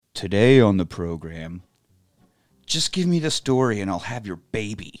Today on the program, just give me the story and I'll have your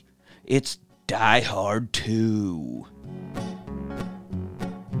baby. It's Die Hard 2.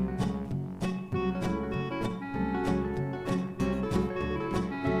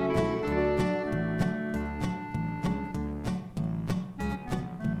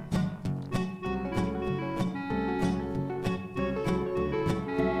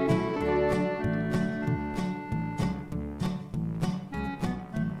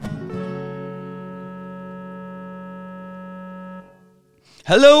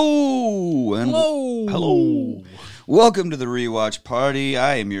 Hello! Hello! Welcome to the Rewatch Party.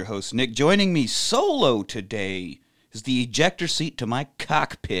 I am your host, Nick. Joining me solo today is the ejector seat to my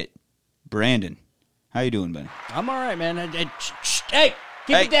cockpit, Brandon. How you doing, buddy? I'm all right, man. Hey,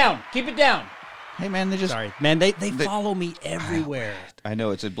 keep it down. Keep it down. Hey, man, they just... Sorry, man. They follow me everywhere. I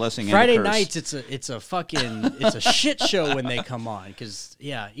know, it's a blessing Friday and a curse. nights, it's a shit show when they come on. Because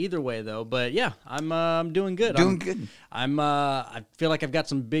either way though. But yeah, I'm doing good. Good. I feel like I've got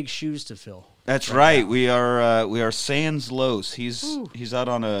some big shoes to fill. That's right. We are sans Los. He's out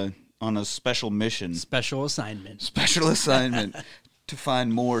on a special mission. Special assignment. To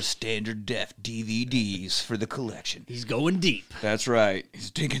find more standard def DVDs for the collection. He's going deep. That's right. He's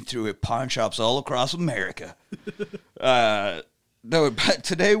digging through at pawn shops all across America. No, but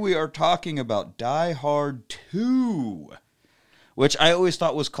today we are talking about Die Hard 2, which I always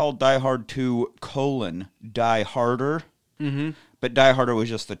thought was called Die Hard 2 : Die Harder. Mm-hmm. But Die Harder was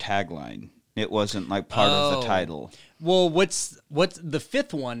just the tagline. It wasn't like part of the title. Well, what's the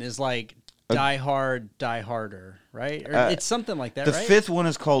fifth one is like Die Hard, Die Harder, right? Or it's something like that, right? The fifth one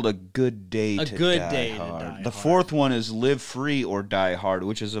is called A Good Day to Die Hard. The fourth one is Live Free or Die Hard,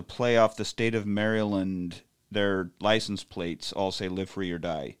 which is a play off the state of Maryland. Their license plates all say Live Free or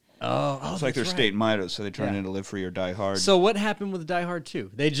Die. Oh, it's like their state motto, so they turn it into Live Free or Die Hard. So what happened with Die Hard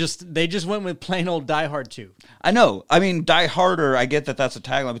 2? They just went with plain old Die Hard 2. I know. I mean, Die Harder, I get that that's a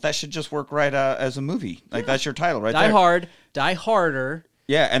tagline, but that should just work right as a movie. Like, that's your title right there. Die Hard, Die Harder.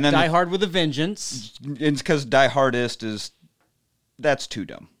 Yeah, and then Die Hard with a Vengeance. It's because Die Hardest that's too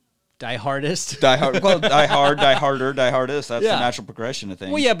dumb. Die Hardest? Die Hard. Well, Die Hard, Die Harder, Die Hardest. That's the natural progression of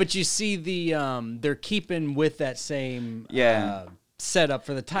things. Well, yeah, but you see they're keeping with that same setup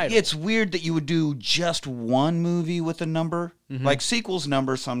for the title. It's weird that you would do just one movie with a number. Mm-hmm. Like sequels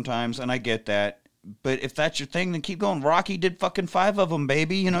number sometimes, and I get that. But if that's your thing, then keep going. Rocky did fucking 5 of them,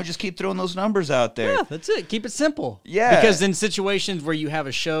 baby. You know, just keep throwing those numbers out there. Yeah, that's it. Keep it simple. Yeah. Because in situations where you have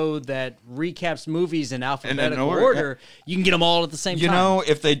a show that recaps movies in alphabetical order, you can get them all at the same time. You know,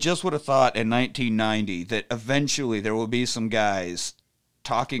 if they just would have thought in 1990 that eventually there will be some guys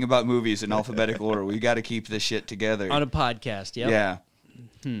talking about movies in alphabetical order, we got to keep this shit together. On a podcast, yep. Yeah.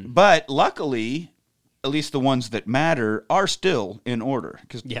 But luckily, at least the ones that matter are still in order.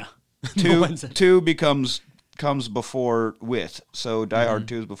 Yeah. Two comes before with. So Die Hard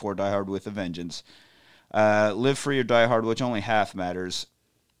 2 is before Die Hard with a Vengeance. Live Free or Die Hard, which only half matters.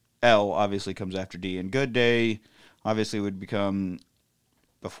 L obviously comes after D. And Good Day obviously would become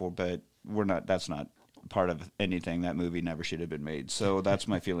before, but that's not part of anything. That movie never should have been made. So that's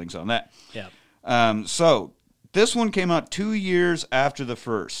my feelings on that. Yeah. So this one came out 2 years after the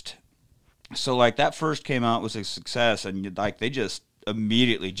first. So like that first came out was a success, and like they just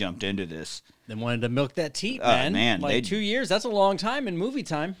immediately jumped into this. They wanted to milk that teat, man. Like 2 years, that's a long time in movie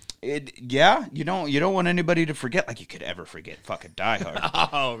time. You don't want anybody to forget, like you could ever forget fucking Die Hard.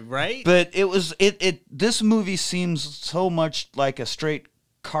 Oh, right? But this movie seems so much like a straight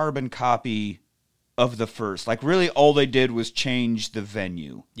carbon copy of the first. Like really all they did was change the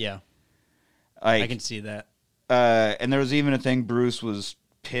venue. Yeah. Like, I can see that. And there was even a thing Bruce was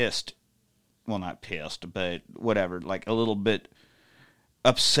pissed. Well, not pissed, but whatever, like a little bit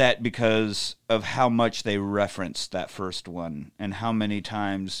upset because of how much they referenced that first one and how many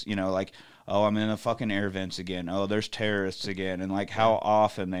times, like, oh, I'm in the fucking air vents again. Oh, there's terrorists again. And like how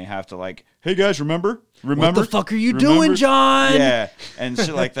often they have to like, hey guys, remember? What the fuck are you doing, John? Yeah. And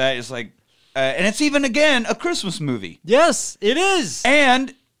shit like that is like, and it's even again a Christmas movie. Yes, it is.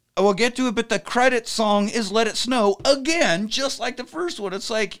 And we'll get to it, but the credit song is Let It Snow again, just like the first one.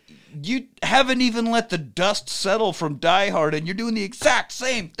 It's like, you haven't even let the dust settle from Die Hard, and you're doing the exact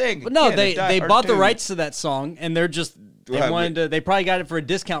same thing. But no, they bought the rights to that song, and they're just they probably got it for a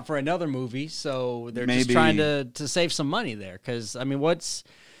discount for another movie, so they're just trying to save some money there. Because I mean, what's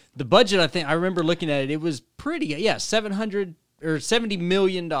the budget? I think I remember looking at it. It was pretty, $700 or $70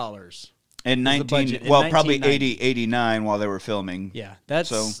 million in probably 89 while they were filming. Yeah, that's.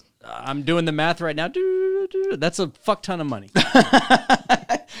 So, I'm doing the math right now. That's a fuck ton of money.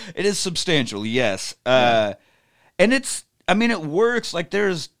 It is substantial, yes. And it works. Like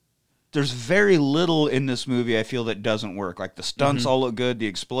there's there's very little in this movie I feel that doesn't work. Like the stunts all look good, the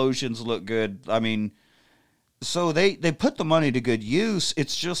explosions look good. I mean, so they put the money to good use.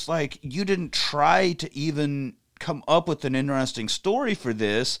 It's just like you didn't try to even come up with an interesting story for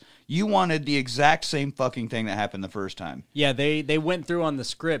this. You wanted the exact same fucking thing that happened the first time. Yeah, they went through on the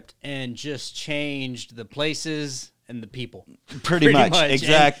script and just changed the places and the people. Pretty much.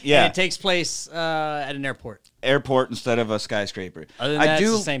 Exactly. Yeah. And it takes place at an airport. Airport instead of a skyscraper. Other than that,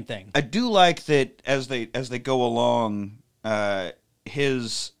 it's the same thing. I do like that as they go along,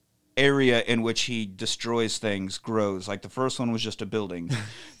 his area in which he destroys things grows. Like the first one was just a building.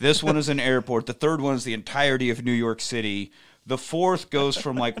 This one is an airport. The third one is the entirety of New York City. The fourth goes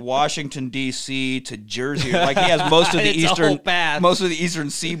from like Washington D.C. to Jersey. Like he has most of the eastern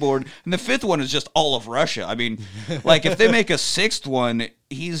seaboard. And the fifth one is just all of Russia. I mean, like if they make a sixth one,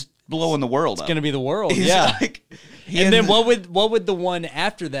 he's blowing the world up. It's going to be the world. He's yeah. Like, and then what would the one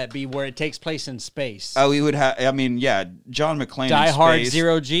after that be where it takes place in space? Oh, he would have. I mean, yeah, John McClane. Die in Hard space.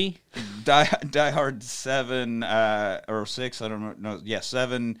 0G. Die Hard 7 or 6. I don't know. Yeah,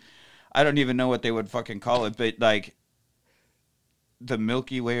 7. I don't even know what they would fucking call it, but like the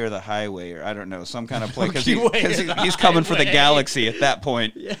Milky Way or the Highway, or I don't know, some kind of play because he's coming for the galaxy at that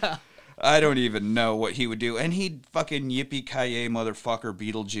point. Yeah. I don't even know what he would do. And he'd fucking yippee-ki-yay motherfucker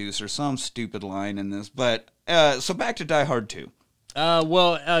Beetlejuice or some stupid line in this. But, so back to Die Hard 2.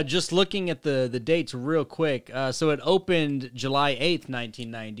 Just looking at the dates real quick. So it opened July 8th,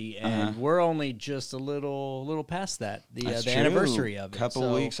 1990, and we're only just a little past that, the anniversary of it. A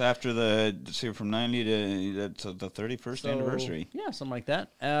couple weeks after from 90 to the 31st anniversary. Yeah, something like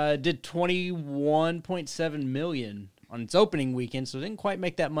that. Did $21.7 million on its opening weekend, so it didn't quite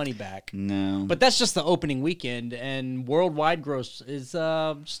make that money back. No. But that's just the opening weekend, and worldwide gross is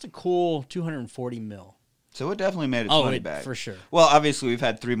just a cool $240 million. So it definitely made its money back. For sure. Well, obviously we've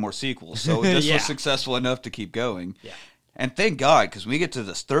had 3 more sequels, so this was successful enough to keep going. Yeah. And thank God, because we get to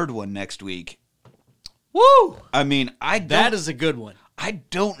this third one next week. Woo! I mean, that is a good one. I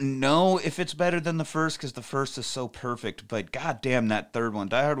don't know if it's better than the first, because the first is so perfect, but goddamn, that third one,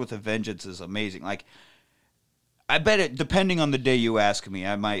 Die Hard with a Vengeance, is amazing. Like, I bet it, depending on the day you ask me,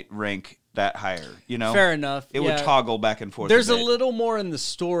 I might rank that higher, you know? Fair enough. It would toggle back and forth. There's a little more in the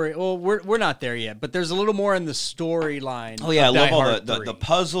story. Well, we're not there yet, but there's a little more in the storyline. Oh, yeah, I love all the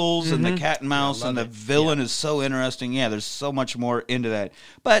puzzles and the cat and mouse, and the villain is so interesting. Yeah, there's so much more into that.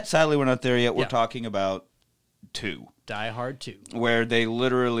 But sadly, we're not there yet. We're talking about 2. Die Hard 2. Where they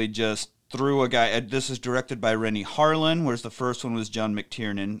literally just threw a guy. This is directed by Rennie Harlin, whereas the first one was John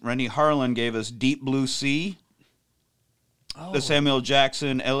McTiernan. Rennie Harlin gave us Deep Blue Sea. Oh. The Samuel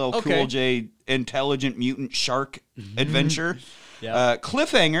Jackson, LL Cool J, intelligent mutant shark adventure.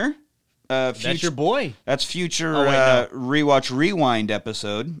 Cliffhanger. That's your boy. That's future Rewatch Rewind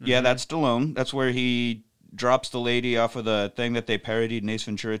episode. Mm-hmm. Yeah, that's Stallone. That's where he drops the lady off of the thing that they parodied in Ace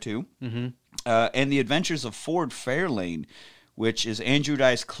Ventura 2. Mm-hmm. And The Adventures of Ford Fairlane, which is Andrew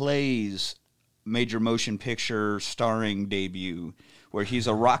Dice Clay's major motion picture starring debut, where he's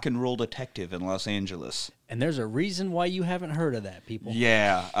a rock and roll detective in Los Angeles. And there's a reason why you haven't heard of that, people.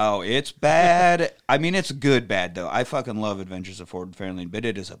 Yeah. Oh, it's bad. I mean, it's good bad, though. I fucking love Adventures of Ford Fairlane, but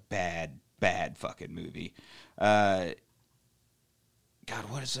it is a bad fucking movie. God,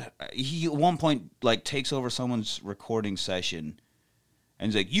 what is that? He, at one point, like, takes over someone's recording session,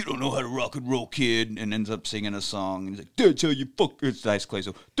 and he's like, "You don't know how to rock and roll, kid," and ends up singing a song. And he's like, "That's how you fuck." It's Dice Clay,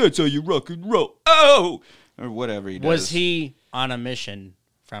 so that's how you rock and roll. Oh! Or whatever he does. Was he on a mission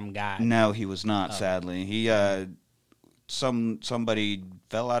from God? No, he was not, sadly. He, somebody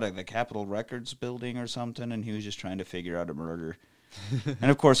fell out of the Capitol Records building or something, and he was just trying to figure out a murder. And,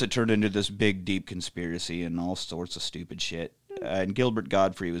 of course, it turned into this big, deep conspiracy and all sorts of stupid shit. And Gilbert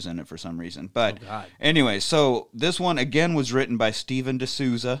Godfrey was in it for some reason. But anyway, so this one, again, was written by Steven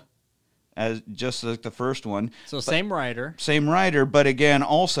D'Souza, as just like the first one. So same writer. Same writer, but again,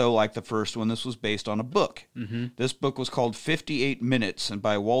 also like the first one, this was based on a book. Mm-hmm. This book was called 58 Minutes, and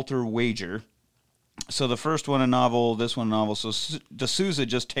by Walter Wager. So the first one a novel, this one a novel. So D'Souza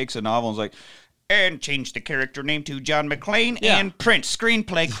just takes a novel and is like, and change the character name to John McClane and print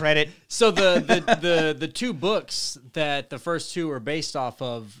screenplay credit. So the 2 books that the first 2 are based off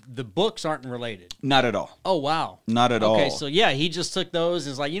of, the books aren't related. Not at all. Oh, wow. Not at all. Okay, so yeah, he just took those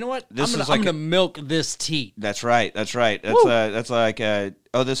and was like, you know what? I'm going to milk this tea. That's right. That's like,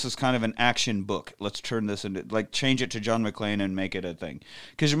 this is kind of an action book. Let's turn this into, like, change it to John McClane and make it a thing.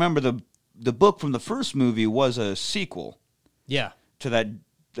 Because remember, the book from the first movie was a sequel. Yeah. To that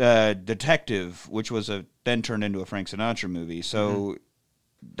Detective, which was then turned into a Frank Sinatra movie. So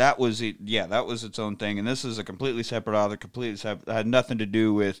that was it. Yeah, that was its own thing. And this is a completely separate author, completely separate, had nothing to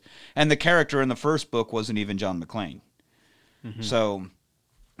do with. And the character in the first book wasn't even John McClane. Mm-hmm. So,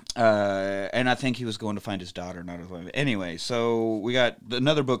 and I think he was going to find his daughter, not his wife. Anyway, so we got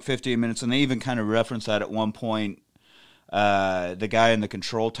another book, 15 minutes, and they even kind of reference that at one point. The guy in the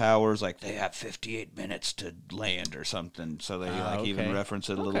control towers, like, they have 58 minutes to land or something. So they even reference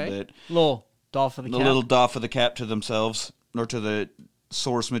it a little bit. Little doff of the cap. A little doff of the cap to themselves, or to the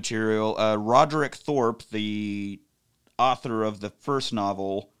source material. Roderick Thorpe, the author of the first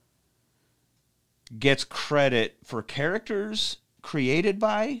novel, gets credit for characters created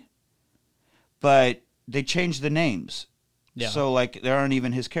by, but they changed the names. Yeah. So, like, there aren't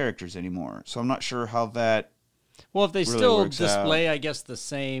even his characters anymore. So I'm not sure how that Well, if they really still works display, out. I guess, the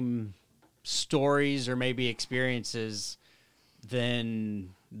same stories or maybe experiences,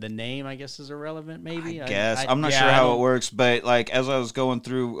 then the name, I guess, is irrelevant, maybe? I guess. I'm not sure how it works, but, like, as I was going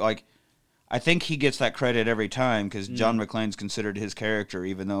through, like, I think he gets that credit every time because John McClane's considered his character,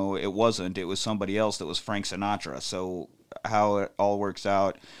 even though it wasn't. It was somebody else that was Frank Sinatra. So how it all works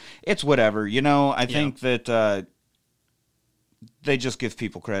out, it's whatever. You know, I think that they just give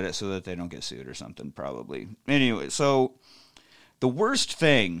people credit so that they don't get sued or something, probably. Anyway, so the worst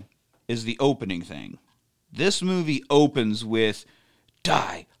thing is the opening thing. This movie opens with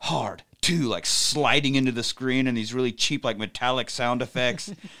Die Hard 2, like, sliding into the screen and these really cheap, like, metallic sound effects.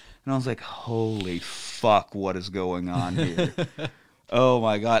 And I was like, holy fuck, what is going on here? Oh,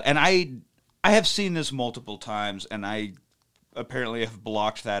 my God. And I have seen this multiple times, and I apparently have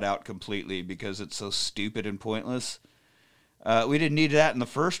blocked that out completely because it's so stupid and pointless. We didn't need that in the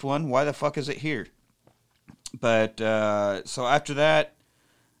first one. Why the fuck is it here? But, so after that,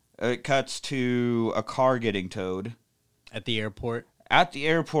 it cuts to a car getting towed. At the airport? At the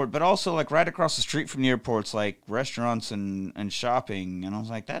airport, but also, like, right across the street from the airport's, like, restaurants and shopping. And I was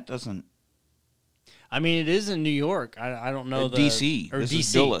like, that doesn't... I mean, it is in New York. I don't know the... D.C. Or this D.C.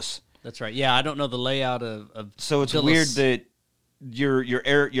 is Dulles. That's right. Yeah, I don't know the layout of So it's Dulles. weird that your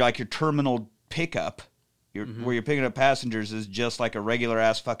terminal pickup, where you're picking up passengers, is just like a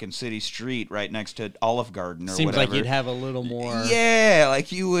regular-ass fucking city street right next to Olive Garden or Seems whatever. like you'd have a little more... Yeah,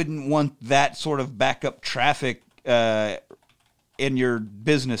 like you wouldn't want that sort of backup traffic in your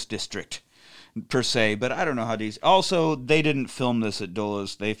business district, per se. But I don't know how these... Also, they didn't film this at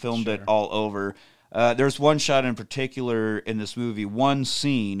Dulles. They filmed it all over. There's one shot in particular in this movie, one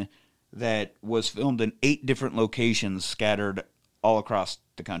scene that was filmed in 8 different locations scattered all across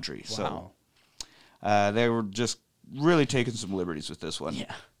the country. Wow. So they were just really taking some liberties with this one.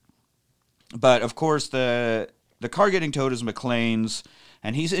 Yeah. But, of course, the car getting towed is McClane's,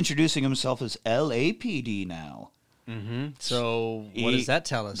 and he's introducing himself as LAPD now. Mm-hmm. So what does that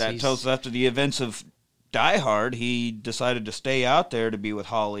tell us? That tells us after the events of Die Hard, he decided to stay out there to be with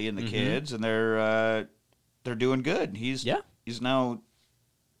Holly and the kids, and they're doing good. He's now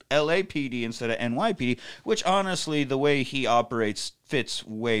LAPD instead of NYPD, which honestly, the way he operates fits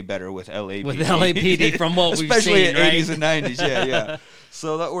way better with LAPD. With LAPD from what we've especially seen, in right? 80s and 90s. Yeah.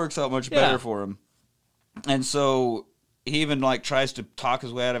 So that works out much better for him. And so he even like tries to talk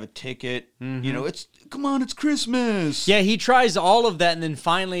his way out of a ticket. You know, come on, it's Christmas. Yeah, he tries all of that, and then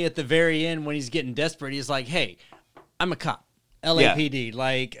finally at the very end, when he's getting desperate, he's like, "Hey, I'm a cop, LAPD.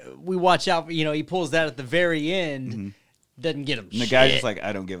 Like, we watch out." You know, he pulls that at the very end. Doesn't get him. And the guy's just like,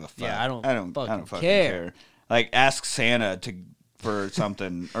 "I don't give a fuck. Yeah, I don't fucking care. Like, ask Santa for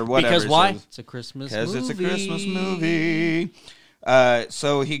something or whatever." Because why? It's a Christmas movie. Because it's a Christmas movie.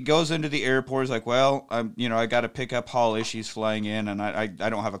 So he goes into the airport. He's like, "Well, I got to pick up Holly. She's flying in, and I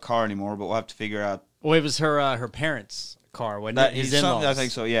don't have a car anymore. But we'll have to figure out." Well, it was her parents' car, wasn't it? His in-laws. I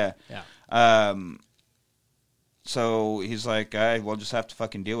think so. Yeah. Yeah. So he's like, we'll just have to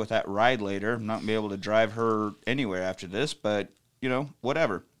fucking deal with that ride later. I'm not gonna be able to drive her anywhere after this, but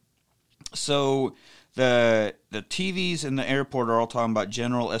whatever. So the TVs in the airport are all talking about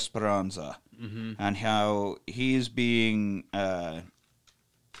General Esperanza and how he's being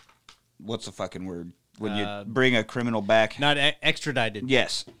what's the fucking word when you bring a criminal back? Not extradited.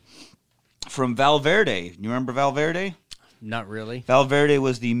 Yes, from Valverde. You remember Valverde? Not really. Valverde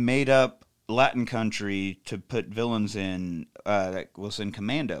was the made-up Latin country to put villains in that was in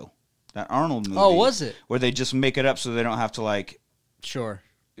Commando, that Arnold movie. Oh, was it? Where they just make it up so they don't have to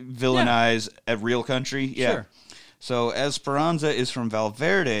villainize a real country. Yeah. Sure. So Esperanza is from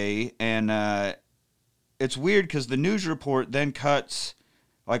Valverde, and it's weird because the news report then cuts,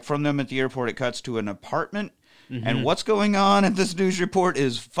 like from them at the airport, it cuts to an apartment, Mm-hmm. And what's going on at this news report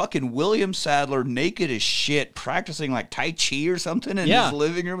is fucking William Sadler, naked as shit, practicing like Tai Chi or something in his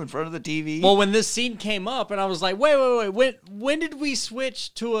living room in front of the TV. Well, when this scene came up, and I was like, wait, when did we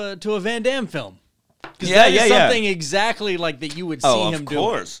switch to a Van Damme film? Because that is something exactly like that you would see him do. Of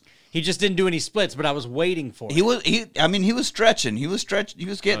course. He just didn't do any splits, but I was waiting for it. He was stretching. He was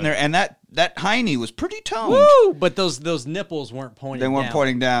getting there, and that hiney was pretty toned. Woo! But those nipples weren't pointing down. They weren't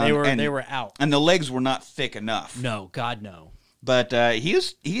pointing down. They were out. And the legs were not thick enough. No, God no. But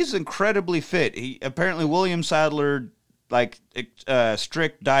he's incredibly fit. Apparently William Sadler,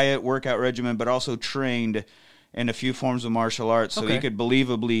 strict diet, workout regimen, but also trained in a few forms of martial arts, so he could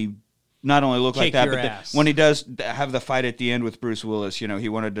believably not only look like that, but when he does have the fight at the end with Bruce Willis, he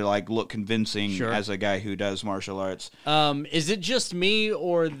wanted to look convincing as a guy who does martial arts. Is it just me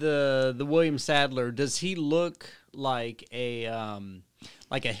or the William Sadler? Does he look like a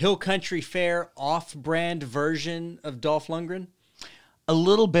Hill Country Fair off-brand version of Dolph Lundgren? A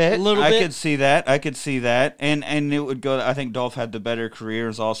little bit. I could see that. And it would go. I think Dolph had the better career.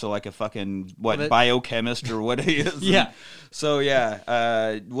 Is also like a fucking biochemist or what he is. Yeah. So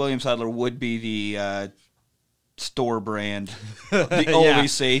William Sadler would be the store brand, the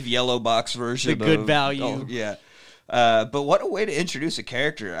always safe yellow box version, the good value. Oh, yeah. But what a way to introduce a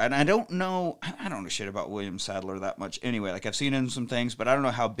character. And I don't know shit about William Sadler that much anyway. Like I've seen him in some things, but I don't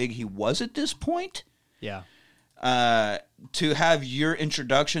know how big he was at this point. Yeah. To have your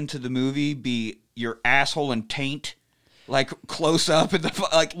introduction to the movie be your asshole and taint, close up at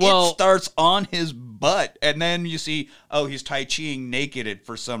it starts on his butt, and then you see he's Tai Chiing naked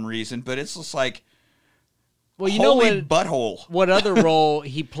for some reason, but it's just like, well, holy butthole. What other role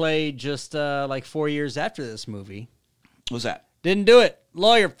he played just 4 years after this movie? What was that? Didn't do it.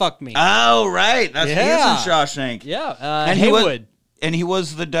 Lawyer fucked me. Oh right, he is in Shawshank. Yeah, and Haywood. And he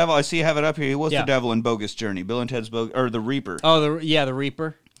was the devil. I see you have it up here. He was the devil in Bogus Journey. Bill and Ted's the Reaper. Oh, the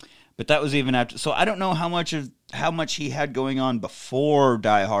Reaper. But that was even after. So I don't know how much he had going on before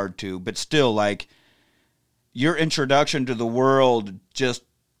Die Hard 2. But still, your introduction to the world just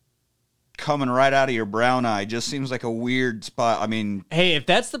coming right out of your brown eye just seems like a weird spot. I mean, hey, if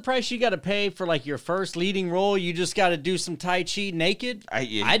that's the price you got to pay for your first leading role, you just got to do some Tai Chi naked.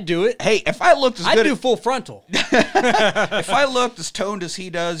 I'd do it. Hey, if I looked I'd do full frontal. If I looked as toned as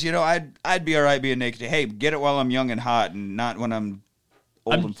he does, I'd be all right being naked. Hey, get it while I'm young and hot, and not when I'm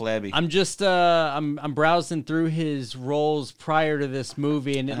old and flabby. I'm just I'm browsing through his roles prior to this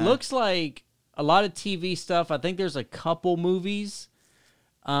movie, and it looks like a lot of TV stuff. I think there's a couple movies.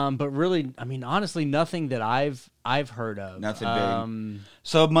 But really, I mean, honestly, nothing that I've heard of. Nothing big.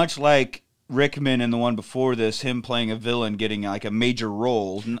 So much like Rickman and the one before this, him playing a villain, getting a major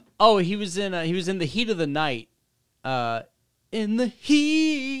role. Oh, he was in The Heat of the Night. In the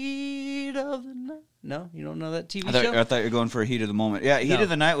Heat of the Night. No, you don't know that TV show? I thought you were going for a Heat of the Moment. Yeah, Heat of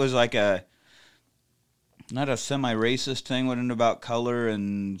the Night was not a semi-racist thing, wasn't about color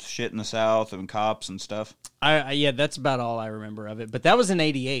and shit in the South and cops and stuff. That's about all I remember of it. But that was in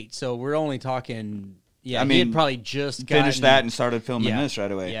 '88, so we're only talking. Yeah, he had probably just finished that and started filming this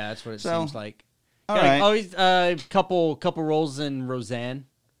right away. Yeah, that's what it seems like. All right. He's a couple roles in Roseanne.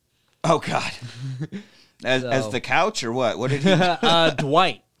 Oh God, as the couch or what? What did he?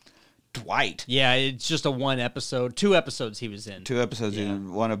 Dwight. Dwight. Yeah, it's just a 2 episodes he was in. 2 episodes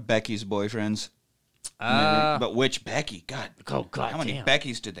in one of Becky's boyfriends. But which Becky? God, how many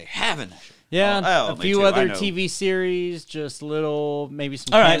Beckys did they have in that show? Yeah, a few other TV series, just little, maybe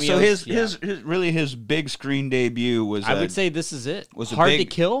some cameos. All right, so his big screen debut was... I would say this is it. Was Hard to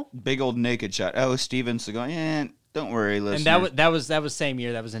Kill? Big old naked shot. Oh, Steven Seagal. Don't worry, listener. And that was same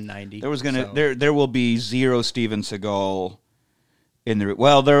year. That was in 90. There will be zero Steven Seagal in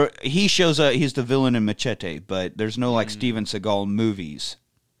the... he shows up, he's the villain in Machete, but there's no Steven Seagal movies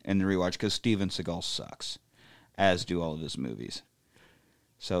in the rewatch because Steven Seagal sucks, as do all of his movies.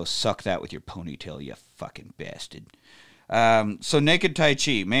 So suck that with your ponytail, you fucking bastard. So Naked Tai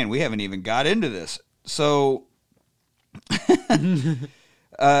Chi. Man, we haven't even got into this. So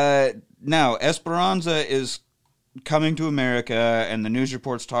now Esperanza is coming to America, and the news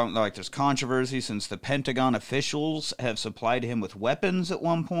reports talking there's controversy since the Pentagon officials have supplied him with weapons at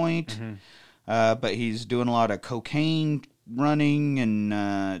one point. But he's doing a lot of cocaine running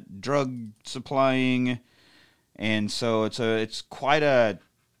and drug supplying, and so it's quite a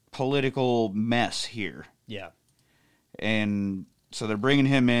political mess here. Yeah. And so they're bringing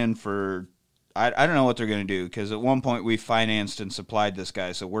him in for, I don't know what they're going to do, because at one point we financed and supplied this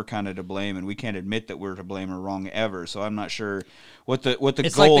guy, so we're kind of to blame, and we can't admit that we're to blame or wrong ever, so I'm not sure what the goal here is.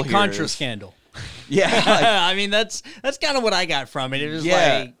 It's like the Contra scandal. Yeah. I mean, that's kind of what I got from it. It was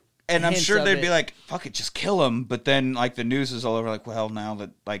like... And I'm sure they'd be like, fuck it, just kill him. But then, like, the news is all over, like, well,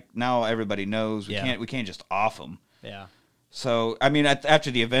 now everybody knows we can't just off him. Yeah. So, I mean,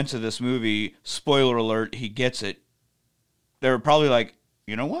 after the events of this movie, spoiler alert, he gets it. They were probably like,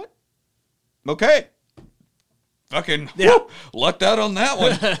 you know what? Okay. Fucking lucked out on that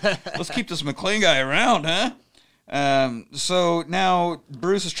one. Let's keep this McClane guy around, huh? So now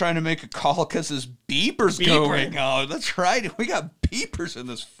Bruce is trying to make a call because his beeper's going. Oh, that's right. We got beepers in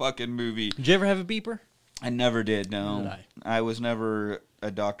this fucking movie. Did you ever have a beeper? I never did, no. Did I was never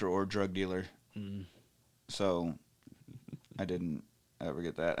a doctor or drug dealer. So I didn't ever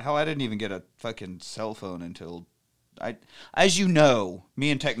get that. Hell, I didn't even get a fucking cell phone until... As you know, me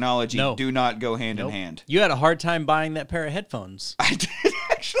and technology do not go hand in hand. You had a hard time buying that pair of headphones. I did.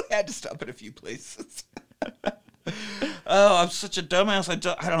 Actually, I had to stop at a few places. Oh, I'm such a dumbass. I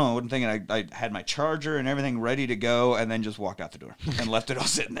don't know. I'm thinking I had my charger and everything ready to go, and then just walked out the door and left it all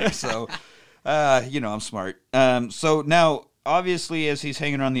sitting there. So, I'm smart. So now, obviously, as he's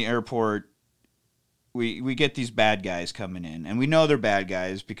hanging around the airport, we get these bad guys coming in, and we know they're bad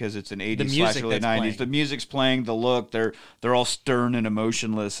guys because it's an 80s/early 90s. Playing. The music's playing, the look, they're all stern and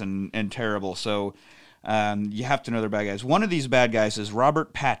emotionless and terrible. So you have to know they're bad guys. One of these bad guys is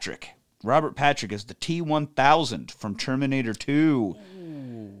Robert Patrick. Robert Patrick is the T-1000 from Terminator 2.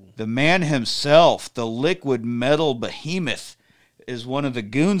 Ooh. The man himself, the liquid metal behemoth, is one of the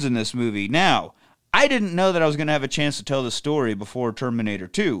goons in this movie. Now, I didn't know that I was going to have a chance to tell the story before Terminator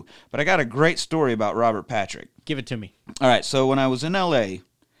 2, but I got a great story about Robert Patrick. Give it to me. All right, so when I was in L.A.,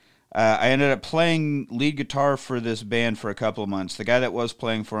 I ended up playing lead guitar for this band for a couple of months. The guy that was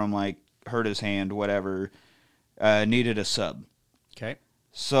playing for him, hurt his hand, whatever, needed a sub. Okay.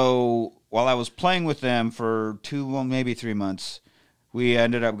 So while I was playing with them for 2, maybe 3 months, we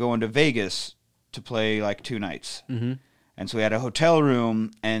ended up going to Vegas to play 2 nights. Mm-hmm. And so we had a hotel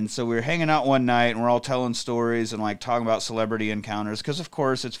room, and so we were hanging out one night, and we're all telling stories and talking about celebrity encounters, because of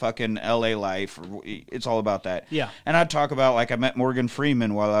course it's fucking LA life. It's all about that. Yeah. And I'd talk about I met Morgan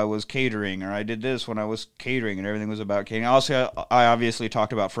Freeman while I was catering, or I did this when I was catering, and everything was about catering. Also, I obviously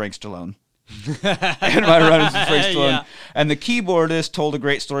talked about Frank Stallone. And my run-ins with Frank Stallone. Yeah. And the keyboardist told a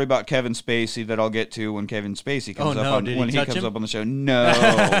great story about Kevin Spacey that I'll get to when Kevin Spacey comes up on the show. No.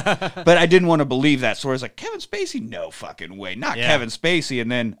 But I didn't want to believe that story. I was like, Kevin Spacey? No fucking way. Not Kevin Spacey. And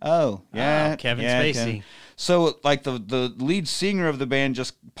then, Kevin Spacey. Kevin. So the lead singer of the band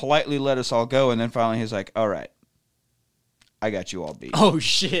just politely let us all go, and then finally he's like, all right, I got you all beat. Oh,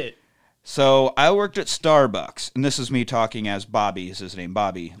 shit. So I worked at Starbucks, and this is me talking as Bobby is his name.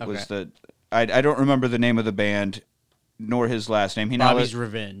 Bobby was I don't remember the name of the band, nor his last name. Bobby's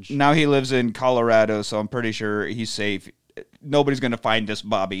Revenge. Now he lives in Colorado, so I'm pretty sure he's safe. Nobody's going to find this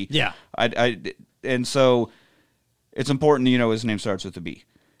Bobby. Yeah. And so it's important his name starts with a B.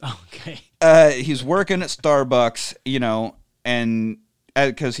 Okay. He's working at Starbucks, and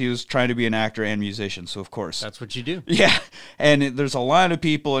because he was trying to be an actor and musician, so of course. That's what you do. Yeah, and there's a line of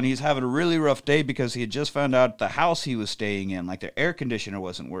people, and he's having a really rough day because he had just found out the house he was staying in, the air conditioner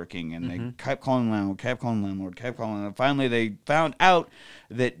wasn't working, and they kept calling landlord. Finally, they found out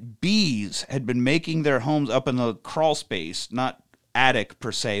that bees had been making their homes up in the crawl space, not attic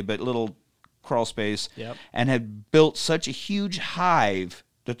per se, but little crawl space, and had built such a huge hive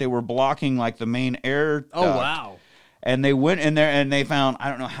that they were blocking the main air duct. Oh, wow. And they went in there and they found, I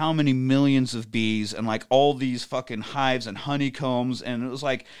don't know how many millions of bees and all these fucking hives and honeycombs. And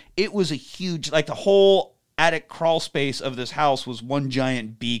it was a huge, the whole attic crawl space of this house was one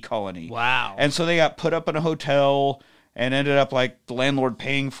giant bee colony. Wow. And so they got put up in a hotel and ended up the landlord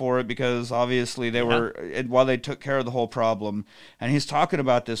paying for it because obviously they were, while they took care of the whole problem. And he's talking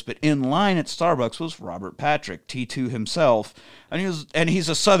about this, but in line at Starbucks was Robert Patrick, T2 himself. And he's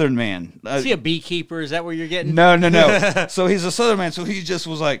a Southern man. Is he a beekeeper? Is that where you're getting? No. So he's a Southern man. So he just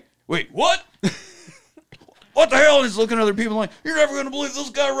was like, wait, what? What the hell? And he's looking at other people you're never going to believe this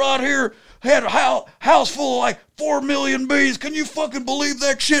guy right here had a house full of 4 million bees. Can you fucking believe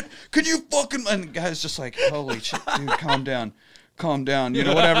that shit? Can you fucking... And the guy's just like, holy shit, dude, calm down.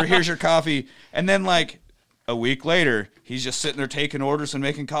 Whatever, here's your coffee. And then a week later, he's just sitting there taking orders and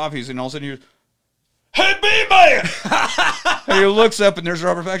making coffees, and all of a sudden he goes, hey, bee man! And he looks up and there's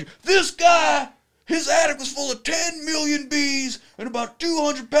Robert Patrick. This guy, his attic was full of 10 million bees and about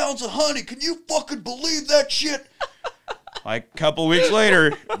 200 pounds of honey. Can you fucking believe that shit? A couple weeks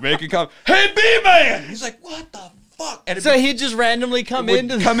later, making coffee. Hey, bee man! He's like, what the fuck? And so he'd just randomly come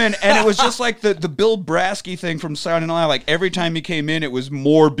in, and it was just the Bill Brasky thing from Saturday Night Live. Every time he came in, it was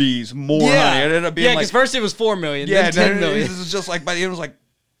more bees, more honey. It ended up being because first it was 4 million, then 10 million. It was just by the end, it was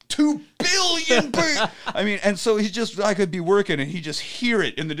 2 billion Bs. I mean, and so he's just, I could be working and he just hear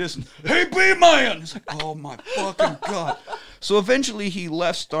it in the distance. Hey, B-Man! It's like, oh my fucking God. So eventually he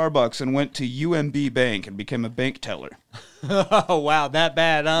left Starbucks and went to UMB Bank and became a bank teller. Oh, wow, that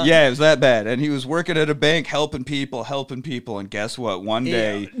bad, huh? Yeah, it was that bad. And he was working at a bank helping people. And guess what? One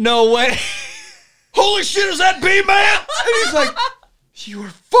day... No way. Holy shit, is that B-Man? And he's like... You are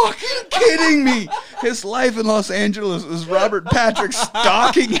fucking kidding me. His life in Los Angeles is Robert Patrick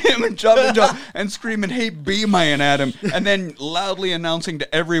stalking him and jumping and screaming, hey, B-Man at him, and then loudly announcing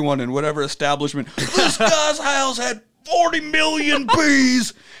to everyone in whatever establishment, this guy's house had 40 million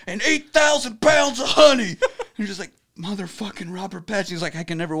bees and 8,000 pounds of honey. And you're just like, motherfucking Robert Patrick. He's like, I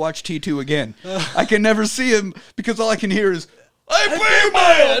can never watch T2 again. I can never see him because all I can hear is, hey,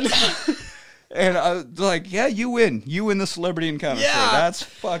 B-Man. And I was like, yeah, you win. You win the celebrity encounter. Yeah. Story. That's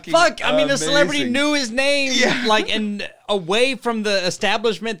fucking I mean, the celebrity knew his name, and away from the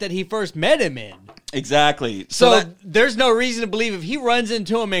establishment that he first met him in. Exactly. So there's no reason to believe if he runs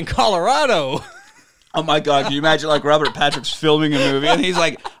into him in Colorado. Oh, my God. Can you imagine, like, Robert Patrick's filming a movie, and he's,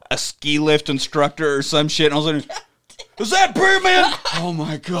 like, a ski lift instructor or some shit, and all of a sudden, is that B-Man? Oh,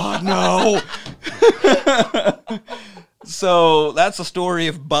 my God, no. So that's the story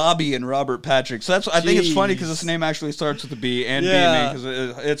of Bobby and Robert Patrick. So I think it's funny because this name actually starts with the B and B-Man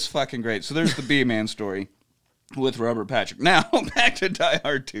because it's fucking great. So there's the B-Man story with Robert Patrick. Now, back to Die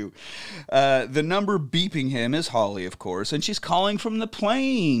Hard 2. The number beeping him is Holly, of course, and she's calling from the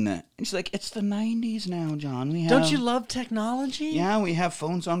plane. And she's like, it's the 90s now, John. Don't you love technology? Yeah, we have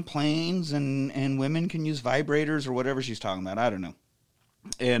phones on planes, and women can use vibrators or whatever she's talking about. I don't know.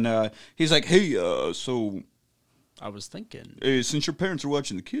 And he's like, hey, so... I was thinking. Hey, since your parents are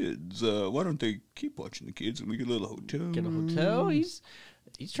watching the kids, why don't they keep watching the kids and we get a little hotel? Get a hotel? He's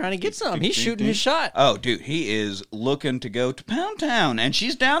trying to get something. He's shooting his shot. Oh, dude, he is looking to go to Pound Town, and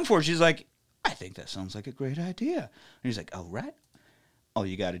she's down for it. She's like, I think that sounds like a great idea. And he's like, all right. All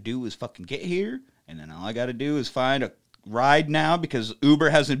you got to do is fucking get here, and then all I got to do is find a ride now because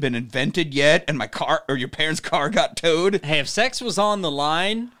Uber hasn't been invented yet, and my car or your parents' car got towed. Hey, if sex was on the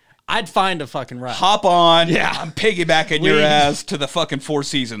line... I'd find a fucking ride. Hop on. Yeah. I'm piggybacking your ass to the fucking Four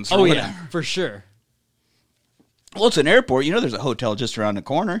Seasons. Oh, yeah, for sure. Well, it's an airport. You know there's a hotel just around the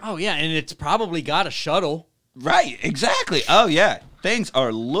corner. Oh, yeah, and it's probably got a shuttle. Right, exactly. Oh, yeah. Things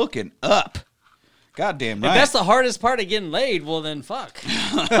are looking up. Goddamn right. If that's the hardest part of getting laid, well, then fuck.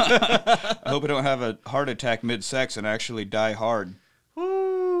 I hope I don't have a heart attack mid-sex and actually die hard.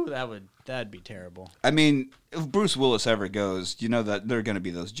 Woo, that'd be terrible. I mean... If Bruce Willis ever goes, you know that there are going to be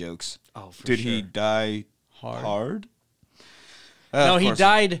those jokes. Oh, for Did sure. he die hard? No, he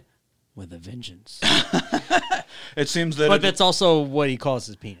died with a vengeance. It seems that... But that's also what he calls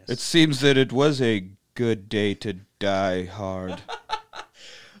his penis. It seems that it was a good day to die hard.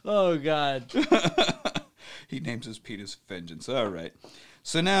 Oh, God. He names his penis Vengeance. All right.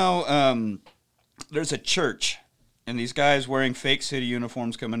 So now there's a church. And these guys wearing fake city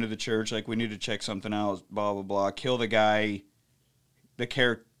uniforms come into the church, like, we need to check something out, blah, blah, blah. Kill the guy, the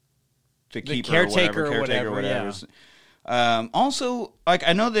caretaker or whatever. Yeah. Also, like,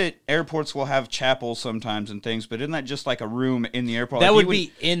 I know that airports will have chapels sometimes and things, but isn't that just like a room in the airport? That would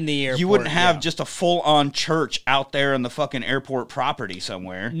be in the airport. You wouldn't have just a full-on church out there in the fucking airport property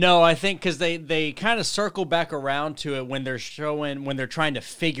somewhere. No, I think because they kind of circle back around to it when they're trying to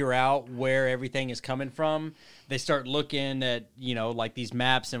figure out where everything is coming from. They start looking at, like these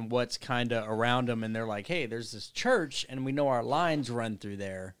maps and what's kind of around them, and they're like, hey, there's this church, and we know our lines run through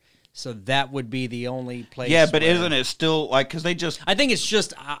there. So that would be the only place. Yeah, but isn't it still, like, because they just... I think it's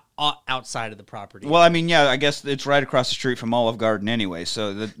just outside of the property. Well, I mean, yeah, I guess it's right across the street from Olive Garden anyway,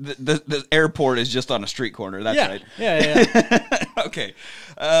 so the airport is just on a street corner. That's right. Yeah. Okay.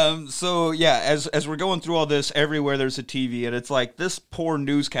 So, yeah, as we're going through all this, everywhere there's a TV, and it's like this poor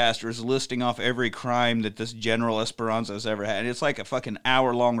newscaster is listing off every crime that this General Esperanza has ever had. And it's like a fucking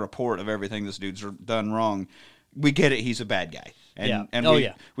hour-long report of everything this dude's done wrong. We get it. He's a bad guy.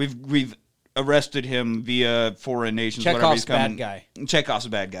 We've arrested him via foreign nations. Chekhov's bad guy. Chekhov's a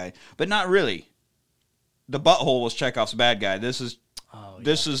bad guy, but not really. The butthole was Chekhov's bad guy. This is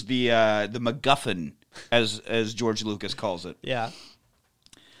the MacGuffin, as George Lucas calls it. Yeah.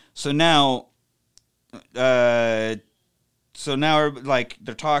 So now, like,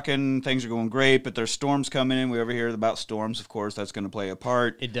 they're talking. Things are going great, but there's storms coming in. We overhear about storms. Of course, that's going to play a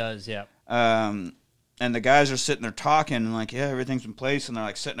part. It does. Yeah. And the guys are sitting there talking, and like, yeah, everything's in place, and they're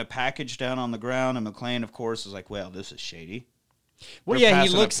like setting a package down on the ground, and McClane, of course, is like, well, this is shady. Well, yeah, he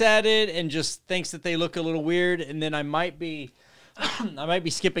looks at it and just thinks that they look a little weird, and then I might be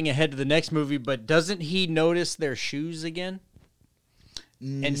skipping ahead to the next movie, but doesn't he notice their shoes again?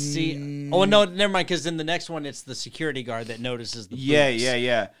 and see. Oh no, never mind. Because in the next one, it's the security guard that notices the boots.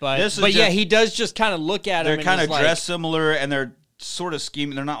 Yeah. But yeah, he does just kind of look at him. They're kind of dressed similar, and they're sort of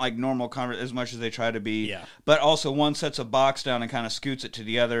scheming. They're not like normal as much as they try to be. Yeah. But also, one sets a box down and kind of scoots it to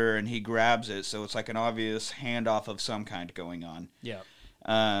the other, and he grabs it, so it's like an obvious handoff of some kind going on. Yeah.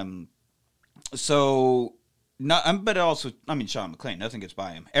 So. But also, Sean McClane, nothing gets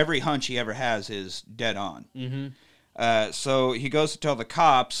by him. Every hunch he ever has is dead on. Mm-hmm. So he goes to tell the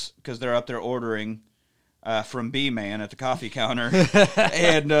cops, because they're up there ordering from B-Man at the coffee counter.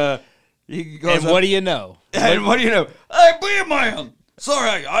 And he goes what do you know? And what do you know? Hey, B-Man!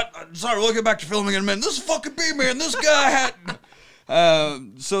 Sorry, sorry, we'll get back to filming in a minute. This is fucking B-Man. This guy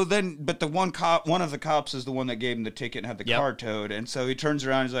had... So then, but the one of the cops is the one that gave him the ticket and had the car towed. And so he turns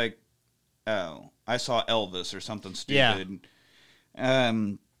around and he's like, oh... I saw Elvis or something stupid. Yeah.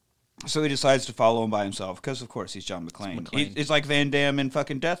 So he decides to follow him by himself because, of course, he's John McClane. He's like Van Damme in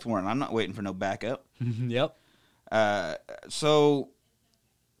fucking Death Warrant. I'm not waiting for no backup. Yep. So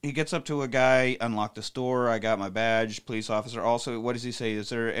he gets up to a guy, unlock the store. I got my badge, police officer. Also, what does he say?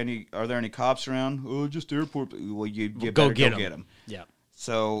 Are there any cops around? Oh, just airport. Well, you go get them. Yeah.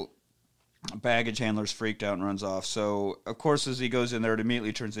 So baggage handler's freaked out and runs off. So, of course, as he goes in there, it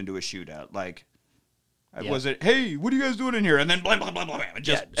immediately turns into a shootout. Like, was it, hey, what are you guys doing in here? And then blah, blah, blah, blah, blah. It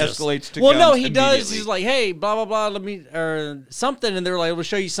just escalates to guns no, he does. He's like, hey, blah, blah, blah, let me, or something. And they're like, we'll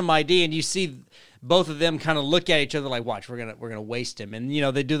show you some ID. And you see both of them kind of look at each other like, watch, we're gonna waste him. And,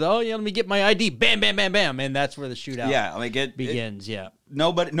 they do let me get my ID. Bam, bam, bam, bam. And that's where the shootout begins.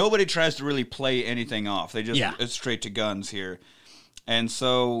 Nobody tries to really play anything off. They just, it's straight to guns here. And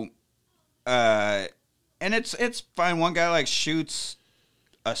so, and it's fine. One guy, shoots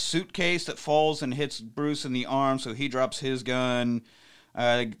a suitcase that falls and hits Bruce in the arm, so he drops his gun.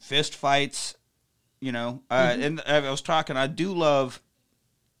 Fist fights, And I was talking. I do love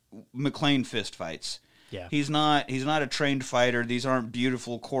McClane fist fights. Yeah, he's not a trained fighter. These aren't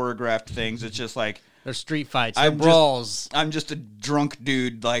beautiful choreographed things. It's just like they're street fights. They're brawls. I'm just a drunk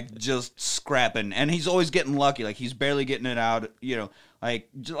dude, just scrapping, and he's always getting lucky. Like he's barely getting it out. Like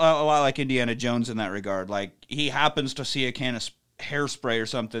a lot like Indiana Jones in that regard. Like he happens to see a can of hairspray or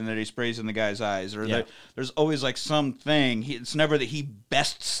something that he sprays in the guy's eyes, or there's always something. It's never that he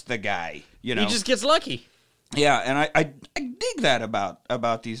bests the guy. He just gets lucky. Yeah, and I dig that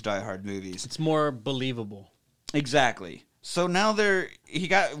about these Die Hard movies. It's more believable. Exactly. So now he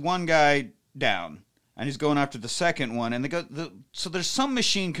got one guy down, and he's going after the second one, and so there's some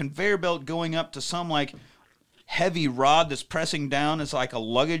machine conveyor belt going up to some heavy rod that's pressing down. It's like a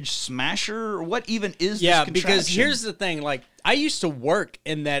luggage smasher, or what even is this contraption? Because here's the thing, I used to work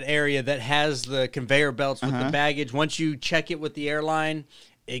in that area that has the conveyor belts with the baggage. Once you check it with the airline,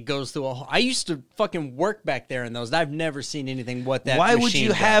 it goes through I used to fucking work back there in those, and I've never seen anything what that Why machine would you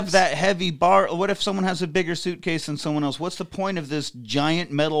does. have that heavy bar? What if someone has a bigger suitcase than someone else? What's the point of this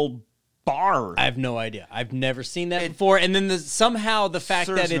giant metal bar? I have no idea. I've never seen that before. And then somehow the fact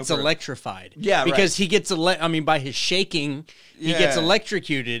that it's electrified. Yeah, because he gets by his shaking, he gets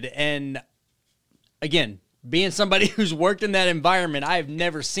electrocuted. And again, being somebody who's worked in that environment, I have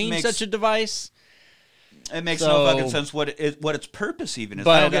never seen such a device. It makes no fucking sense what its purpose even is.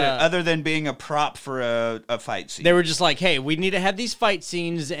 I don't get it, other than being a prop for a fight scene. They were just like, hey, we need to have these fight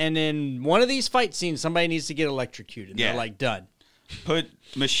scenes, and in one of these fight scenes, somebody needs to get electrocuted. They're like, done. Put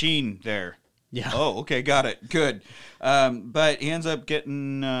machine there. Yeah. Oh, okay, got it. Good. But he ends up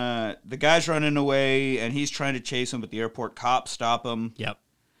getting the guy's running away, and he's trying to chase him, but the airport cops stop him. Yep.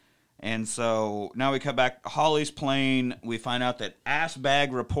 And so now we come back. Holly's plane. We find out that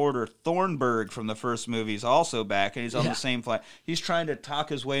assbag reporter Thornburg from the first movie is also back, and he's on the same flight. He's trying to talk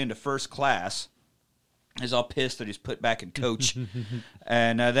his way into first class. He's all pissed that he's put back in coach.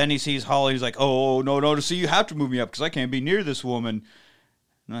 And then he sees Holly. He's like, oh, no, to see you have to move me up because I can't be near this woman.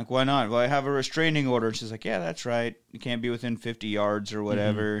 I'm like, why not? Well, I have a restraining order. And she's like, yeah, that's right. You can't be within 50 yards or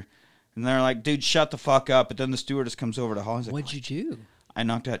whatever. And they're like, dude, shut the fuck up. But then the stewardess comes over to Holly. He's like, what'd you do? I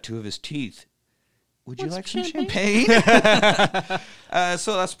knocked out 2 of his teeth. Would you like some champagne?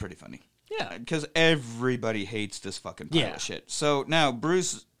 So that's pretty funny. Yeah. Because everybody hates this fucking pile of shit. So now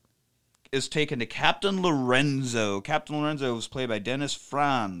Bruce is taken to Captain Lorenzo. Captain Lorenzo was played by Dennis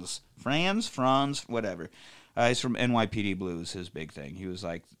Franz, whatever. He's from NYPD Blues, his big thing. He was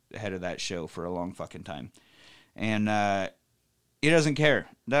like the head of that show for a long fucking time. And he doesn't care.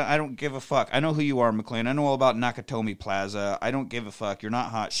 I don't give a fuck. I know who you are, McClane. I know all about Nakatomi Plaza. I don't give a fuck. You're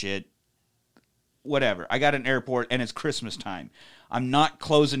not hot shit. Whatever. I got an airport, and it's Christmas time. I'm not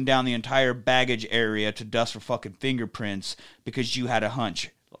closing down the entire baggage area to dust for fucking fingerprints because you had a hunch.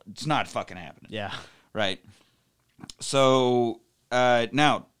 It's not fucking happening. Yeah. Right. So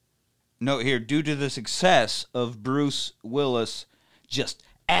Now, note here, due to the success of Bruce Willis just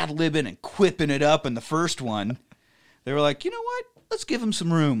ad-libbing and quipping it up in the first one, they were like, you know what? Let's give him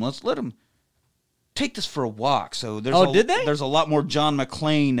some room. Let's let him take this for a walk. So there's a lot more John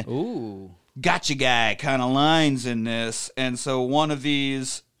McClane gotcha guy kind of lines in this. And so one of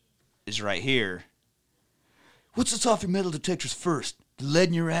these is right here. What's this off your metal detectors first? The lead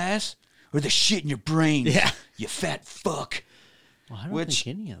in your ass or the shit in your brain? Yeah. You fat fuck. Well, I don't think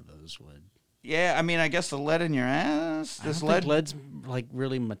any of those would. Yeah, I mean, I guess the lead in your ass. I don't think lead's like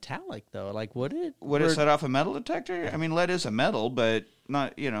really metallic though. Like, would it? Would it set off a metal detector? I mean, lead is a metal, but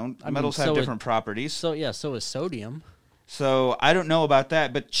not. Metals have different properties. So is sodium. So I don't know about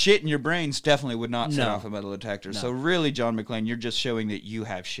that, but shit in your brains definitely would not set off a metal detector. No. So really, John McClane, you're just showing that you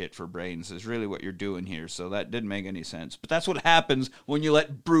have shit for brains is really what you're doing here. So that didn't make any sense. But that's what happens when you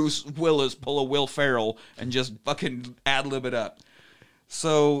let Bruce Willis pull a Will Ferrell and just fucking ad-lib it up.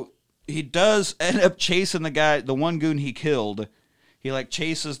 So he does end up chasing the one goon he killed. He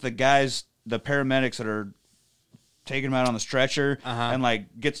chases the paramedics that are taking him out on the stretcher and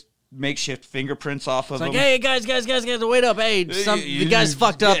gets makeshift fingerprints off of them. It's hey, guys, wait up. Hey, the guy's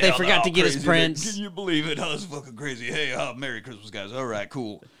fucked up. They forgot to get his prints. Can you believe it? Oh, it's fucking crazy. Hey, Merry Christmas, guys. All right,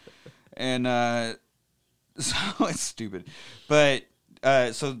 cool. And so it's stupid. But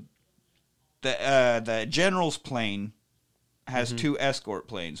so the general's plane has two escort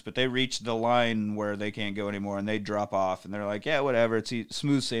planes, but they reach the line where they can't go anymore, and they drop off, and they're like, yeah, whatever, it's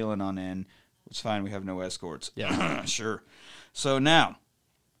smooth sailing on in. It's fine, we have no escorts. Yeah. Sure. So now...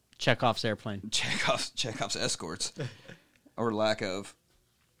 Chekhov's airplane. Chekhov's escorts. Or lack of.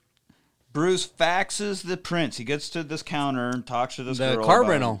 Bruce faxes the prints. He gets to this counter and talks to this girl. The car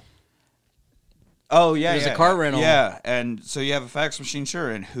rental. Oh, yeah, There's a car rental. Yeah, and so you have a fax machine, sure.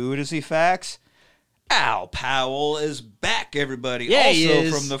 And who does he fax? Al Powell is back, everybody. Yeah, also he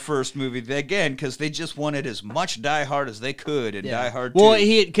is. From the first movie. Again, because they just wanted as much Die Hard as they could in Die Hard 2. Well,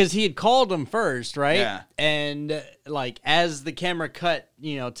 because he had called him first, right? Yeah. And as the camera cut,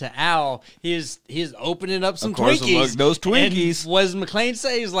 to Al, he's opening up some Twinkies. Those Twinkies. And what does McClane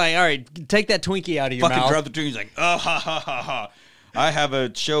say? He's like, all right, take that Twinkie out of your mouth. Fucking drop the Twinkie. He's like, oh, ha, ha, ha, ha. I have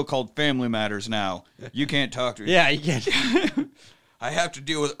a show called Family Matters now. You can't talk to me. Yeah, you can't. I have to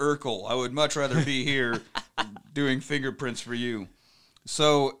deal with Urkel. I would much rather be here doing fingerprints for you.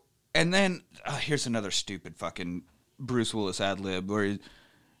 So, and then, here's another stupid fucking Bruce Willis ad-lib where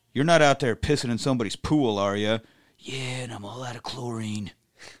you're not out there pissing in somebody's pool, are you? Yeah, and I'm all out of chlorine.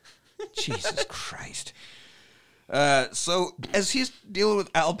 Jesus Christ. So, as he's dealing with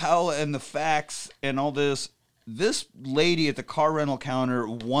Al Powell and the fax and all this lady at the car rental counter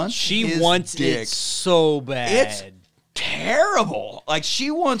wants it so bad. It's terrible.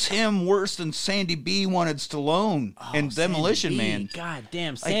 She wants him worse than Sandy B wanted Stallone in Demolition Man. God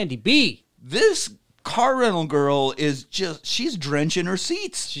damn, Sandy B. This car rental girl is she's drenching her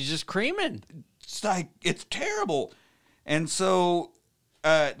seats. She's just creaming. It's terrible. And so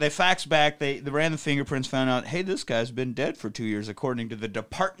they faxed back. They ran the fingerprints, found out, hey, this guy's been dead for 2 years, according to the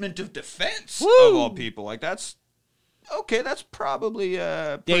Department of Defense, of all people. That's okay. That's probably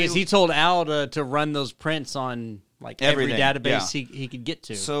because he told Al to run those prints on every database he could get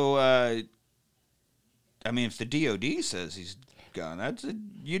to. So, if the DOD says he's gone,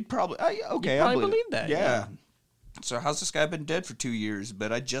 you'd probably I believe that. Yeah. So how's this guy been dead for 2 years?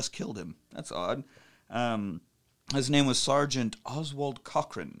 But I just killed him. That's odd. His name was Sergeant Oswald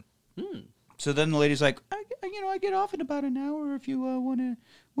Cochran. So then the lady's like, I get off in about an hour if you want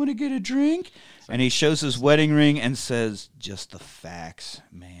to get a drink. And he shows his wedding ring and says, "Just the facts,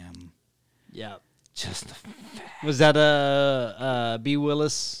 ma'am." Yeah. Just the facts. Was that a B.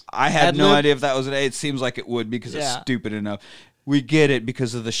 Willis? I had no idea if that was an A. It seems like it would because it's stupid enough. We get it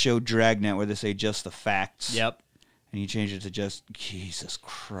because of the show Dragnet where they say just the facts. Yep. And you change it to just, Jesus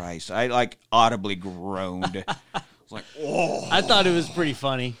Christ. I audibly groaned. I was like, oh. I thought it was pretty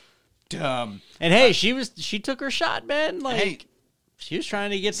funny. Dumb. And hey, she took her shot, man. She was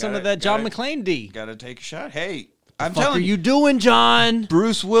trying to get some of that John McClane D. Gotta take a shot. Hey, I'm telling you. What are you doing, John?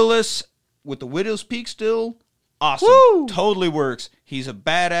 Bruce Willis with the Widow's Peak still, awesome. Woo! Totally works. He's a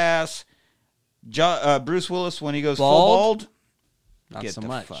badass. Bruce Willis, when he goes full bald, not get so the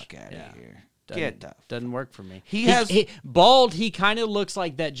much. Fuck out of here. Doesn't work for me. He bald. He kind of looks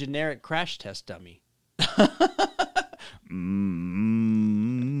like that generic crash test dummy.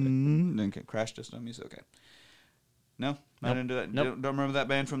 Okay, crash test dummies. Okay. No, not into that. Nope. Don't remember that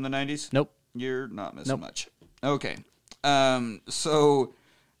band from the 90s? Nope. You're not missing much. Okay. So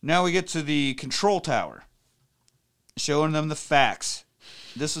now we get to the control tower, showing them the facts.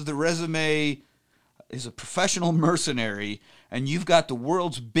 This is the resume is a professional mercenary, and you've got the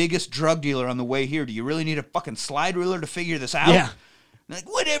world's biggest drug dealer on the way here. Do you really need a fucking slide ruler to figure this out? Yeah. Like,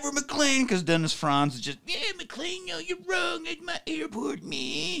 whatever, McClane, because Dennis Franz is just, yeah, McClane, no, you're wrong. It's my airport,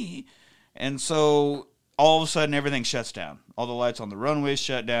 me. And so all of a sudden, everything shuts down. All the lights on the runways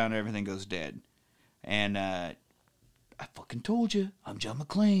shut down. Everything goes dead. And I fucking told you, I'm John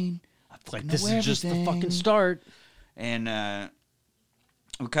McClane. I fucking know this everything. is just the fucking start. And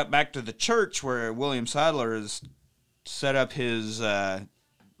we cut back to the church where William Sadler has set up his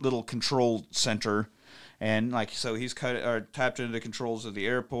little control center. And so he's tapped into the controls of the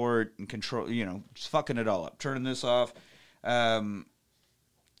airport and just fucking it all up, turning this off. Any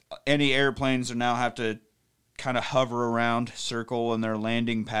airplanes now have to kind of hover around, circle in their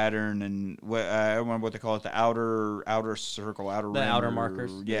landing pattern, and I don't remember what they call it, the outer circle, outer rim, outer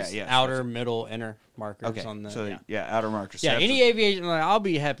markers. Yeah. Outer, middle, inner markers. Okay. On the outer markers. Yeah, any aviation, I'll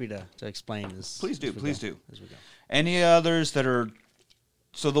be happy to explain this. Please do. As we go. Any others that are...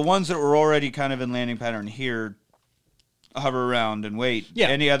 So the ones that were already kind of in landing pattern here hover around and wait. Yeah.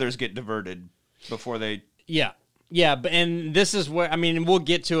 Any others get diverted before they... Yeah, and this is where, we'll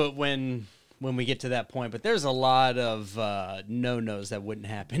get to it when we get to that point, but there's a lot of no-nos that wouldn't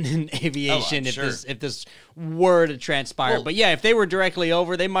happen in aviation if this were to transpire. Well, but yeah, if they were directly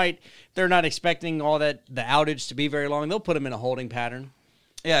over, they're not expecting all the outage to be very long. They'll put them in a holding pattern.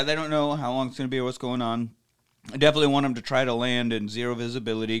 Yeah, they don't know how long it's going to be or what's going on. I definitely want them to try to land in zero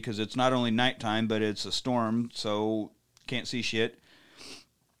visibility because it's not only nighttime, but it's a storm, so can't see shit.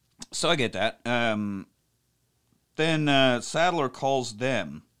 So I get that. Then Sadler calls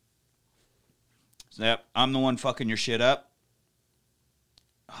them. Yep, I'm the one fucking your shit up.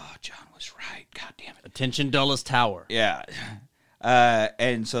 Oh, John was right. God damn it. Attention Dulles Tower. Yeah.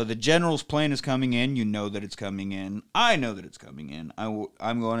 And so the general's plane is coming in. You know that it's coming in. I know that it's coming in.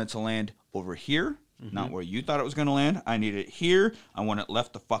 I'm going it to land over here. Not where you thought it was going to land. I need it here. I want it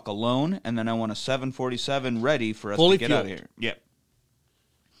left the fuck alone. And then I want a 747 ready for us fully to get fueled. out of here. Yep.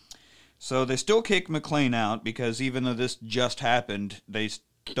 So they still kick McClane out because even though this just happened, they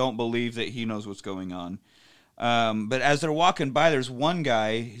don't believe that he knows what's going on. But as they're walking by, there's one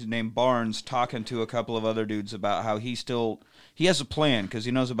guy, his name Barnes, talking to a couple of other dudes about how he has a plan because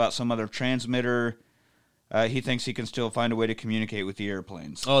he knows about some other transmitter. He thinks he can still find a way to communicate with the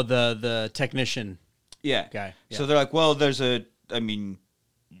airplanes. Oh, the technician. Yeah. Guy. Yeah. So they're like, well, good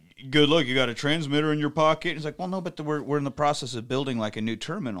luck. You got a transmitter in your pocket. He's like, well, no, but we're in the process of building like a new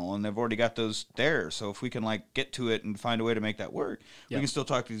terminal, and they've already got those there. So if we can get to it and find a way to make that work, we can still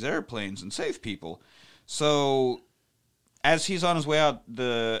talk to these airplanes and save people. So as he's on his way out,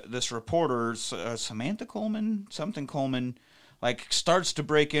 this reporter, Samantha Coleman, starts to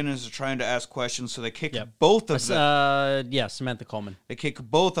break in as they're trying to ask questions. So they kick both of them. Samantha Coleman. They kick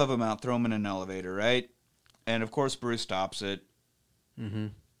both of them out, throw them in an elevator, right? And of course, Bruce stops it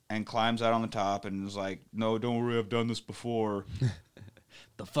and climbs out on the top and is like, "No, don't worry, I've done this before."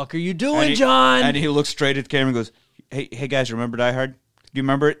 The fuck are you doing, John? And he looks straight at the camera and goes, "Hey guys, remember Die Hard? Do you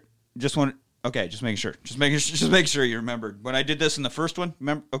remember it? Just making sure. Just make sure you remembered when I did this in the first one.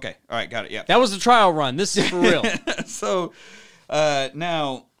 Remember? Okay, all right, got it. Yeah, that was a trial run. This is for real." So.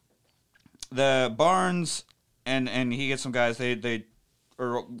 Now, the Barnes and he gets some guys. They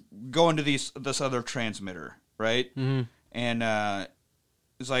are going to this other transmitter, right? Mm-hmm. And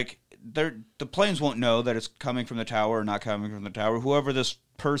it's like the planes won't know that it's coming from the tower or not coming from the tower. Whoever this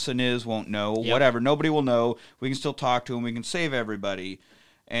person is won't know. Yep. Whatever, nobody will know. We can still talk to him. We can save everybody.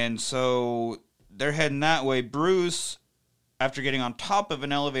 And so they're heading that way. Bruce, after getting on top of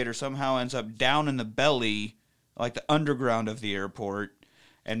an elevator, somehow ends up down in the belly. Like the underground of the airport,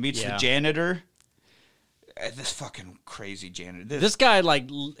 and meets the janitor. This fucking crazy janitor. This guy,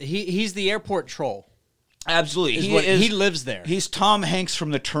 he's the airport troll. Absolutely, he lives there. He's Tom Hanks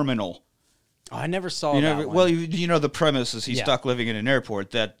from The Terminal. Oh, I never saw that one. Well, you know the premise is he's stuck living in an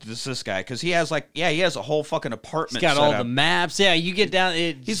airport. This guy because he has he has a whole fucking apartment. He's got all the maps. Yeah, you get down.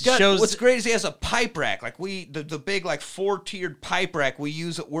 What's great is he has a pipe rack the big 4-tiered pipe rack we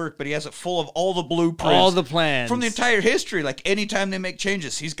use at work, but he has it full of all the blueprints, all the plans from the entire history. Anytime they make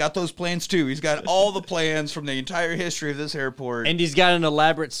changes, he's got those plans too. He's got all the plans from the entire history of this airport, and he's got an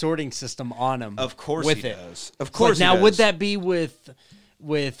elaborate sorting system on him. Of course, he does. Of course, now would that be with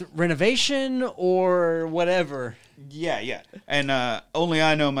renovation or whatever? Yeah. And only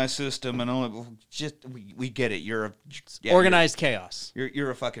I know my system, and we get it. You're organized chaos. You're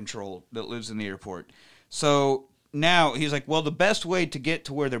a fucking troll that lives in the airport. So now he's like, well, the best way to get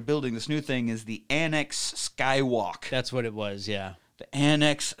to where they're building this new thing is the Annex Skywalk. That's what it was, yeah. The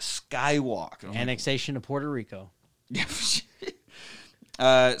Annex Skywalk. Annexation of Puerto Rico.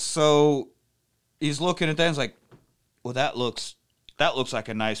 So he's looking at that and he's like, well, that looks like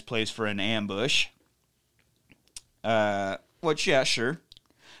a nice place for an ambush. Which, yeah, sure.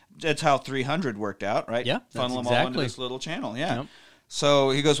 That's how 300 worked out, right? Yeah, funnel them all into this little channel. Yeah. Yep. So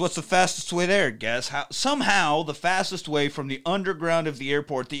he goes, what's the fastest way there? Guess how? Somehow the fastest way from the underground of the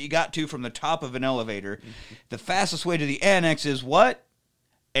airport that you got to from the top of an elevator, the fastest way to the annex is what?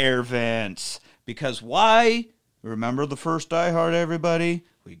 Air vents. Because why? Remember the first Die Hard, everybody?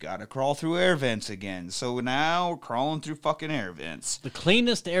 We got to crawl through air vents again. So now we're crawling through fucking air vents. The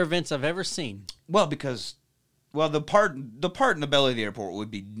cleanest air vents I've ever seen. Well, because... Well, the part in the belly of the airport would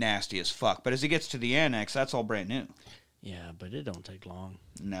be nasty as fuck. But as he gets to the annex, that's all brand new. Yeah, but it don't take long.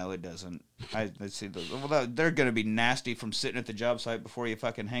 No, it doesn't. Let's see those. Well, they're going to be nasty from sitting at the job site before you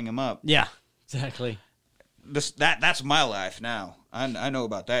fucking hang them up. Yeah, exactly. That's my life now. I know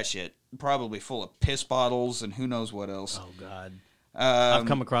about that shit. Probably full of piss bottles and who knows what else. Oh God, I've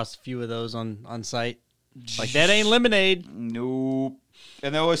come across a few of those on site. Like that ain't lemonade. Nope.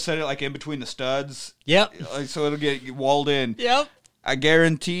 And they always set it like in between the studs. Yep. Like, so it'll get walled in. Yep. I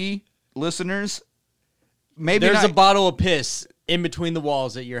guarantee, listeners, maybe there's not, a bottle of piss in between the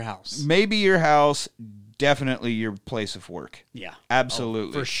walls at your house. Maybe your house, definitely your place of work. Yeah.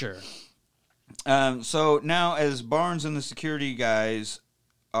 Absolutely. For sure. So now as Barnes and the security guys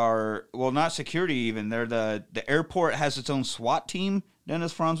are, well, not security even, they're the airport has its own SWAT team,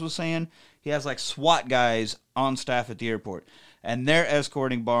 Dennis Franz was saying. He has like SWAT guys on staff at the airport. And they're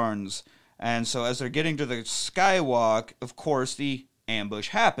escorting Barnes. And so as they're getting to the skywalk, of course, the ambush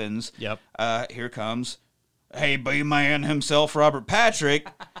happens. Yep. Here comes, hey, B-man himself, Robert Patrick.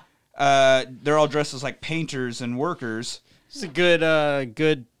 They're all dressed as like painters and workers. It's a good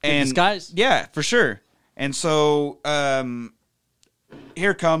disguise. Yeah, for sure. And so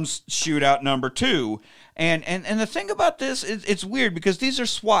here comes shootout number 2. And the thing about this is it's weird because these are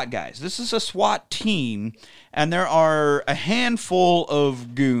SWAT guys. This is a SWAT team, and there are a handful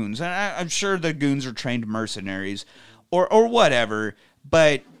of goons. And I'm sure the goons are trained mercenaries or whatever,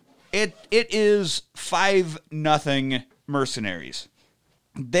 but it is 5-0 mercenaries.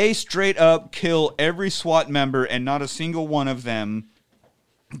 They straight up kill every SWAT member, and not a single one of them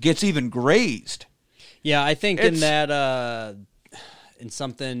gets even grazed. Yeah, I think in that... in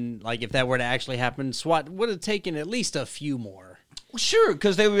something like if that were to actually happen, SWAT would have taken at least a few more. Well, sure,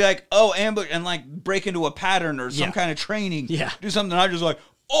 because they would be like, oh, ambush, and like break into a pattern or some kind of training. Yeah. Do something. I just like,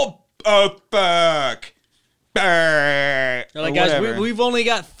 back. They're like, guys, we've only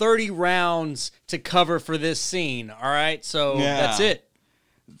got 30 rounds to cover for this scene. All right, so that's it.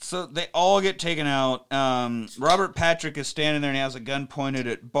 So they all get taken out. Robert Patrick is standing there and he has a gun pointed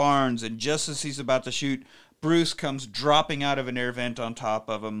at Barnes, and just as he's about to shoot, Bruce comes dropping out of an air vent on top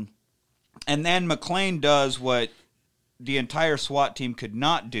of him. And then McClane does what the entire SWAT team could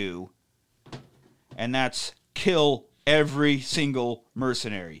not do, and that's kill every single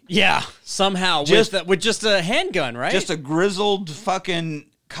mercenary. Yeah, somehow. With just a handgun, right? Just a grizzled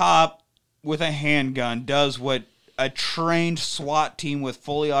fucking cop with a handgun does what a trained SWAT team with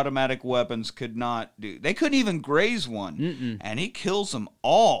fully automatic weapons could not do. They couldn't even graze one. And he kills them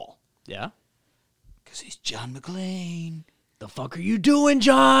all. Yeah. Because he's John McClane. The fuck are you doing,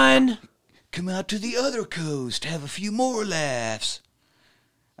 John? Come out to the other coast. Have a few more laughs.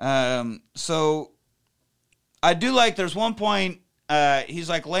 So I do like there's one point he's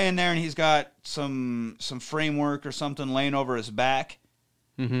like laying there and he's got some framework or something laying over his back.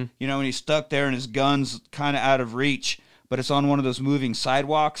 Mm-hmm. You know, and he's stuck there and his gun's kind of out of reach, but it's on one of those moving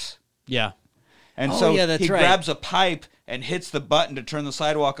sidewalks. Yeah. And he grabs a pipe and hits the button to turn the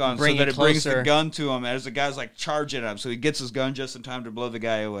sidewalk on so that it brings the gun to him as the guy's like charging him. So he gets his gun just in time to blow the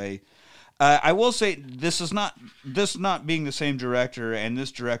guy away. I will say this not being the same director and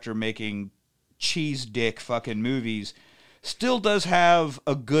this director making cheese dick fucking movies still does have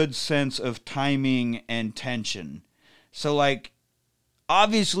a good sense of timing and tension. So like,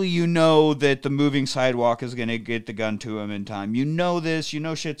 obviously you know that the moving sidewalk is going to get the gun to him in time. You know this. You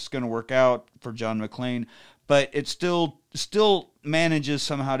know shit's going to work out for John McClane. But it still manages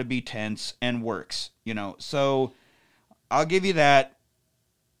somehow to be tense and works, you know. So I'll give you that.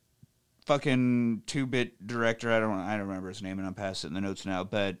 Fucking 2-bit director, I don't remember his name, and I'm past it in the notes now.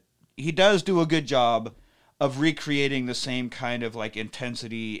 But he does do a good job of recreating the same kind of like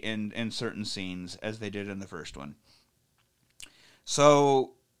intensity in certain scenes as they did in the first one.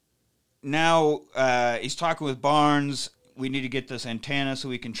 So now he's talking with Barnes. We need to get this antenna so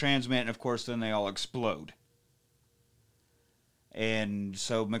we can transmit, and of course then they all explode. And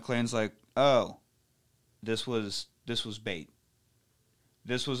so McClane's like, oh, this was bait.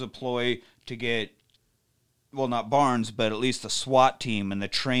 This was a ploy to get well, not Barnes, but at least the SWAT team and the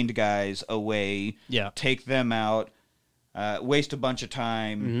trained guys away. Yeah. Take them out. Waste a bunch of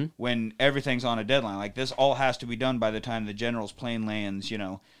time when everything's on a deadline. Like, this all has to be done by the time the general's plane lands, you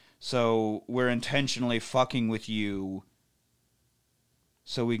know. So we're intentionally fucking with you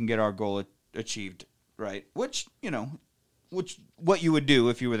so we can get our goal achieved, right? Which, you know, what you would do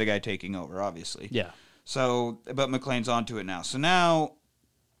if you were the guy taking over, obviously. Yeah. So, but McClane's onto it now. So now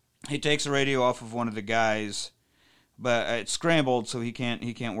he takes the radio off of one of the guys, but it's scrambled, so he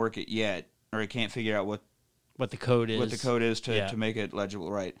can't work it yet, or he can't figure out what the code is. What the code is to make it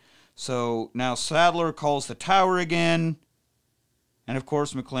legible, right? So now Sadler calls the tower again, and of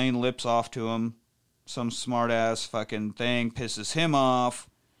course McClane lips off to him. Some smart ass fucking thing pisses him off,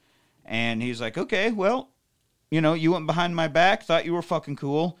 and he's like, "Okay, well, you know, you went behind my back, thought you were fucking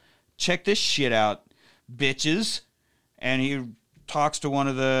cool. Check this shit out, bitches." And he talks to one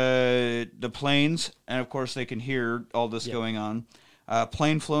of the planes, and of course they can hear all this going on.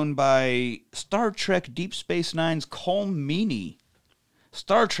 Plane flown by Star Trek Deep Space Nine's Colm Meaney.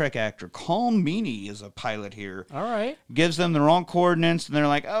 Star Trek actor Colm Meaney is a pilot here. All right. Gives them the wrong coordinates, and they're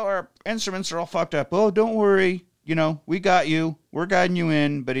like, "Oh, our instruments are all fucked up. Oh, don't worry. You know, we got you. We're guiding you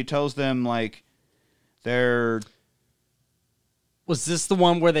in." But he tells them, like, they're... Was this the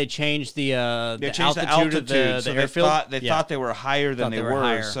one where they changed the altitude of the so airfield? They thought they were higher than they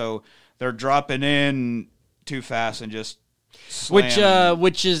were, so they're dropping in too fast and just slam.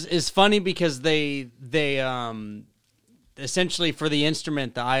 Which is funny because they essentially for the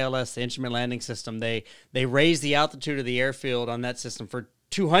instrument, the ILS, the Instrument Landing System, they raised the altitude of the airfield on that system for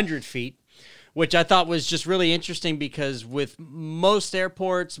 200 feet. Which I thought was just really interesting because with most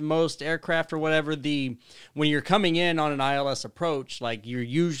airports, most aircraft or whatever, when you're coming in on an ILS approach, like, you're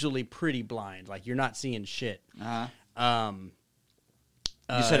usually pretty blind. Like, you're not seeing shit. Uh-huh.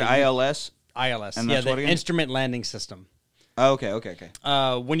 You said ILS? ILS, and yeah, the Instrument Landing System. Oh, okay.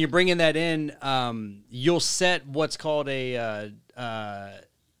 When you're bringing that in, you'll set what's called a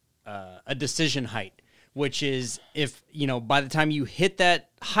decision height, which is if, you know, by the time you hit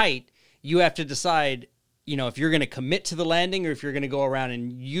that height, you have to decide, you know, if you're going to commit to the landing or if you're going to go around.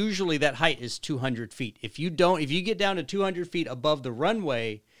 And usually that height is 200 feet. If you get down to 200 feet above the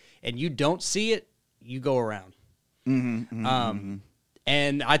runway and you don't see it, you go around.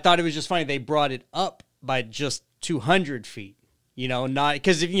 And I thought it was just funny. They brought it up by just 200 feet, you know, not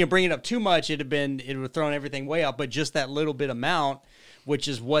because if you bring it up too much, it would have thrown everything way up. But just that little bit amount, which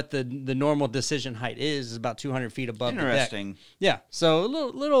is what the normal decision height is about 200 feet above the deck. Interesting. Yeah. So a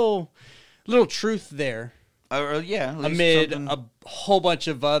little truth there. Amid a whole bunch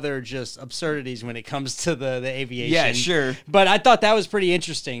of other just absurdities when it comes to the aviation. Yeah, sure. But I thought that was pretty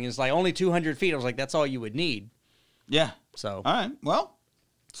interesting. It's like only 200 feet. I was like, that's all you would need. Yeah. So. All right. Well,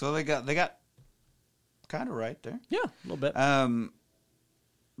 so they got kind of right there. Yeah, a little bit.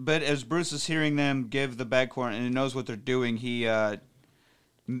 But as Bruce is hearing them give the bag corn and he knows what they're doing, he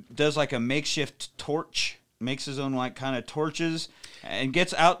does like a makeshift torch, makes his own like kind of torches, and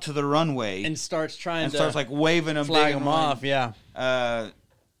gets out to the runway and starts like waving them, flag them off. Yeah.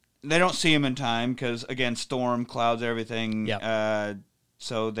 They don't see him in time because again, storm, clouds, everything. Yeah.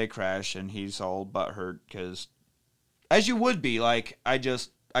 So they crash, and he's all butthurt because, as you would be, like I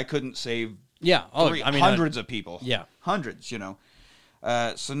couldn't save. Yeah. Hundreds of people. Yeah. Hundreds. You know.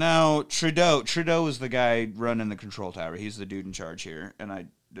 So now Trudeau is the guy running the control tower. He's the dude in charge here, and I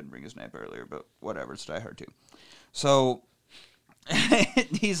didn't bring his name earlier, but whatever. It's Die Hard 2. So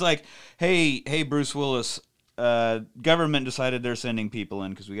he's like, "Hey, Bruce Willis. Government decided they're sending people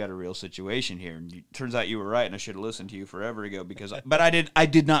in because we got a real situation here. And turns out you were right, and I should have listened to you forever ago but I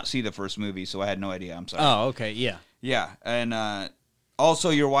did not see the first movie, so I had no idea. I'm sorry. Oh, okay, yeah, yeah, and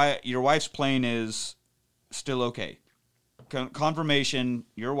also your wife's plane is still okay. Confirmation,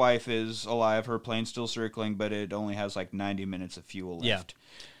 your wife is alive. Her plane's still circling, but it only has like 90 minutes of fuel left. Yeah.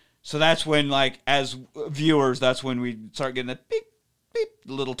 So that's when, like, as viewers, that's when we start getting that beep, beep,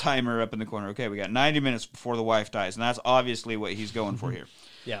 little timer up in the corner. Okay, we got 90 minutes before the wife dies, and that's obviously what he's going for here.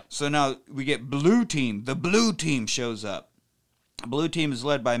 Yeah. So now we get Blue Team. The Blue Team shows up. Blue Team is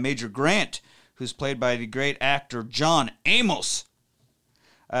led by Major Grant, who's played by the great actor John Amos.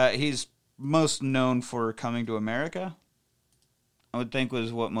 He's most known for Coming to America. I would think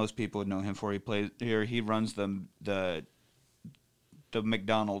was what most people would know him for. He plays here. He runs the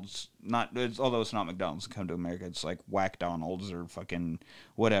McDonald's. Although it's not McDonald's. Come to America, it's like Whack-Donald's or fucking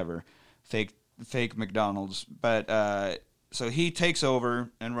whatever, fake McDonald's. But so he takes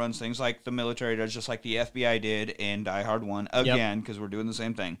over and runs things like the military does, just like the FBI did in Die Hard 1 again, because we're doing the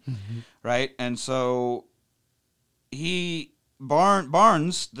same thing, right? And so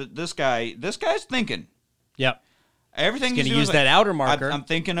Barnes, this guy's thinking. Yep. Everything he's going to use that outer marker. I'm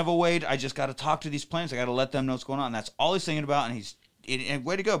thinking of a way. I just got to talk to these planes. I got to let them know what's going on. And that's all he's thinking about, and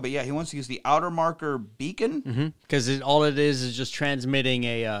way to go. But yeah, he wants to use the outer marker beacon because all it is just transmitting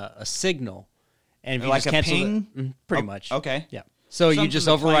a signal, and if you like just cancel ping, pretty much. Okay, yeah. So you just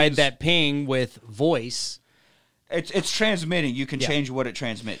override that ping with voice. It's transmitting. You can change what it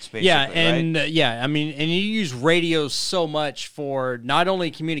transmits, basically. Yeah, and right? I mean, and you use radio so much for not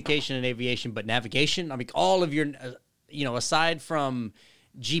only communication and aviation, but navigation. I mean, all of your, aside from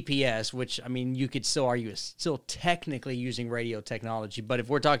GPS, which I mean, you could still argue is still technically using radio technology. But if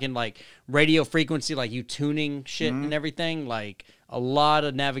we're talking like radio frequency, like you tuning shit and everything, like a lot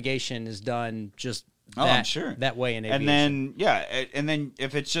of navigation is done just. I'm sure that way in aviation. And then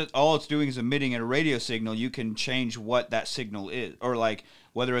if it's just all it's doing is emitting a radio signal, you can change what that signal is, or like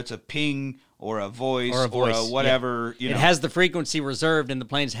whether it's a ping or a voice or a whatever. It has the frequency reserved, and the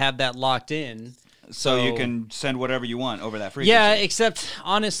planes have that locked in, so you can send whatever you want over that frequency. Yeah, except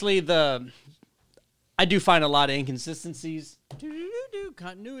honestly, I do find a lot of inconsistencies.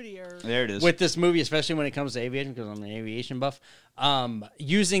 Continuity error. There it is. With this movie, especially when it comes to aviation, because I'm an aviation buff.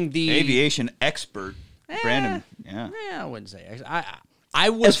 Using the aviation expert, Brandon. Yeah, I wouldn't say. I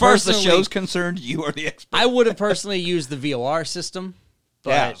would. As far as the show's concerned, you are the expert. I would have personally used the VOR system.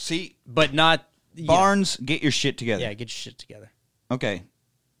 But, but not Barnes. Get your shit together. Yeah, get your shit together. Okay,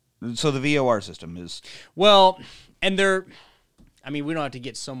 so the VOR system is and they're. I mean, we don't have to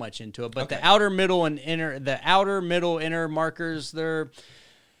get so much into it, but the outer, middle, and inner markers, they're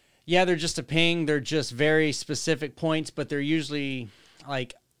just a ping. They're just very specific points, but they're usually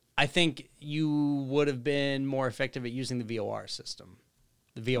like, I think you would have been more effective at using the VOR system,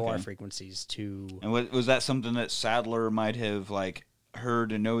 the VOR frequencies to. And was that something that Sadler might have like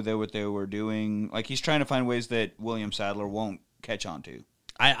heard and know what they were doing? Like he's trying to find ways that William Sadler won't catch on to.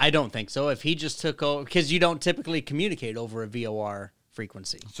 I don't think so. If he just took over, because you don't typically communicate over a VOR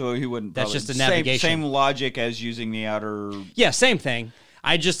frequency, so he wouldn't. That's just a navigation. Same logic as using the outer. Yeah, same thing.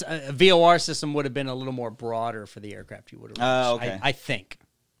 I just a VOR system would have been a little more broader for the aircraft you would have. Okay. I think.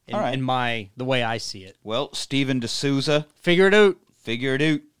 In the way I see it. Well, Steven D'Souza, figure it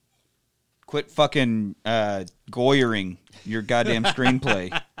out. Quit fucking goyering your goddamn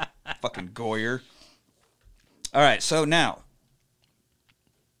screenplay. Fucking goyer. All right, so now.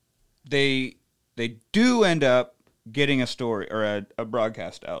 They do end up getting a story or a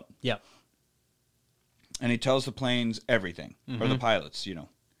broadcast out. Yep. And he tells the planes everything, or the pilots,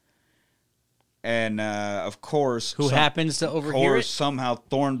 And of course, who happens to overhear it? Somehow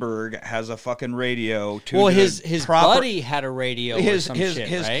Thornburg has a fucking radio. His buddy had a radio. His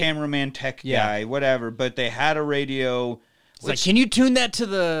right? cameraman tech guy, whatever. But they had a radio. It's like, can you tune that to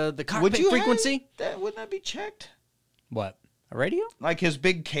the cockpit frequency? Wouldn't that be checked? What? A radio? Like his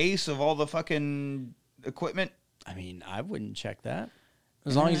big case of all the fucking equipment? I mean, I wouldn't check that.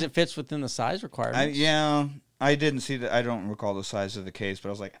 As long as it fits within the size requirements. I didn't see that. I don't recall the size of the case, but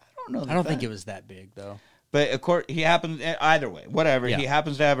I was like, I don't know. I don't think it was that big, though. But, of course, he happens, either way, whatever. Yeah. He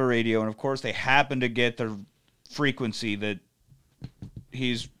happens to have a radio, and, of course, they happen to get the frequency that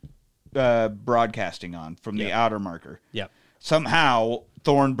he's broadcasting on from the outer marker. Yeah. Somehow,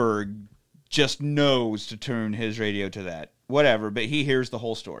 Thornburg just knows to turn his radio to that. Whatever, but he hears the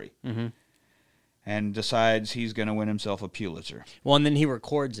whole story and decides he's going to win himself a Pulitzer. Well, and then he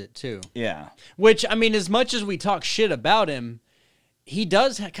records it, too. Yeah. Which, I mean, as much as we talk shit about him, he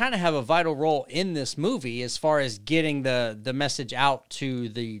does kind of have a vital role in this movie as far as getting the message out to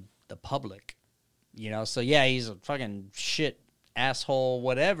the public. So, yeah, he's a fucking shit asshole,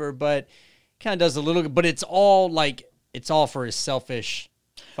 whatever, but kind of does a little, but it's all for his selfish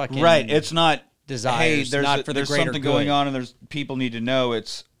fucking... Right, it's not... desires, hey, not for the there's greater something good. going on, and there's people need to know.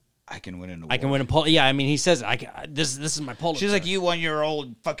 It's I can win an award. I can win a Pulitzer. Yeah, I mean, he says, "This is my Pulitzer." She's like, "You won your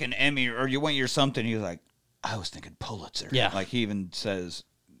old fucking Emmy, or you won your something." He's like, "I was thinking Pulitzer." Yeah, like he even says,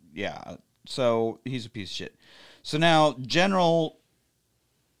 "Yeah." So he's a piece of shit. So now General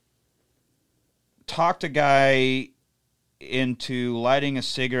talked a guy into lighting a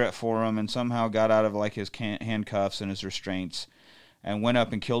cigarette for him, and somehow got out of like his handcuffs and his restraints. And went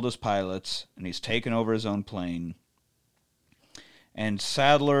up and killed his pilots, and he's taken over his own plane. And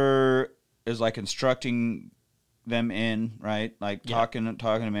Sadler is like instructing them in, right? Like talking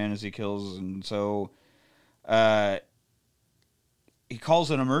to man as he kills, and so he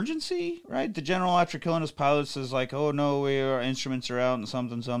calls an emergency, right? The general, after killing his pilots, is like, "Oh no, our instruments are out," and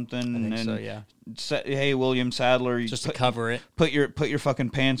something. I think so, yeah. Hey, William Sadler, just to cover it, put your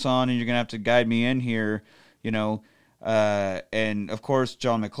fucking pants on, and you're gonna have to guide me in here, And of course,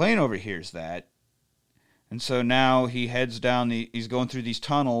 John McClane overhears that, and so now he heads down he's going through these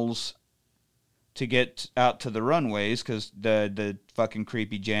tunnels to get out to the runways because the fucking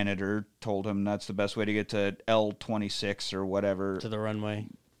creepy janitor told him that's the best way to get to L26 or whatever. To the runway.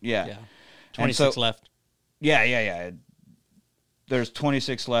 Yeah. 26 left. Yeah. There's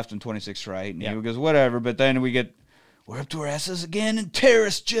 26 left and 26 right. And he goes, whatever. But then we're up to our asses again and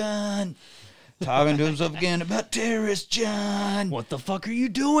Terrorist John. Talking to himself again about Terrorist John. What the fuck are you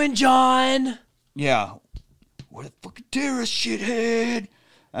doing, John? Yeah. What a fucking terrorist shithead.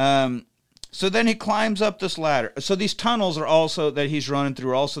 So then he climbs up this ladder. So these tunnels are also, that he's running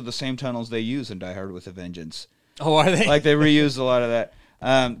through, also the same tunnels they use in Die Hard with a Vengeance. Oh, are they? Like they reused a lot of that.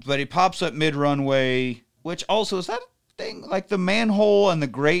 But he pops up mid-runway, which also, is that a thing? Like the manhole and the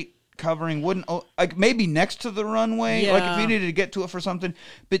grate covering wouldn't, like maybe next to the runway? Yeah. Like if you needed to get to it for something.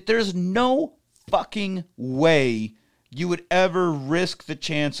 But there's no fucking way you would ever risk the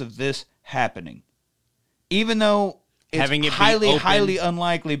chance of this happening. Even though it's highly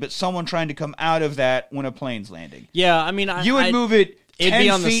unlikely, but someone trying to come out of that when a plane's landing. Yeah, I mean, you would move it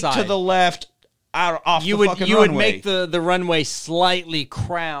 10 feet to the left, off the fucking runway. You would make the runway slightly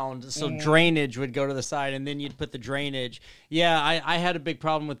crowned, so drainage would go to the side, and then you'd put the drainage. Yeah, I had a big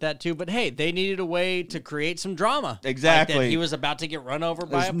problem with that too, but hey, they needed a way to create some drama. Exactly. Like that he was about to get run over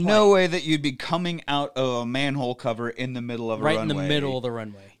by a plane. There's no way that you'd be coming out of a manhole cover in the middle of a runway. Right in the middle of the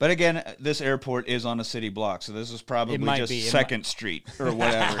runway. But again, this airport is on a city block, so this is probably just 2nd Street or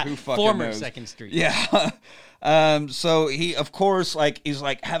whatever. Who fucking knows? Former 2nd Street. Yeah. So he, of course, he's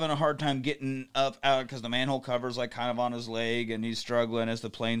having a hard time getting up out because the manhole cover's kind of on his leg, and he's struggling as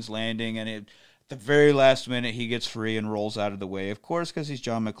the plane's landing. And at the very last minute, he gets free and rolls out of the way, of course, because he's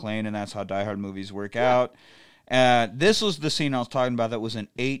John McClane, and that's how Die Hard movies work out. This was the scene I was talking about that was in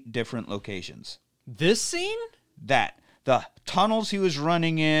 8 different locations. This scene? The tunnels he was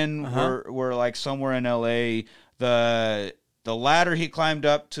running in were somewhere in L.A. The ladder he climbed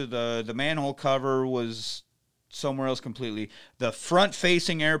up to the manhole cover was somewhere else completely. The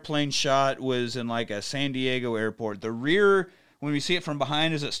front-facing airplane shot was in a San Diego airport. The rear, when we see it from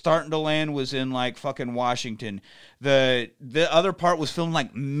behind as it's starting to land, was in fucking Washington. The other part was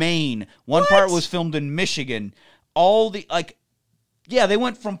filmed Maine. One part was filmed in Michigan. All the they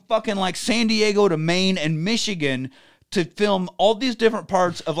went from fucking San Diego to Maine and Michigan to film all these different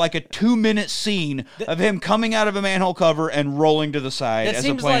parts of a 2-minute scene of him coming out of a manhole cover and rolling to the side as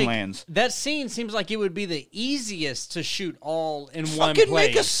a plane lands. That scene seems like it would be the easiest to shoot all in one place. Fucking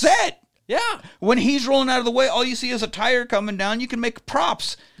make a set. Yeah. When he's rolling out of the way, all you see is a tire coming down. You can make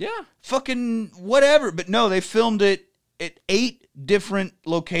props. Yeah. Fucking whatever. But no, they filmed it at 8 different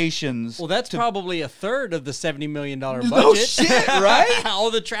locations. Well, that's probably a third of the $70 million budget. No shit, right? All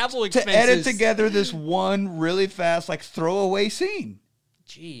the travel expenses. To edit together this one really fast, throwaway scene.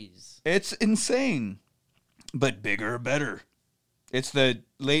 Jeez. It's insane. But bigger, better. It's the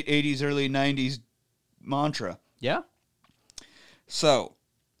late 80s, early 90s mantra. Yeah. So,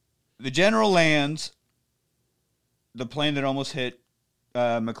 the general lands the plane that almost hit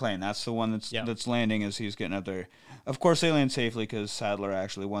McClane. That's the one that's landing as he's getting up there. Of course, they land safely because Sadler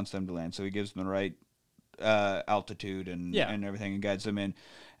actually wants them to land, so he gives them the right altitude and everything and guides them in.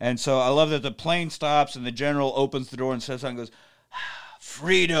 And so I love that the plane stops and the general opens the door and says something and goes,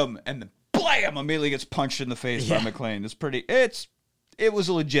 freedom, and then blam, immediately gets punched in the face by McClane. It was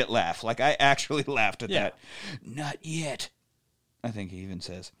a legit laugh. I actually laughed at that. Not yet, I think he even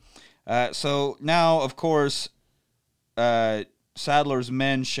says. So now, of course, Sadler's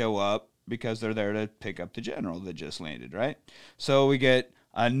men show up because they're there to pick up the general that just landed, right? So we get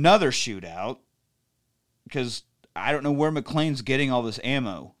another shootout because I don't know where McClane's getting all this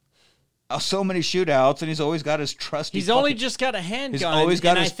ammo. So many shootouts, and he's always got his trusty... He's only just got a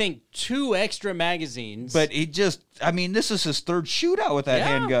handgun I think 2 extra magazines. But this is his third shootout with that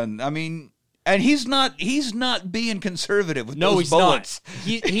handgun. And he's not being conservative with those bullets.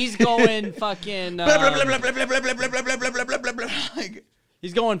 Not. He's going fucking...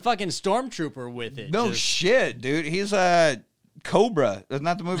 he's going fucking Stormtrooper with it. No shit, dude. He's Cobra. That's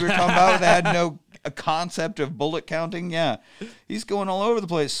not the movie we're talking about that had no concept of bullet counting. Yeah. He's going all over the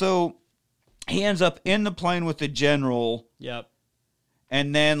place. So he ends up in the plane with the general. Yep.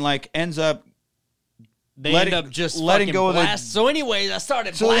 And then ends up... They end up just letting go of the... So anyways, I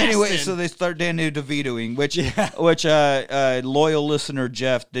started blasting. So they start Danny DeVitoing, which loyal listener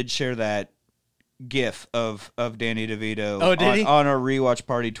Jeff did share that GIF of Danny DeVito on our Rewatch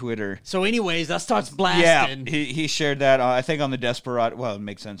Party Twitter. So anyways, that starts blasting. Yeah, he shared that, I think, on the Desperado... Well, it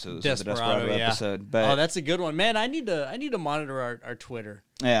makes sense. It was the Desperado episode. But, that's a good one. Man, I need to monitor our Twitter.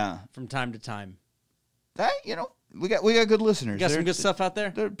 Yeah. From time to time. We got good listeners. Got some good stuff out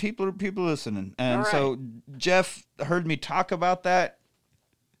there. People listening, and so Jeff heard me talk about that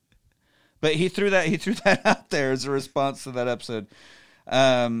But he threw that out there as a response to that episode.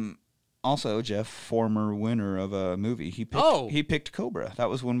 Also, Jeff, former winner of a movie, he picked Cobra. That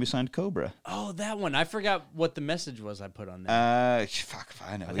was when we signed Cobra. Oh, that one. I forgot what the message was I put on there. Fuck if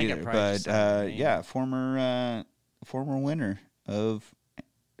I know either. But yeah, former winner of.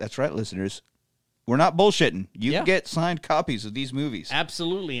 That's right, listeners. We're not bullshitting. You can get signed copies of these movies.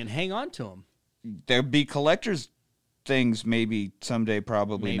 Absolutely, and hang on to them. There'll be collector's things maybe someday,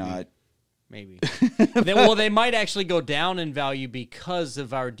 probably not. Maybe. They might actually go down in value because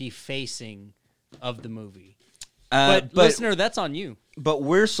of our defacing of the movie. But listener, that's on you. But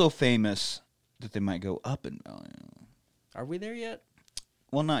we're so famous that they might go up in value. Are we there yet?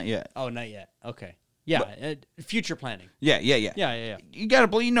 Well, not yet. Oh, not yet. Okay. Yeah, future planning. Yeah. You got to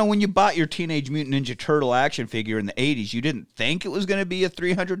believe, when you bought your Teenage Mutant Ninja Turtle action figure in the 80s, you didn't think it was going to be a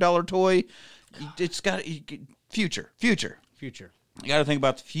 $300 toy. It's got future. You got to think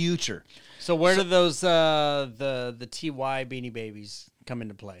about the future. So where do those the TY Beanie Babies come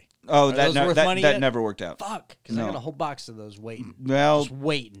into play? Oh, that never worked out. Fuck, because I got a whole box of those waiting. Well, just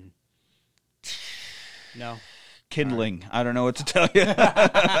waiting. No. Kindling. Right. I don't know what to tell you.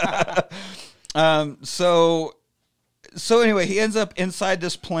 So anyway, he ends up inside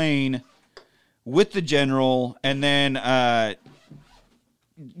this plane with the general, and then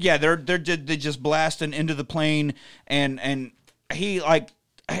they just blasting into the plane, and he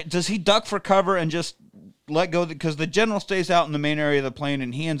does he duck for cover and just let go because the general stays out in the main area of the plane,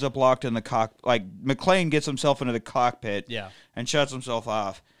 and he ends up locked in the McClane gets himself into the cockpit, and shuts himself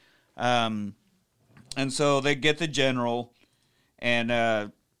off, and so they get the general,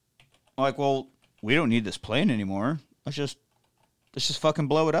 and well, we don't need this plane anymore. Let's just fucking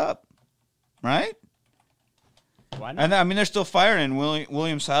blow it up, right? Why not? And I mean, they're still firing.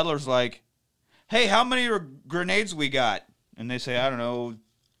 William Sadler's like, "Hey, how many grenades we got?" And they say, "I don't know,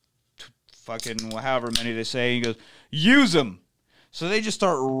 fucking however many they say." He goes, "Use them." So they just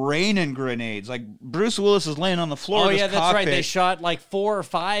start raining grenades. Like Bruce Willis is laying on the floor. Oh of his that's cockpit. right. They shot like 4 or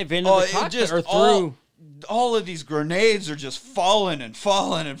 5 into the cockpit or through. All of these grenades are just falling and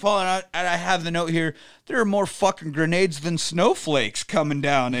falling and falling. And I have the note here. There are more fucking grenades than snowflakes coming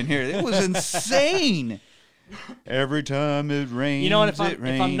down in here. It was insane. Every time it rains, if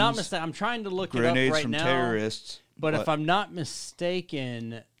I'm not mistaken, I'm trying to look it up right now. Grenades from terrorists. But if I'm not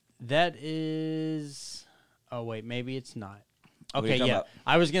mistaken, that is... Oh, wait, maybe it's not. Okay, yeah. About?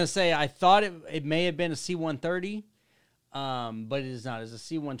 I was going to say, I thought it may have been a C-130, but it is not. It's a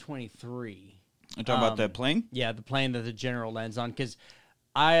C-123. You're talking about that plane? Yeah, the plane that the general lands on. Because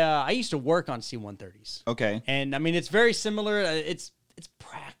I used to work on C-130s. Okay. And, I mean, it's very similar. It's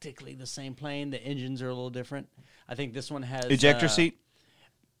practically the same plane. The engines are a little different. I think this one has... Ejector seat?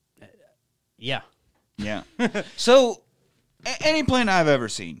 Yeah. Yeah. So, any plane I've ever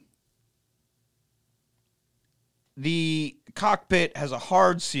seen, the cockpit has a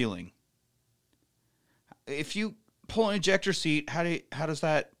hard ceiling. If you pull an ejector seat, how does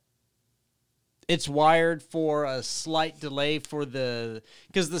that... It's wired for a slight delay for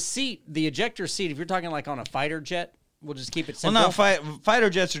because the ejector seat, if you're talking like on a fighter jet, we'll just keep it simple. Well, no, fighter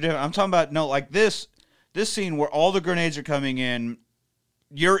jets are different. I'm talking about, like this scene where all the grenades are coming in,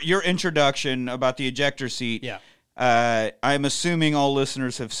 your introduction about the ejector seat. Yeah. I'm assuming all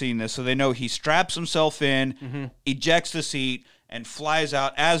listeners have seen this, so they know he straps himself in, ejects the seat, and flies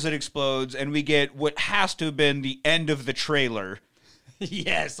out as it explodes, and we get what has to have been the end of the trailer.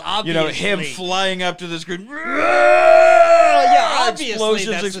 Yes, obviously. Him flying up to the screen. Yeah,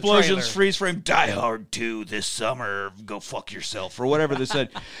 obviously. Explosions, freeze frame. Die Hard 2 this summer. Go fuck yourself, or whatever they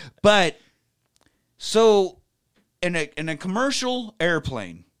said. But, so, in a commercial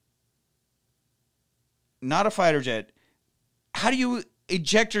airplane, not a fighter jet, how do you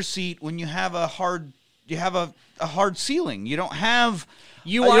eject your seat when you have a hard ceiling? You don't have...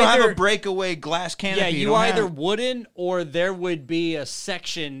 You don't have a breakaway glass canopy. Yeah, you either wouldn't, or there would be a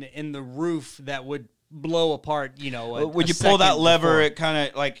section in the roof that would blow apart. When you pull that lever, it kind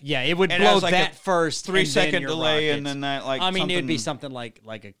of like it would blow that first 3-second delay, rockets. And then that it would be something like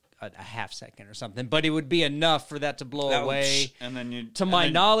a half second or something, but it would be enough for that to blow away. And then to my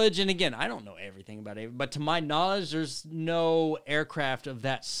knowledge, and again, I don't know everything about it, but to my knowledge, there's no aircraft of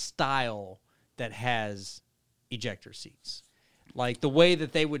that style that has ejector seats. Like, the way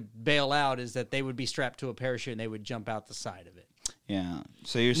that they would bail out is that they would be strapped to a parachute and they would jump out the side of it. Yeah.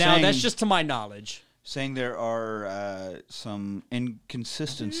 So you're saying... Now, that's just to my knowledge. Saying there are some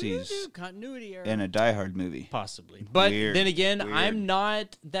inconsistencies... Continuity error. In a Die Hard movie. Possibly. But then again, I'm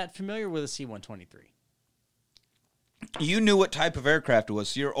not that familiar with a C-123. You knew what type of aircraft it was,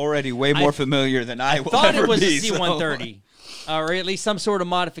 so you're already way more familiar than I will thought ever it was be, a C-130. or at least some sort of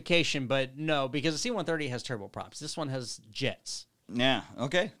modification. But no, because the C-130 has turboprops. This one has jets. Yeah.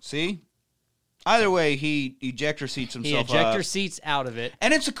 Okay. See. Either way, he ejector seats himself. He ejector seats out of it,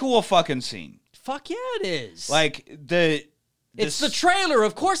 and it's a cool fucking scene. Fuck yeah, it is. Like it's the trailer.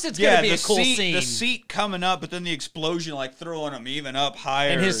 Of course, it's gonna be a cool scene. The seat coming up, but then the explosion, like throwing him even up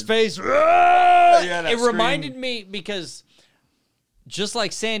higher, and his face. It reminded me because. Just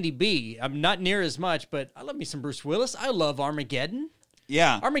like Sandy B, I'm not near as much, but I love me some Bruce Willis. I love Armageddon.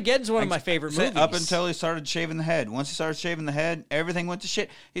 Yeah. Armageddon's one of my favorite movies. Up until he started shaving the head. Once he started shaving the head, everything went to shit.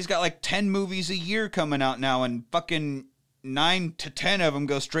 He's got like 10 movies a year coming out now, and fucking 9 to 10 of them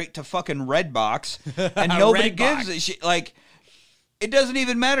go straight to fucking Redbox, and nobody gives a shit. Like, it doesn't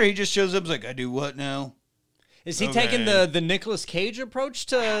even matter. He just shows up and is like, I do what now? Is he taking the Nicolas Cage approach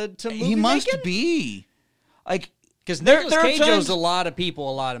to movie He must making? be. Like... Because Nicolas Cage owes a lot of people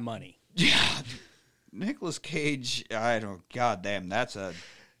a lot of money. Yeah. Nicolas Cage, goddamn, that's a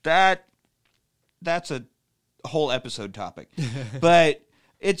whole episode topic. But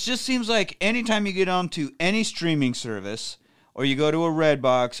it just seems like anytime you get onto any streaming service, or you go to a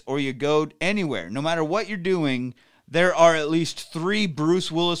Redbox, or you go anywhere, no matter what you're doing, there are at least 3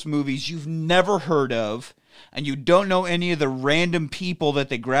 Bruce Willis movies you've never heard of, and you don't know any of the random people that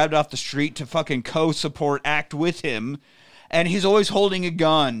they grabbed off the street to fucking co-support act with him, and he's always holding a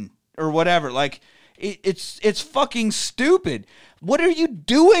gun or whatever. Like, it's fucking stupid. What are you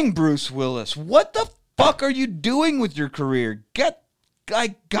doing, Bruce Willis? What the fuck are you doing with your career?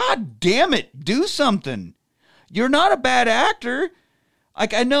 God damn it, do something. You're not a bad actor.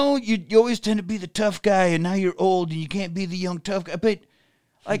 Like, I know you always tend to be the tough guy, and now you're old and you can't be the young tough guy, but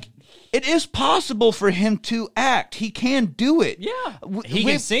like, it is possible for him to act. He can do it. Yeah. He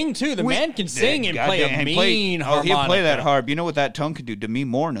can sing, too. The man can sing and play a mean harmonica. He'll play that harp. You know what that tongue can do? Demi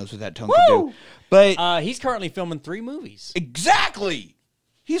Moore knows what that tongue can do. But he's currently filming 3 movies. Exactly.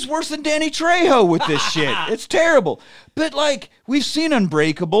 He's worse than Danny Trejo with this shit. It's terrible. But, like, we've seen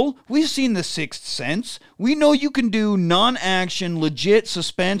Unbreakable. We've seen The Sixth Sense. We know you can do non-action, legit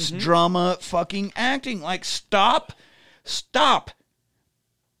suspense, drama, fucking acting. Like, stop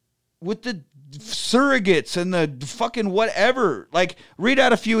with the surrogates and the fucking whatever. Like, read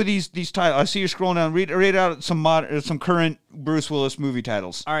out a few of these titles. I see you're scrolling down. Read out some current Bruce Willis movie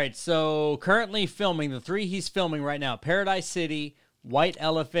titles. All right, so currently filming, the 3 he's filming right now: Paradise City, White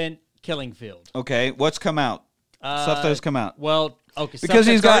Elephant, Killing Field. Okay, what's come out? Stuff that has come out. Well, okay, because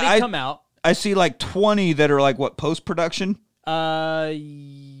he's already come out. I see like 20 that are like, what, post-production? Yeah.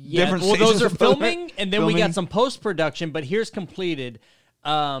 Different well, those are stages of filming, and then we got some post-production, but here's completed.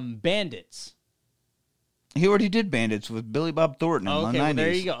 Bandits. He already did Bandits with Billy Bob Thornton in the 90s. Well,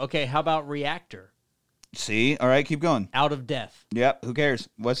 there you go. Okay, how about Reactor? See? All right, keep going. Out of Death. Yep, who cares?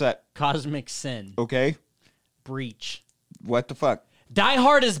 What's that? Cosmic Sin. Okay. Breach. What the fuck? Die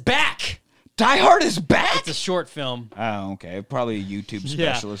Hard is back! Die Hard is back? It's a short film. Oh, okay. Probably a YouTube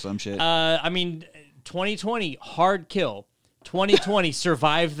special or some shit. 2020, Hard Kill. 2020,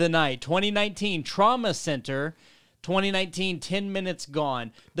 Survive the Night. 2019, Trauma Center. 2019, 10 Minutes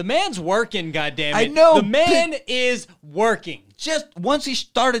Gone. The man's working, goddammit. I know. The man is working. Just once he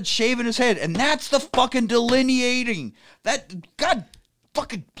started shaving his head, and that's the fucking delineating. That, God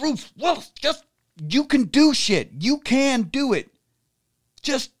fucking Bruce Willis, just, you can do shit. You can do it.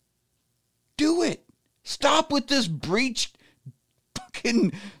 Just do it. Stop with this breached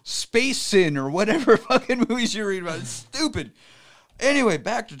fucking Space Sin or whatever fucking movies you read about. It's stupid. Anyway,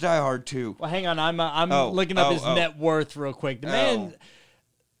 back to Die Hard 2. Well, hang on. I'm looking up his net worth real quick. The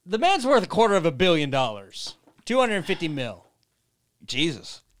man's worth $250 million. $250 million.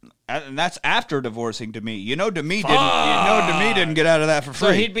 Jesus. And that's after divorcing Demi. Demi didn't get out of that for free.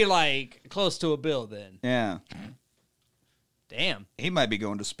 So he'd be like close to $1 billion then. Yeah. Damn. He might be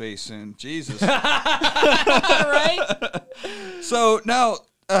going to space soon. Jesus. Right? So now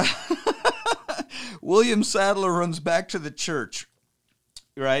William Sadler runs back to the church.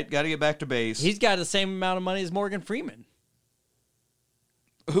 Right? Got to get back to base. He's got the same amount of money as Morgan Freeman,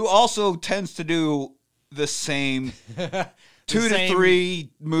 who also tends to do the same 2 to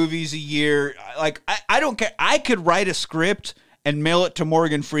 3 movies a year. Like, I don't care. I could write a script and mail it to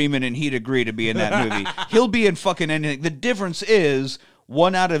Morgan Freeman and he'd agree to be in that movie. He'll be in fucking anything. The difference is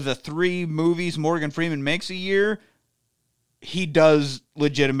 1 out of the 3 movies Morgan Freeman makes a year, he does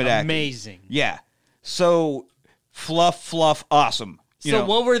legitimate acting. Amazing. Yeah. So fluff, awesome. So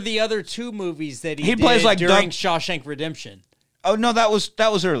what were the other 2 movies that he did plays like during Shawshank Redemption? Oh no, that was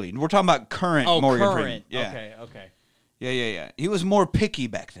early. We're talking about current Morgan Freeman. Yeah. Okay. Yeah. He was more picky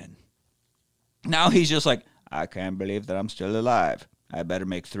back then. Now he's just like, I can't believe that I'm still alive. I better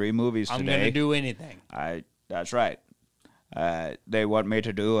make 3 movies today. I'm gonna do anything. That's right. They want me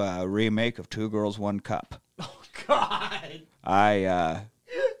to do a remake of Two Girls, One Cup. Oh, God. I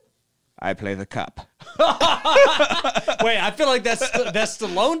play the cup. Wait, I feel like that's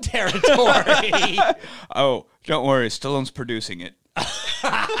Stallone territory. Oh, don't worry. Stallone's producing it.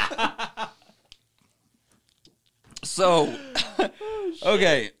 So,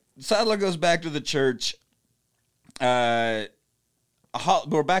 okay. Sadler goes back to the church. We're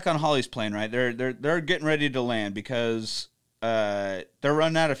back on Holly's plane, right? They're getting ready to land because they're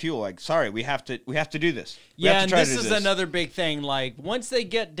running out of fuel. Like, sorry, we have to do this. And this is another big thing. Like, once they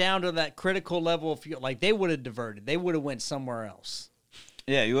get down to that critical level of fuel, like they would have diverted. They would have went somewhere else.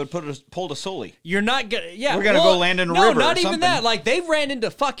 Yeah, you would pulled a Sully. You're not gonna. Yeah, we're gonna go land in a river. No, not or even something. that. Like they ran into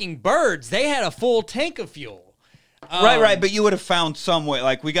fucking birds. They had a full tank of fuel. Right, but you would have found some way.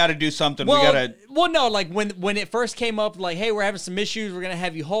 Like, we got to do something. Well, no, like when it first came up, like, hey, we're having some issues. We're gonna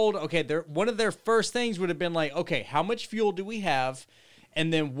have you hold. Okay, one of their first things would have been like, okay, how much fuel do we have?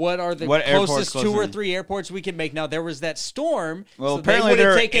 And then what are the closest 2 or 3 airports we can make? Now, there was that storm. Well, so apparently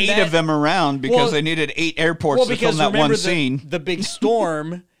there are 8 of them around because they needed 8 airports to film that one scene. The big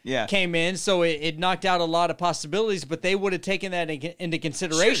storm yeah. came in, so it knocked out a lot of possibilities, but they would have taken that into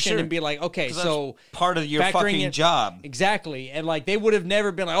consideration and be like, okay, so part of your fucking job. Exactly. And like they would have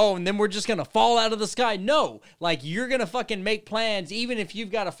never been like, oh, and then we're just going to fall out of the sky. No. Like you're going to fucking make plans, even if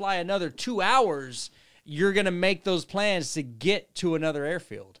you've got to fly another 2 hours, you're going to make those plans to get to another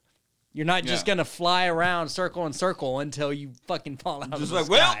airfield. You're not just going to fly around circle and circle until you fucking fall out of the sky.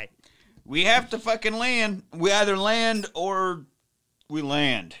 Well, we have to fucking land. We either land or we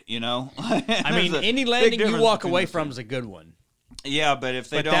land, you know? I mean, any landing you walk away from is a good one. Yeah, but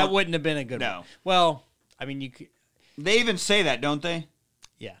if they don't... But that wouldn't have been a good one. Well, I mean, you could... They even say that, don't they?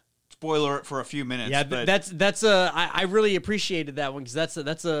 Yeah. Spoiler alert for a few minutes. Yeah, but that's a... I really appreciated that one because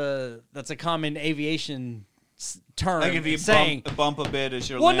that's a common aviation term. Like if you bump a bit as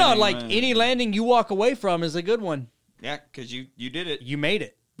you're landing. Well, no, like any landing you walk away from is a good one. Yeah, because you did it. You made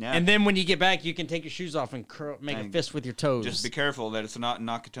it. Yeah. And then when you get back, you can take your shoes off and make a fist with your toes. Just be careful that it's not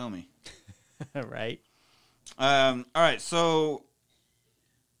Nakatomi. Right. All right, so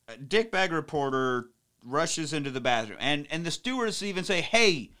Dickbag reporter rushes into the bathroom, and the stewardess even say,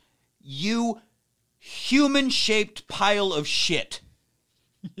 hey, you human-shaped pile of shit.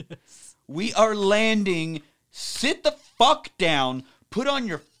 Yes. We are landing. Sit the fuck down. Put on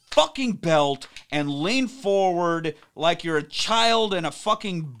your fucking belt and lean forward like you're a child in a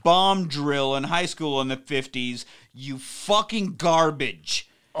fucking bomb drill in high school in the 50s. You fucking garbage.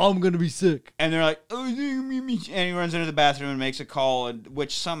 I'm going to be sick. And they're like, oh, and he runs into the bathroom and makes a call,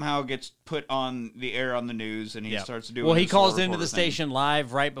 which somehow gets put on the air on the news, and he starts doing. Well, he calls into the station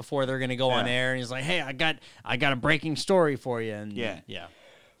live right before they're going to go on air, and he's like, hey, I got a breaking story for you. And yeah.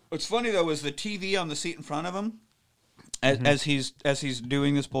 What's funny though is the TV on the seat in front of him. As he's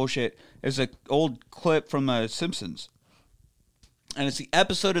doing this bullshit, is an old clip from Simpsons, and it's the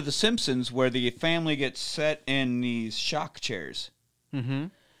episode of The Simpsons where the family gets set in these shock chairs. Mm-hmm.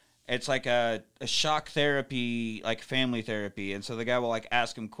 It's like a shock therapy, like family therapy, and so the guy will like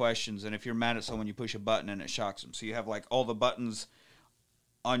ask him questions, and if you're mad at someone, you push a button and it shocks them. So you have like all the buttons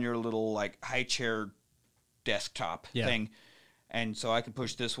on your little like high chair desktop thing. And so I can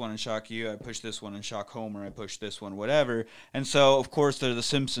push this one and shock you. I push this one and shock Homer. I push this one, whatever. And so, of course, they're the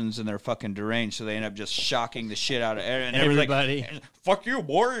Simpsons and they're fucking deranged. So they end up just shocking the shit out of everybody. Like, fuck you,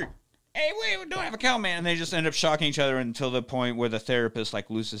 boy. Hey, we don't have a cow, man. And they just end up shocking each other until the point where the therapist like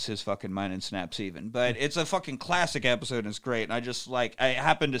loses his fucking mind and snaps even. But it's a fucking classic episode and it's great. And I just like, I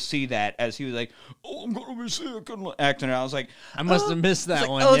happened to see that as he was like, oh, I'm going to be sick and acting out. I was like, I must have missed that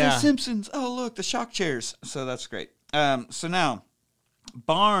one. Oh, the Simpsons. Oh, look, the shock chairs. So that's great. So now,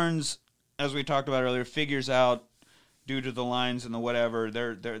 Barnes, as we talked about earlier, figures out due to the lines and the whatever,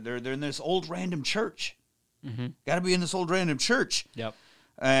 they're in this old random church. Mm-hmm. Got to be in this old random church. Yep.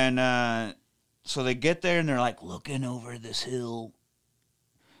 And so they get there and they're like looking over this hill.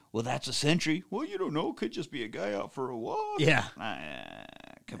 Well, that's a sentry. Well, you don't know. Could just be a guy out for a walk. Yeah.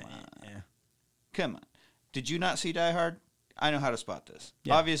 Come on. Yeah. Come on. Did you not see Die Hard? I know how to spot this.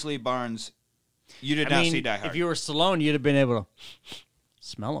 Yeah. Obviously, Barnes, you did not see Die Hard. If you were Stallone, you'd have been able to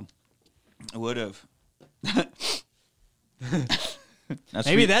smell them. I would have.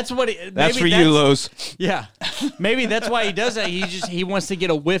 That's what. That's for you, Lowe's. Yeah, maybe that's why he does that. He wants to get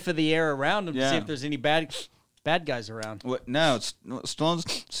a whiff of the air around him to see if there's any bad guys around. What? No,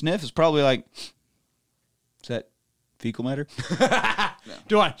 Stallone's sniff is probably like. Is that fecal matter? No.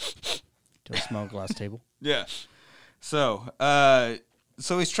 Do I smell glass table? Yeah. So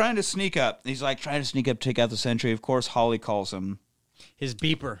he's trying to sneak up. He's like trying to sneak up, take out the sentry. Of course, Holly calls him. His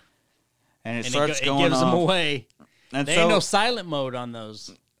beeper. And it starts going off. It gives him away. And there ain't no silent mode on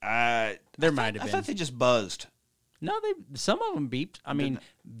those. There might have been. I thought they just buzzed. No, some of them beeped. I mean,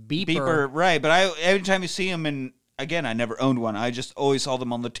 beeper, right? But every time you see them, and again, I never owned one. I just always saw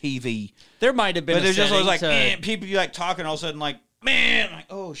them on the TV. There might have been, but they're just always like people be like talking, all of a sudden, like man, like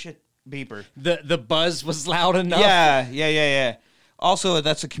oh shit, beeper. The buzz was loud enough. Yeah. Also,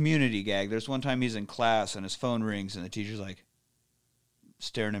 that's a community gag. There's one time he's in class and his phone rings and the teacher's like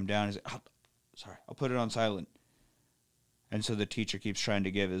staring him down. He's like, oh, sorry, I'll put it on silent. And so the teacher keeps trying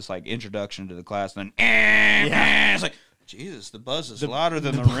to give his like introduction to the class, and then it's like, Jesus, the buzz is louder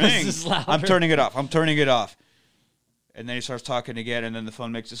than the ring. I'm turning it off. And then he starts talking again, and then the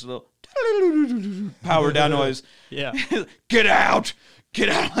phone makes this little power down noise. Yeah, get out.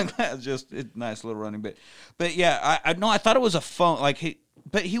 Like that. It's just a nice little running bit. But yeah, I thought it was a phone. Like he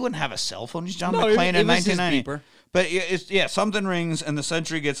wouldn't have a cell phone. He's John McClane in 1990. But something rings, and the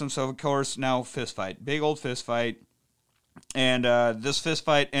sentry gets him. So of course now fist fight, big old fist fight. And this fist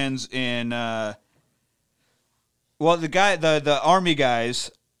fight ends in the army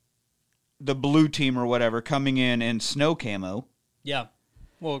guys, the blue team or whatever, coming in snow camo. Yeah,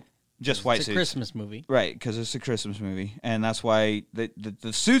 well, just white suits. It's a Christmas movie, right? Because it's a Christmas movie, and that's why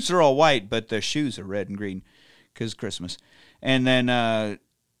the suits are all white, but the shoes are red and green because Christmas. And then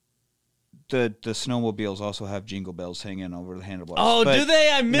the snowmobiles also have jingle bells hanging over the handlebars. Oh, do they?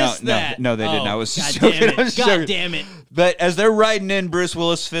 I missed that. No, they didn't. I was God damn it. But as they're riding in, Bruce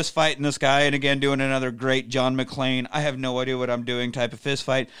Willis fist fighting this guy, and again doing another great John McClane, I have no idea what I'm doing type of fist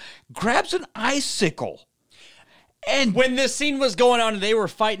fight, grabs an icicle. And when this scene was going on and they were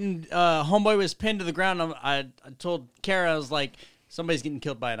fighting, homeboy was pinned to the ground, I told Kara, I was like, somebody's getting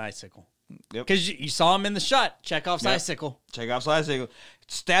killed by an icicle. Yep. Because you saw him in the shot. Chekhov's icicle. Chekhov's icicle.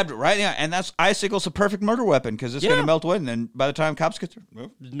 Stabbed it right in the eye. And icicle's a perfect murder weapon because it's going to melt away. And then by the time cops get there,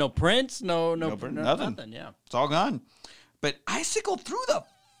 no prints, nothing. Yeah. It's all gone. But icicle through the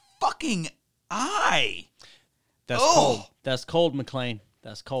fucking eye. That's cold. That's cold, McClane.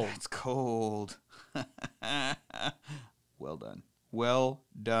 That's cold. That's cold. Well done. Well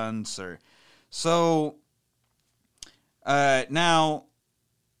done, sir. So, now...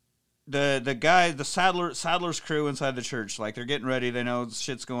 The guy, the Saddler's crew inside the church, like they're getting ready. They know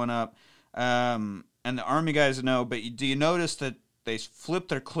shit's going up, and the army guys know. But do you notice that they flip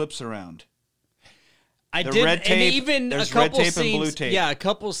their clips around? I did, and even a couple scenes. Yeah, a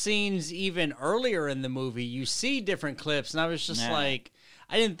couple scenes even earlier in the movie, you see different clips, and I was just like,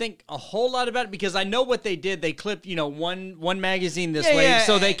 I didn't think a whole lot about it because I know what they did. They clipped, one magazine this way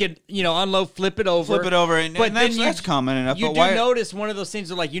so they could, unload, flip it over, and that's common enough. You do notice one of those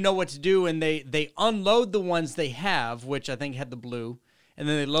things are like, you know what to do, and they unload the ones they have, which I think had the blue, and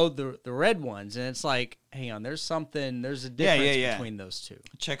then they load the red ones, and it's like, hang on, there's a difference between those two.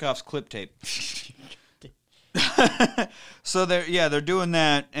 Chekhov's clip tape. So they're doing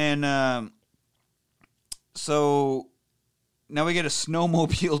that, and so. Now we get a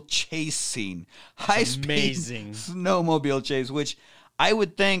snowmobile chase scene. High-speed snowmobile chase, which I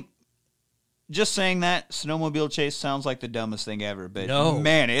would think, just saying that, snowmobile chase sounds like the dumbest thing ever. But,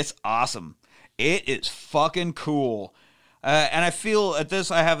 man, it's awesome. It is fucking cool. And I feel at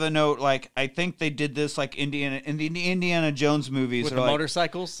this, I have a note, like, I think they did this like in the Indiana Jones movies. With the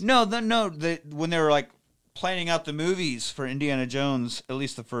motorcycles? No, when they were, like, planning out the movies for Indiana Jones, at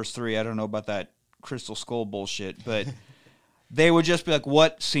least the first three. I don't know about that Crystal Skull bullshit, but... They would just be like,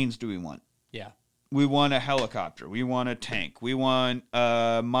 what scenes do we want? Yeah. We want a helicopter. We want a tank. We want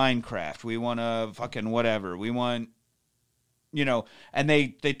Minecraft. We want a fucking whatever. We want, and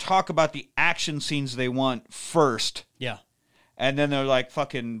they talk about the action scenes they want first. Yeah. And then they're like,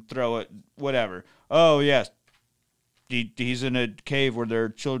 fucking throw it, whatever. Oh, yes. He's in a cave where there are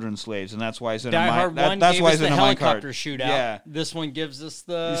children slaves, and that's why he's in Die Hard 1 that's gave why us he's in the a helicopter minecart. shootout. Yeah. This one gives us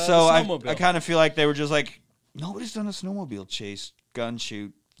the snowmobile. I kind of feel like they were just like, nobody's done a snowmobile chase gun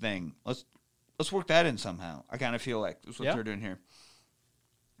shoot thing. Let's work that in somehow. I kind of feel like that's what they're doing here.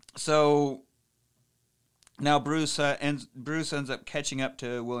 So now Bruce ends up catching up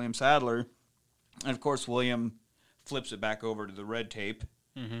to William Sadler, and of course William flips it back over to the red tape,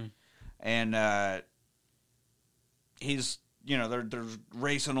 and he's they're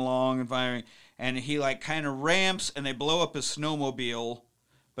racing along and firing, and he like kind of ramps, and they blow up his snowmobile,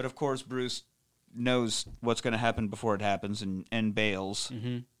 but of course Bruce knows what's going to happen before it happens and bails.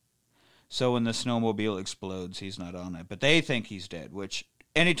 Mm-hmm. So when the snowmobile explodes, he's not on it. But they think he's dead, which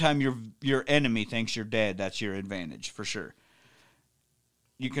anytime your enemy thinks you're dead, that's your advantage for sure.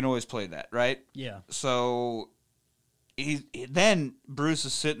 You can always play that, right? Yeah. So then Bruce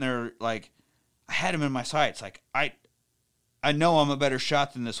is sitting there like, I had him in my sights. Like, I know I'm a better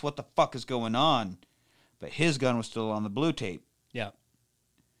shot than this. What the fuck is going on? but his gun was still on the blue tape. Yeah.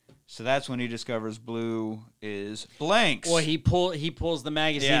 So that's when he discovers blue is blanks. Well, he pulls the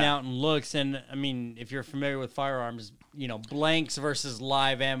magazine out and looks, and I mean, if you're familiar with firearms, blanks versus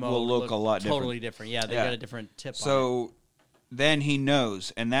live ammo will look a lot totally different. Yeah, they got a different tip. So then he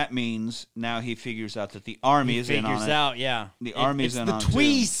knows, and that means now he figures out that the army is in on it. Figures out, yeah. The army's in on it. It's the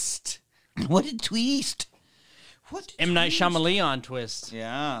twist. What a twist! M. Night Shyamalan twist.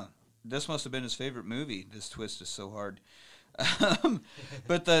 Yeah, this must have been his favorite movie. This twist is so hard.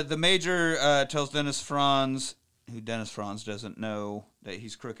 But the major tells Dennis Franz, who Dennis Franz doesn't know that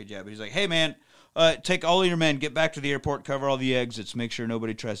he's crooked yet, but he's like, hey, man, take all of your men, get back to the airport, cover all the exits, make sure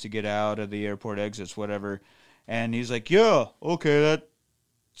nobody tries to get out of the airport exits, whatever. And he's like, yeah, okay, that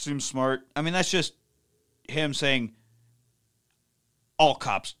seems smart. I mean, that's just him saying all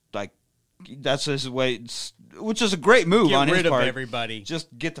cops, like, that's his way, which is a great move on his part. Get rid of everybody.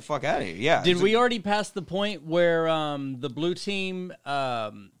 Just get the fuck out of here. Yeah. Did we already pass the point where the blue team,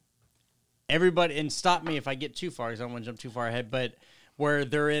 everybody, and stop me if I get too far because I don't want to jump too far ahead, but where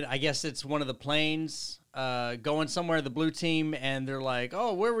they're in, I guess it's one of the planes going somewhere, the blue team, and they're like,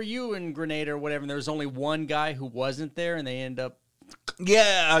 oh, where were you in Grenada or whatever, and there's only one guy who wasn't there, and they end up...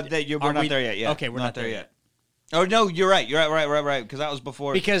 Yeah, we're not there yet. Yeah. Okay, we're not there yet. Oh, no, you're right. You're right. Because that was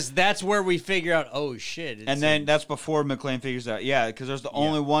before. Because that's where we figure out, oh, shit. And then that's before McClane figures out. Yeah, because there's the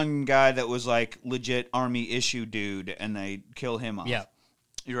only one guy that was like legit army issue dude, and they kill him off. Yeah.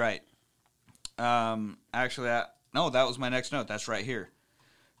 You're right. Actually, that was my next note. That's right here.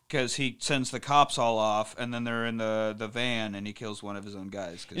 Because he sends the cops all off, and then they're in the van, and he kills one of his own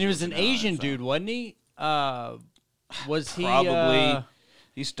guys. And he was an Asian dude, wasn't he? Was he... Probably.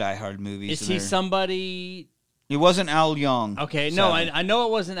 These Die Hard movies. Is he somebody... He wasn't Al Young. Okay, no, I know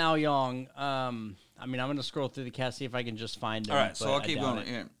it wasn't Al Young. I mean, I'm going to scroll through the cast, see if I can just find him. All right, so I'll keep going.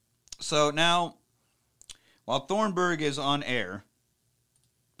 Yeah. So now, while Thornburg is on air,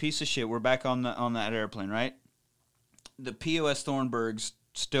 piece of shit, we're back on that airplane, right? The POS Thornburg's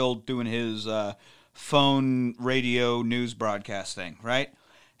still doing his phone radio news broadcast thing, right?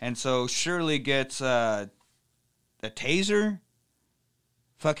 And so Shirley gets a taser,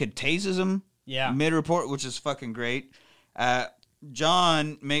 fucking tases him. Yeah. Mid-report, which is fucking great.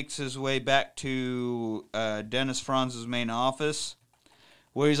 John makes his way back to Dennis Franz's main office,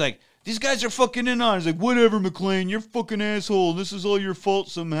 where he's like, these guys are fucking in on it. He's like, whatever, McClane, you're fucking asshole. This is all your fault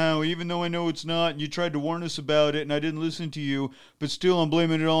somehow, even though I know it's not, and you tried to warn us about it, and I didn't listen to you, but still I'm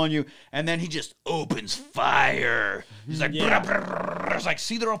blaming it all on you. And then he just opens fire. He's like, brah, brah, brah. It's like,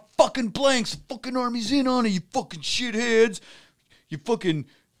 see, they're all fucking blanks. The fucking army's in on it, you fucking shitheads. You fucking...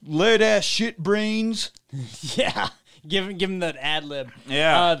 lead-ass shit brains. Yeah. Give him that ad-lib.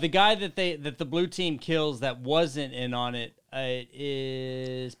 Yeah. The guy that the blue team kills that wasn't in on it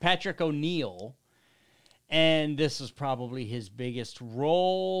is Patrick O'Neill. And this is probably his biggest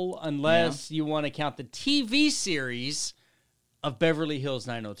role, unless you want to count the TV series of Beverly Hills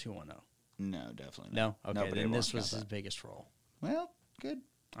 90210. No, definitely not. No? Okay, then this was his biggest role. Well, good.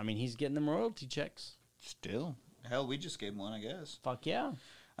 I mean, he's getting them royalty checks. Still. Hell, we just gave him one, I guess. Fuck yeah.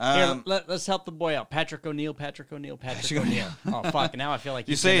 Here, let's help the boy out. Patrick O'Neill. Oh, fuck. Now I feel like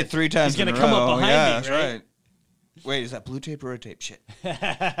you say it 3 times. He's going to come up behind me, that's right? Wait, is that blue tape or red tape? Shit.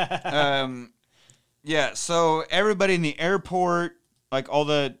 Yeah, so everybody in the airport, like all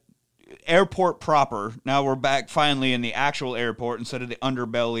the airport proper, now we're back finally in the actual airport instead of the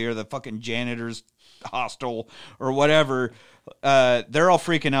underbelly or the fucking janitor's hostel or whatever. They're all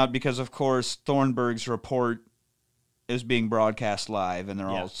freaking out because, of course, Thornburg's report is being broadcast live, and they're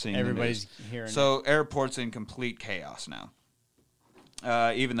all seeing everybody's hearing it. So airport's in complete chaos now.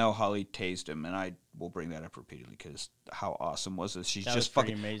 Even though Holly tased him, and I will bring that up repeatedly because how awesome was this? She just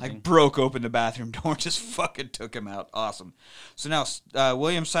fucking like broke open the bathroom door, and just fucking took him out. Awesome. So now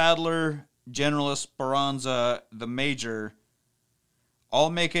William Sadler, General Esperanza, the Major, all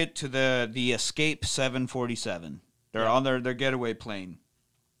make it to the Escape 747. They're on their getaway plane,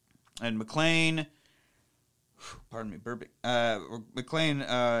 and McClane. Pardon me, Burbick. McClane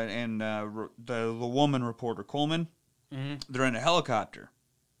and the woman reporter Coleman, they're in a helicopter,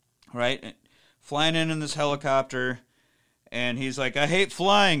 right? Flying in this helicopter, and he's like, "I hate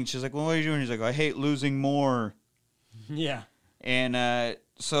flying." She's like, "Well, what are you doing?" He's like, "I hate losing more." Yeah. And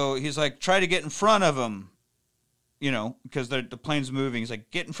so he's like, "Try to get in front of him," because the plane's moving. He's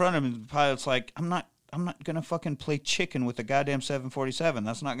like, "Get in front of him." And the pilot's like, "I'm not gonna fucking play chicken with the goddamn 747.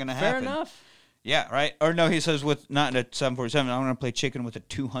 That's not gonna happen." Fair enough. Yeah, right? Or no, he says not a 747. I'm going to play chicken with a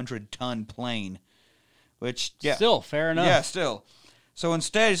 200-ton plane. Which, yeah. Still, fair enough. Yeah, still. So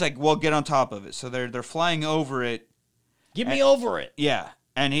instead, he's like, well, get on top of it. So they're flying over it. Get me over it. Yeah.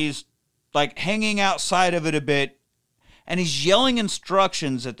 And he's like hanging outside of it a bit, and he's yelling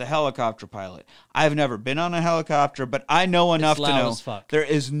instructions at the helicopter pilot. I've never been on a helicopter, but I know enough to know there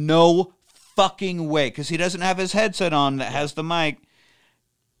is no fucking way, because he doesn't have his headset on that has the mic.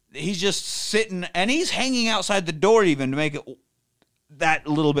 He's just sitting, and he's hanging outside the door even to make it that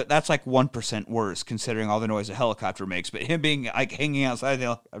little bit. That's like 1% worse considering all the noise a helicopter makes, but him being like hanging outside the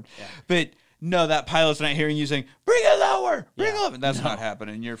helicopter. Yeah. But no, that pilot's not hearing you saying, bring it lower, bring it lower. That's not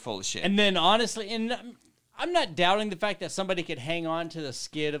happening. You're full of shit. And then honestly, and I'm not doubting the fact that somebody could hang on to the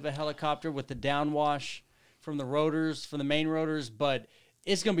skid of a helicopter with the downwash from the rotors, from the main rotors, but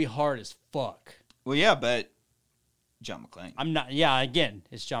it's going to be hard as fuck. Well, yeah, but John McClane. Again,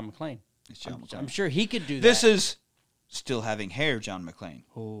 it's John McClane. I'm sure he could do that. This is still having hair, John McClane.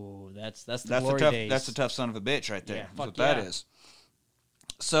 Oh, that's the glory days. That's a tough son of a bitch right there. Yeah, that's what that is.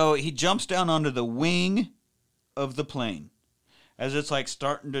 So he jumps down onto the wing of the plane as it's like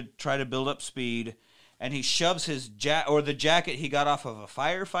starting to try to build up speed, and he shoves his the jacket he got off of a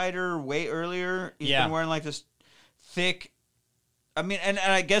firefighter way earlier. He's been wearing like this thick. I mean, and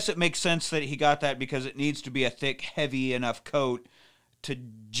I guess it makes sense that he got that because it needs to be a thick, heavy enough coat to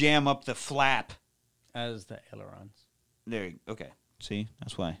jam up the flap. As the ailerons. Okay. See?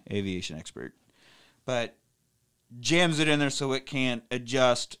 That's why. Aviation expert. But jams it in there so it can't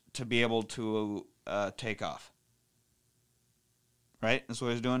adjust to be able to take off. Right? That's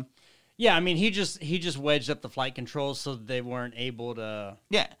what he's doing? Yeah, I mean, he just wedged up the flight controls so that they weren't able to...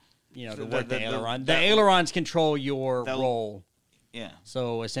 Yeah. To work the aileron. The ailerons control your roll. Yeah.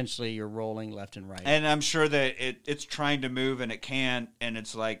 So essentially you're rolling left and right. And I'm sure that it's trying to move and it can't, and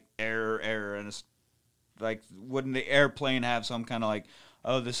it's like error, and it's like, wouldn't the airplane have some kind of like,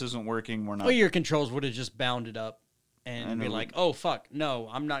 oh, this isn't working, we're not. Well, your controls would have just bounded up and be like, oh, fuck, no,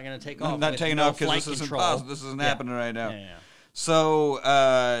 I'm not going to take off. I'm not taking off because this isn't possible. This isn't happening right now. Yeah.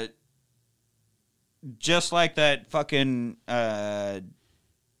 So, just like that fucking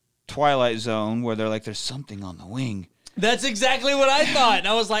Twilight Zone where they're like, there's something on the wing. That's exactly what I thought. And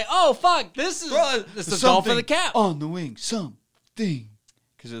I was like, oh, fuck, this is the Dolphin of the Cap. On the wing, something.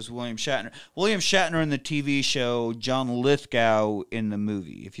 Because it was William Shatner. William Shatner in the TV show, John Lithgow in the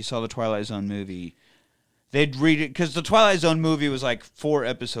movie. If you saw the Twilight Zone movie, they'd read it. Because the Twilight Zone movie was like 4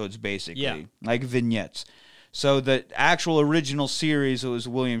 episodes, basically. Like vignettes. So the actual original series, it was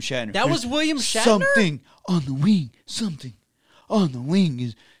William Shatner. That was William Shatner? Something on the wing. Something on the wing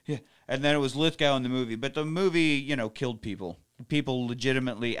is... Yeah. And then it was Lithgow in the movie. But the movie, killed people. People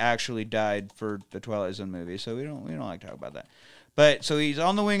legitimately actually died for the Twilight Zone movie. So we don't like to talk about that. But so he's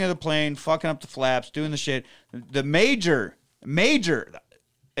on the wing of the plane, fucking up the flaps, doing the shit. The major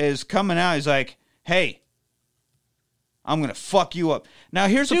is coming out. He's like, hey, I'm going to fuck you up. Now,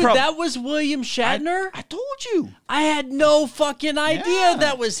 here's the problem. That was William Shatner? I told you. I had no fucking idea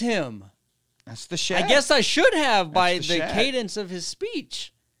that was him. That's the Shat. I guess I should have by the cadence of his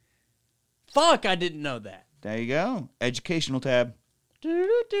speech. Fuck, I didn't know that. There you go. Educational tab.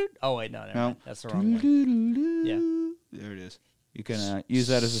 Oh, wait, no. That's the wrong one. Yeah. There it is. You can use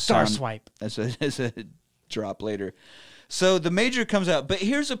that as a star sound. Swipe. As a drop later. So the major comes out. But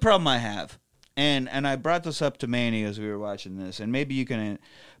here's the problem I have. And I brought this up to Manny as we were watching this. And maybe you can...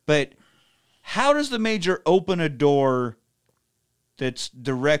 But how does the major open a door that's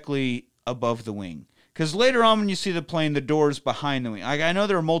directly above the wing? Because later on when you see the plane, the door's behind the wing. I know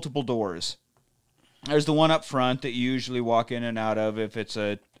there are multiple doors. There's the one up front that you usually walk in and out of if it's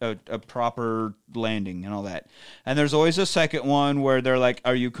a proper landing and all that. And there's always a second one where they're like,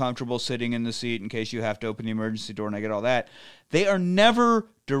 are you comfortable sitting in the seat in case you have to open the emergency door, and I get all that. They are never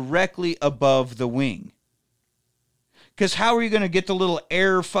directly above the wing. Because how are you going to get the little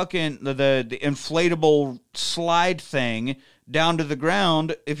air fucking, the inflatable slide thing down to the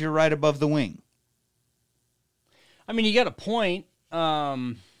ground if you're right above the wing? I mean, you got a point.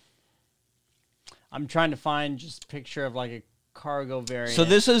 I'm trying to find just a picture of like a cargo variant. So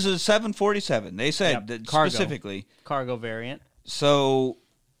this is a 747. They said that specifically. Cargo variant. So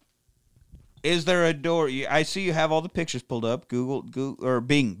is there a door? I see you have all the pictures pulled up. Google or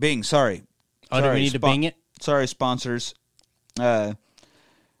Bing. Sorry. Oh, do we need to Bing it? Sorry, sponsors.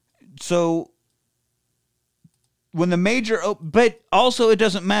 So when the major... but also it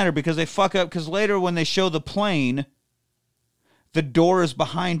doesn't matter because they fuck up because later when they show the plane, the door is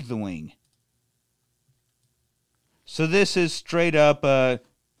behind the wing. So this is straight up...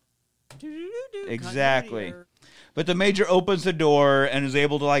 exactly. But the major opens the door and is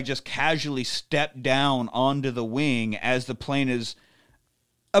able to like just casually step down onto the wing as the plane is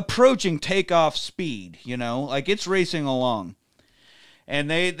approaching takeoff speed, like it's racing along.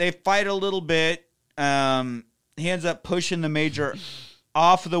 And they fight a little bit. He ends up pushing the major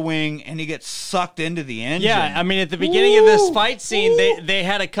off the wing and he gets sucked into the engine. Yeah, I mean, at the beginning of this fight scene, they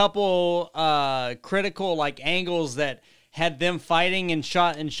had a couple critical like angles that had them fighting and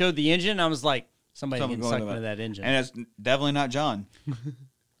showed the engine. I was like, somebody getting sucked into that engine. And it's definitely not John.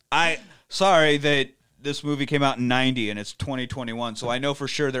 Sorry that this movie came out in 90 and it's 2021, so I know for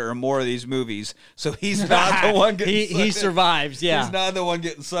sure there are more of these movies. So he's not the one getting he survives, yeah. He's not the one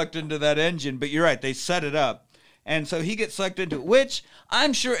getting sucked into that engine, but you're right, they set it up. And so he gets sucked into it, which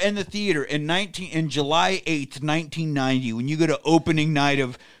I'm sure in the theater in July 8th, 1990, when you go to opening night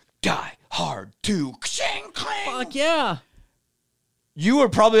of Die Hard 2, clang, clang, fuck yeah. You were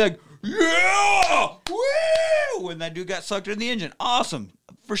probably like, yeah, woo, when that dude got sucked in the engine. Awesome.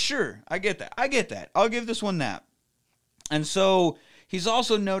 For sure. I get that. I'll give this one that. And so he's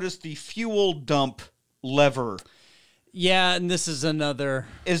also noticed the fuel dump lever. Yeah, and this is another.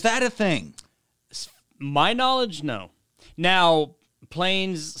 Is that a thing? My knowledge, no. Now,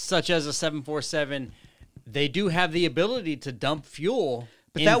 planes such as a 747, they do have the ability to dump fuel.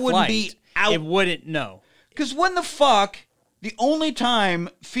 But that wouldn't be out. It wouldn't, no. Because when the fuck, the only time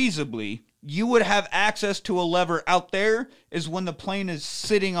feasibly you would have access to a lever out there is when the plane is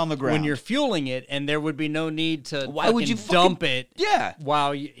sitting on the ground. When you're fueling it, and there would be no need to Why would you dump it. Yeah.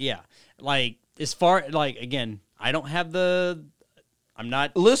 While yeah. Like, as far, like, again, I don't have I'm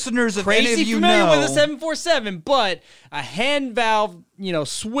not listeners of crazy any of you familiar know with a 747, but a hand valve,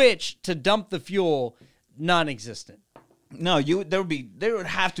 switch to dump the fuel, non-existent. No, there would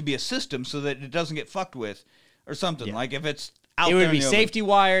have to be a system so that it doesn't get fucked with, or something. Yeah. Like if it's out there, it would be safety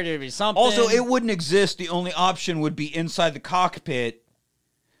wired. It would be something. Also, it wouldn't exist. The only option would be inside the cockpit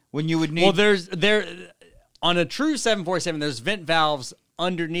when you would need. Well, there on a true 747, there's vent valves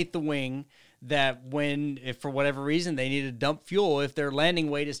underneath the wing. That if for whatever reason they need to dump fuel, if their landing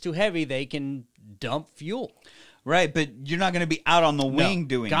weight is too heavy, they can dump fuel. Right, but you're not going to be out on the wing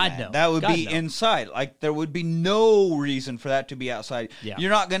doing that. No. That would be inside. Like, there would be no reason for that to be outside. Yeah. You're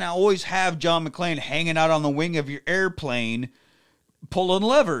not going to always have John McClane hanging out on the wing of your airplane pulling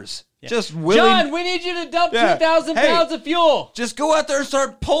levers. Yeah. Just John, we need you to dump 2,000 pounds of fuel. Just go out there and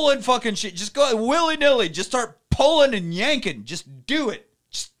start pulling fucking shit. Just go willy-nilly. Just start pulling and yanking. Just do it.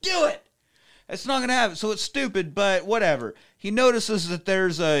 Just do it. It's not going to happen, so it's stupid, but whatever. He notices that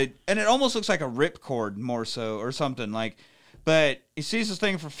there's and it almost looks like a ripcord more so, or something, like, but he sees this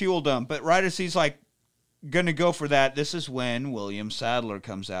thing for fuel dump, but right as he's, like, going to go for that, this is when William Sadler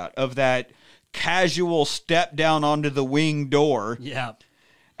comes out of that casual step down onto the wing door. Yeah.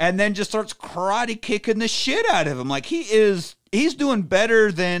 And then just starts karate kicking the shit out of him. Like, he's doing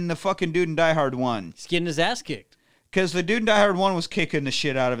better than the fucking dude in Die Hard 1. He's getting his ass kicked. Because the dude in Die Hard 1 was kicking the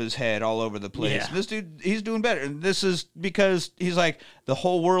shit out of his head all over the place. Yeah. This dude, he's doing better. And this is because he's like, the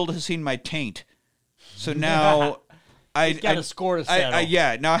whole world has seen my taint. So now He's got a score to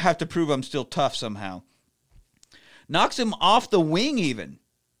settle. Now I have to prove I'm still tough somehow. Knocks him off the wing even.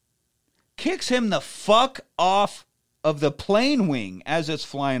 Kicks him the fuck off of the plane wing as it's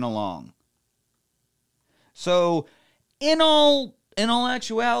flying along. So, in all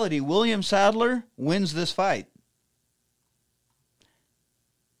actuality, William Sadler wins this fight.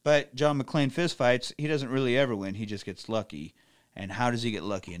 But John McClane fistfights, he doesn't really ever win. He just gets lucky. And how does he get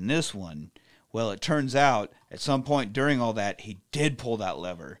lucky in this one? Well, it turns out at some point during all that, he did pull that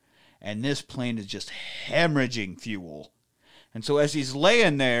lever. And this plane is just hemorrhaging fuel. And so as he's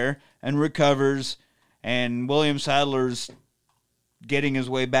laying there and recovers, and William Sadler's getting his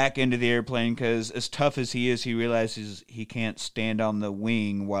way back into the airplane because as tough as he is, he realizes he can't stand on the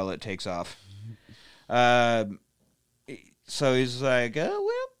wing while it takes off. So he's like, oh,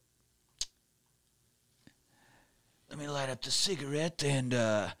 well, let me light up the cigarette and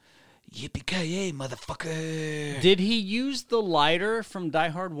yippee-ki-yay, motherfucker. Did he use the lighter from Die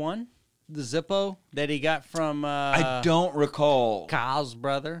Hard 1? The Zippo that he got from I don't recall. Kyle's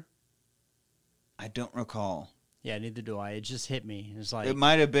brother? I don't recall. Yeah, neither do I. It just hit me. It's like it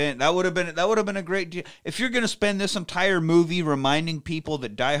might have been. That would have been a great deal. If you're going to spend this entire movie reminding people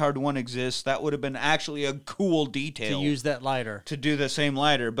that Die Hard 1 exists, that would have been actually a cool detail. To use that lighter. To do the same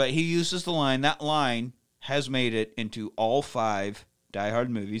lighter. But he uses the line. That line has made it into all 5 Die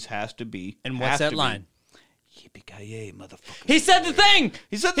Hard movies. Has to be. And what's that line? Yippee-ki-yay, motherfucker. He said the thing!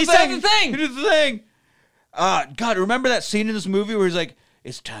 He said the thing! He did the thing! God, remember that scene in this movie where he's like,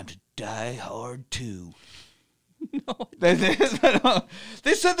 it's time to Die Hard 2. No. They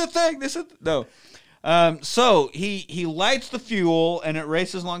said the thing. No. So he lights the fuel and it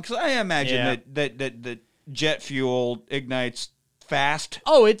races along. Because I imagine that jet fuel ignites fast.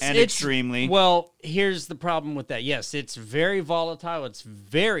 Oh, it's extremely. Well, here's the problem with that. Yes, it's very volatile. It's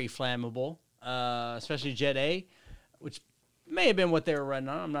very flammable, especially Jet A, which may have been what they were running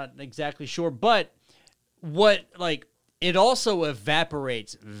on. I'm not exactly sure, but it also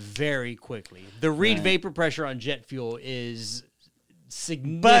evaporates very quickly. The Reed vapor pressure on jet fuel is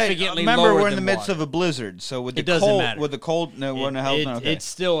significantly lower. Remember, we're in the water. midst of a blizzard, so with the cold, it's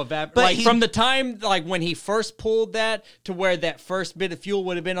still evaporates. Like from the time when he first pulled that to where that first bit of fuel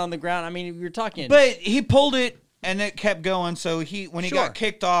would have been on the ground. I mean, you're talking. But he pulled it. And it kept going, so when he got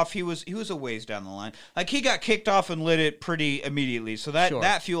kicked off, he was a ways down the line. Like, he got kicked off and lit it pretty immediately, so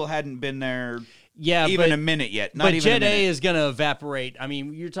that fuel hadn't been there a minute yet. Not even Jet A is going to evaporate. I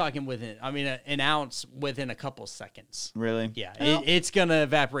mean, you're talking an ounce within a couple seconds. Really? Yeah, it's going to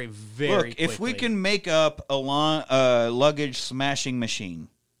evaporate very quickly. If we can make up a luggage smashing machine.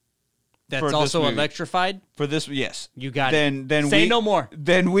 That's also electrified? For this, yes. You got it. Then Say no more.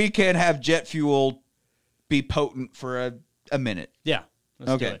 Then we can have jet fuel be potent for a minute. Yeah.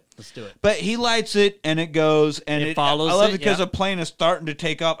 Let's do it. But he lights it and it goes and it follows. I love it because a plane is starting to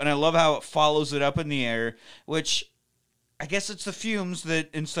take up, and I love how it follows it up in the air, which I guess it's the fumes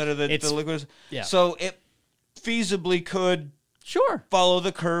that instead of the liquids. Yeah. So it feasibly could follow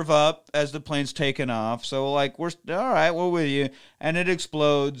the curve up as the plane's taking off. So we're all right, we're with you, and it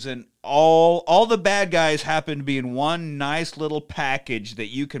explodes, and all the bad guys happen to be in one nice little package that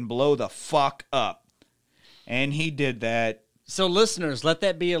you can blow the fuck up. And he did that. So, listeners, let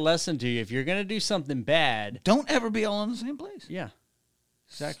that be a lesson to you. If you're going to do something bad, don't ever be all in the same place. Yeah,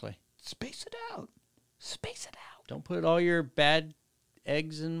 exactly. Space it out. Space it out. Don't put all your bad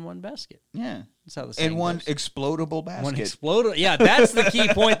eggs in one basket. Yeah. That's how the saying goes. In one explodable basket. Yeah, that's the key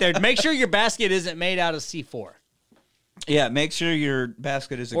point there. Make sure your basket isn't made out of C4. Yeah, make sure your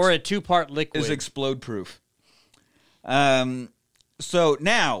basket is... or a 2-part liquid. Is explode-proof. So,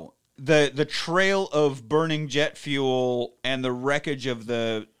 now... The trail of burning jet fuel and the wreckage of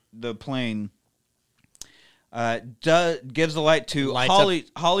the plane gives the light to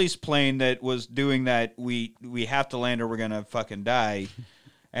Holly's plane that was doing that. We have to land or we're gonna fucking die.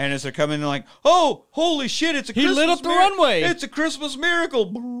 And as they're coming in, like, oh, holy shit! It's a Christmas lit up the runway. It's a Christmas miracle.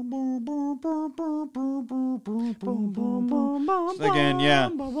 Again, yeah.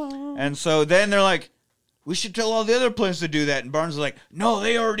 And so then they're like, we should tell all the other planes to do that. And Barnes is like, no,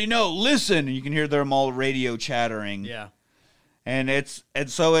 they already know. Listen. And you can hear them all radio chattering. Yeah. And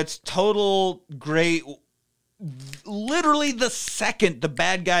so it's total great. Literally the second the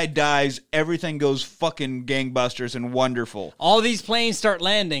bad guy dies, everything goes fucking gangbusters and wonderful. All these planes start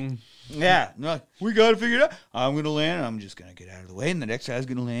landing. Yeah. We got to figure it out. I'm going to land. I'm just going to get out of the way. And the next guy's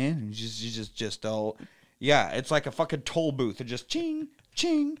going to land. And just all. Yeah. It's like a fucking toll booth. It just ching,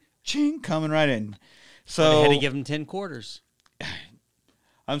 ching, ching coming right in. So they had to give him 10 quarters.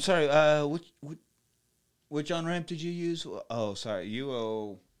 I'm sorry. Which on-ramp did you use? Oh, sorry. You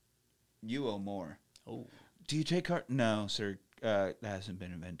owe more. Oh. Do you take card? No, sir. That hasn't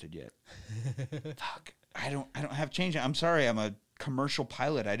been invented yet. Fuck. I don't have change. I'm sorry. I'm a commercial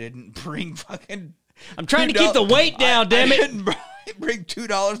pilot. I didn't bring fucking. I'm trying to keep the weight down. Damn it! I didn't bring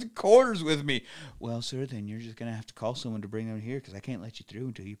 $2 in quarters with me. Well, sir, then you're just gonna have to call someone to bring them here because I can't let you through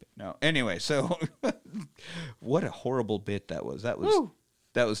until you. No. Anyway, so what a horrible bit that was. That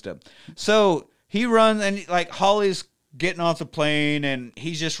was dumb. So he runs and Holly's getting off the plane and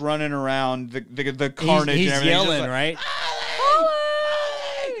he's just running around the carnage. He's and everything. Yelling, right? Holly!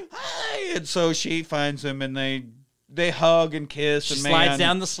 And so she finds him and they hug and kiss. She and slides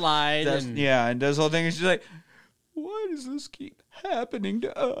down the slide. And does the whole thing. And she's like, why does this keep happening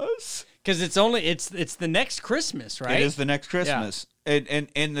to us? Because it's the next Christmas, right? It is the next Christmas. Yeah.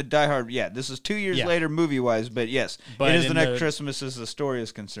 And the Die Hard, this is 2 years later movie-wise, but yes, it is the next Christmas as the story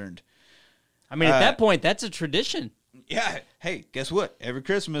is concerned. I mean, at that point, that's a tradition. Yeah. Hey, guess what? Every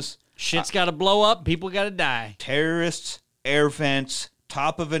Christmas. Shit's got to blow up. People got to die. Terrorists, air vents,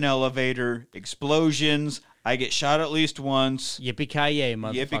 top of an elevator, explosions. I get shot at least once. Yippee-ki-yay,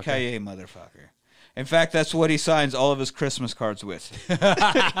 motherfucker. Yippee-ki-yay, motherfucker. In fact, that's what he signs all of his Christmas cards with.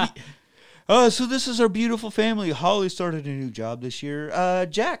 So this is our beautiful family. Holly started a new job this year.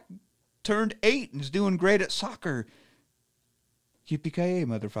 Jack turned 8 and is doing great at soccer. Yippee-ki-yay,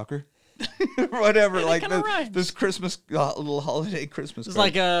 motherfucker. Whatever, this Christmas, little holiday Christmas It's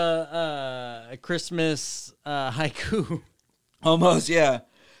card. like a Christmas haiku. Almost, yeah.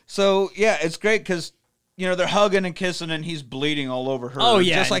 So, yeah, it's great because... they're hugging and kissing, and he's bleeding all over her. Oh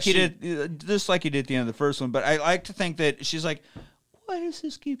yeah, just like he did at the end of the first one. But I like to think that she's like, "Why does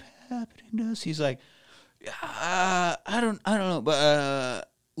this keep happening to us?" He's like, "I don't know,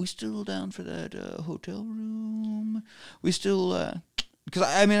 but we still down for that hotel room? We still because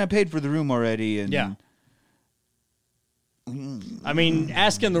I paid for the room already, and yeah."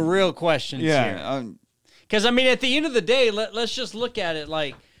 Asking the real questions here. Because, I mean, at the end of the day, let's just look at it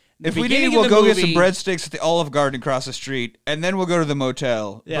like... If we need, we'll go get some breadsticks at the Olive Garden across the street, and then we'll go to the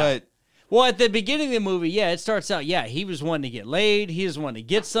motel. Yeah. But well, at the beginning of the movie, it starts out, he was wanting to get laid, he was wanting to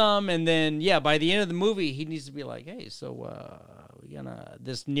get some, and then, by the end of the movie, he needs to be like, hey, so we gonna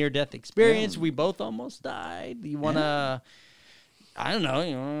this near-death experience, we both almost died. You wanna... I don't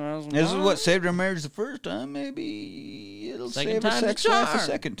know. This is what saved our marriage the first time. Maybe it'll save our sex life the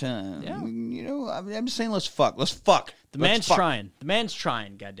second time. Yeah. I'm just saying, let's fuck. Let's fuck. The man's trying. The man's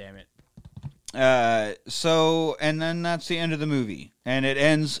trying. God damn it. And then that's the end of the movie, and it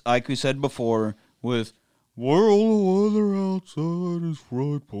ends like we said before with "Where all the weather outside is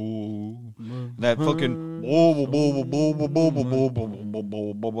frightful." That fucking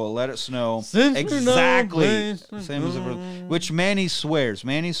let it snow. Exactly. Same as which Manny swears.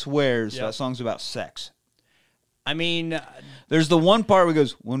 That song's about sex. I mean, there's the one part where he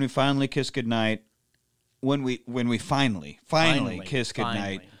goes, "When we finally kiss goodnight, when we finally kiss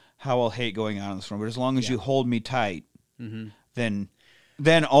goodnight, how I'll hate going out on this road. But as long as you hold me tight,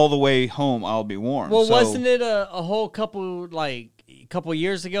 then all the way home I'll be warm." Well, wasn't it a whole couple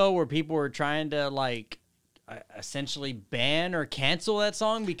years ago where people were trying to essentially ban or cancel that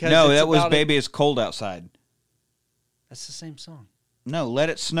song because that was "Baby It's Cold Outside." That's the same song. No, "Let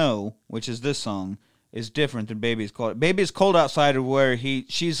It Snow," which is this song, is different than "Baby It's Cold." "Baby It's Cold Outside" where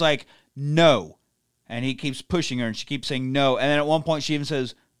she's like, "No," and he keeps pushing her, and she keeps saying no, and then at one point she even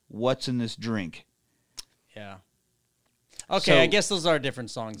says, "What's in this drink?" Yeah. Okay, I guess those are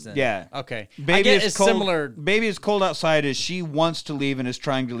different songs then. Yeah. Okay. Baby I guess is cold, similar. "Baby It's Cold Outside" is she wants to leave and is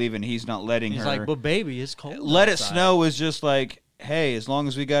trying to leave, and he's not letting her. He's like, "But baby, it's cold Let outside." It Snow is just like, "Hey, as long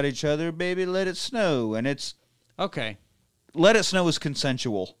as we got each other, baby, let it snow." And it's... Okay. "Let It Snow" is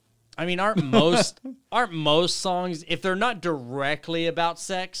consensual. I mean, aren't most songs, if they're not directly about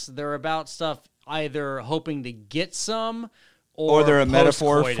sex, they're about stuff either hoping to get some or they're a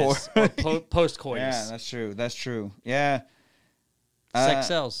metaphor for post-coitus. Yeah, that's true. Yeah. Sex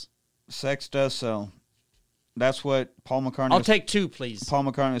sells. Sex does sell. That's what Paul McCartney... I'll take two, please. Paul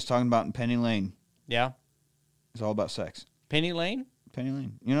McCartney was talking about in Penny Lane. Yeah. It's all about sex. Penny Lane? Penny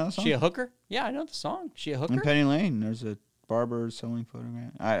Lane. You know the song? She a hooker? Yeah, I know the song. She a hooker? In Penny Lane, there's a barber selling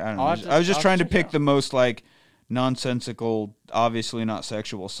photograph. I don't know. I was just trying to pick the most nonsensical, obviously not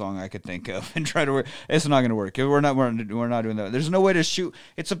sexual song I could think of and try to work. It's not going to work. We're not doing that. There's no way to shoot.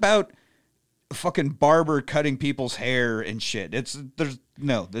 It's about fucking barber cutting people's hair and shit. It's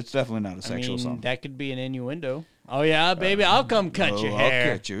definitely not a sexual song. That could be an innuendo. Oh yeah, baby, I'll come cut your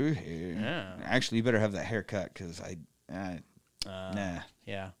hair. I'll cut your hair. Yeah. Actually, you better have that hair cut because nah.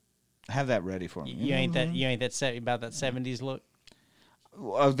 Yeah. Have that ready for me. You ain't that set about that 70s look.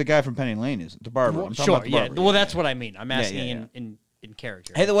 The guy from Penny Lane is the barber. I'm sure, about the barber. Well, that's what I mean. I'm asking in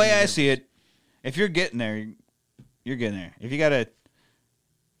character. Hey, the way I see it, if you're getting there, you're getting there. If you gotta,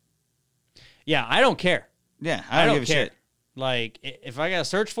 I don't care. Yeah, I don't give a shit. Like, if I gotta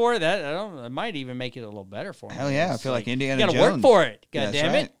search for it, it might even make it a little better for me. Hell yeah, I feel like Indiana Jones. You gotta work for it. God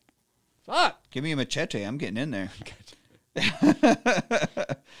damn it. Fuck. Give me a machete. I'm getting in there.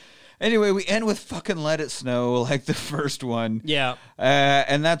 Anyway, we end with fucking "Let It Snow," like the first one. Yeah.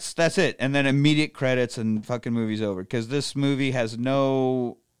 And that's it. And then immediate credits and fucking movie's over. Because this movie has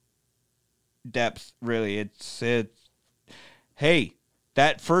no depth, really. It's hey,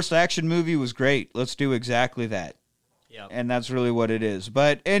 that first action movie was great. Let's do exactly that. Yeah. And that's really what it is.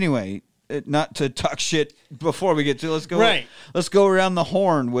 But anyway, not to talk shit before we get to let's go around the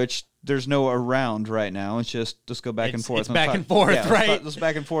horn, which there's no around right now. It's just let's go back and forth. It's back and forth, right? Let's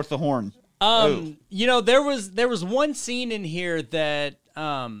back and forth the horn. There was one scene in here that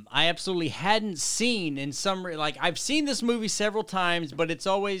I absolutely hadn't seen in some I've seen this movie several times, but it's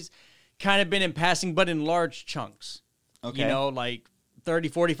always kind of been in passing, but in large chunks. Okay. 30,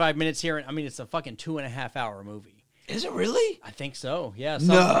 45 minutes here. I mean, it's a fucking 2.5 hour movie. Is it really? I think so. Yeah.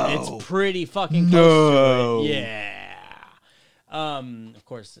 No. It's pretty fucking close to it. Yeah. Of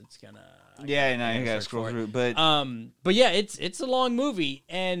course it's gonna. Yeah, no, you gotta scroll through, but yeah, it's a long movie,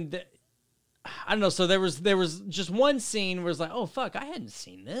 and I don't know. So there was just one scene where it's like, oh fuck, I hadn't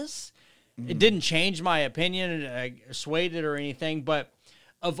seen this. It didn't change my opinion, swayed it or anything. But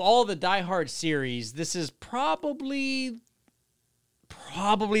of all the Die Hard series, this is probably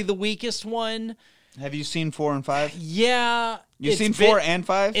the weakest one. Have you seen 4 and 5? Yeah, you've seen 4 and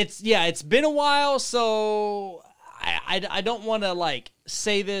 5. It's been a while, so. I don't want to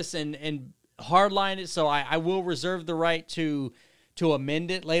say this and hardline it, so I will reserve the right to amend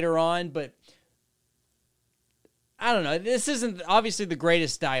it later on. But I don't know. This isn't obviously the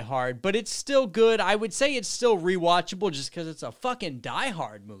greatest Die Hard, but it's still good. I would say it's still rewatchable just because it's a fucking Die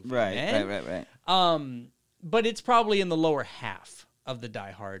Hard movie. Right, man. right. but it's probably in the lower half of the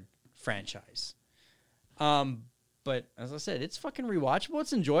Die Hard franchise. But as I said, it's fucking rewatchable.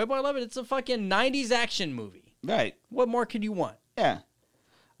 It's enjoyable. I love it. It's a fucking 90s action movie. Right. What more could you want? Yeah.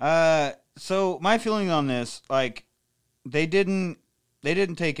 So my feeling on this, like, they didn't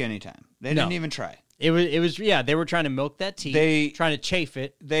take any time. They didn't even try. It was they were trying to milk that teeth, trying to chafe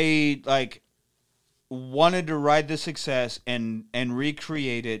it. They like wanted to ride the success and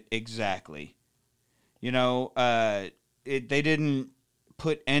recreate it exactly. You know, they didn't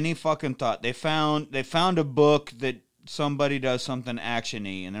put any fucking thought. They found a book that somebody does something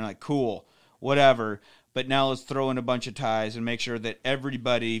action-y, and they're like, cool, whatever. But now let's throw in a bunch of ties and make sure that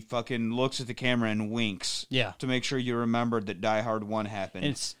everybody fucking looks at the camera and winks. Yeah. To make sure you remembered that Die Hard 1 happened.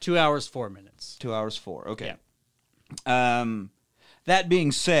 And it's 2 hours, 4 minutes. 2 hours, 4. Okay. Yeah. That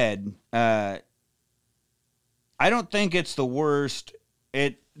being said, I don't think it's the worst.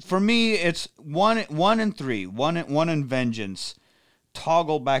 For me, it's 1 and 3. 1 and Vengeance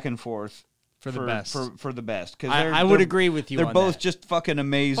toggle back and forth for the best. For the best. Because I would agree with you. They're both just fucking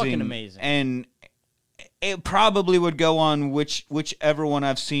amazing. Fucking amazing. And it probably would go on whichever one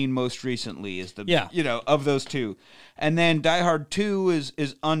I've seen most recently is the of those two. And then Die Hard 2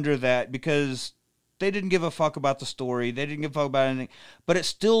 is under that because they didn't give a fuck about the story. They didn't give a fuck about anything. But it's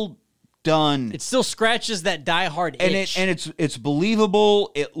still done. It still scratches that Die Hard itch. And it's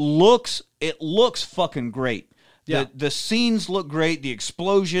believable. It looks fucking great. Yeah. The scenes look great. The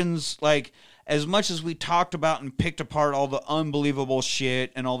explosions, like, as much as we talked about and picked apart all the unbelievable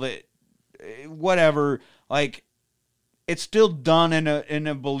shit and all the whatever, like, it's still done in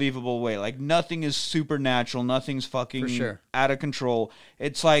a believable way. Like, nothing is supernatural. Nothing's fucking out of control.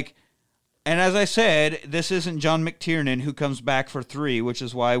 It's like, and as I said, this isn't John McTiernan who comes back for 3, which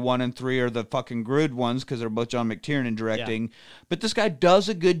is why 1 and 3 are the fucking good ones because they're both John McTiernan directing. Yeah. But this guy does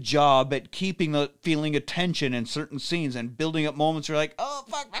a good job at keeping the feeling of tension in certain scenes and building up moments where you're like, oh,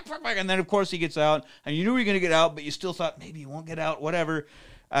 fuck. And then, of course, he gets out, and you knew you were going to get out, but you still thought maybe he won't get out, whatever.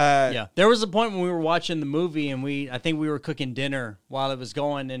 There was a point when we were watching the movie, and I think we were cooking dinner while it was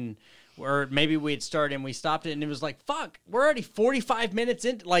going, or maybe we had started and we stopped it, and it was like, fuck, we're already 45 minutes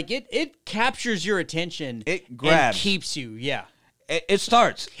in. Like, it captures your attention. It grabs. And keeps you, yeah. It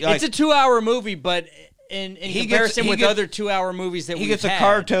starts. Like, it's a 2-hour movie, but in comparison with other 2-hour movies that he gets a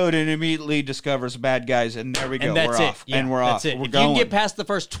car towed and immediately discovers bad guys, and there we go. And that's we're it. off. Yeah, and we're off. It. We're if going. you can get past the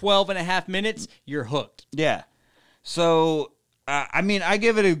first 12 and a half minutes, you're hooked. Yeah. So, I mean, I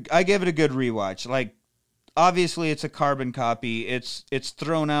give it a good rewatch. Like, obviously, it's a carbon copy. It's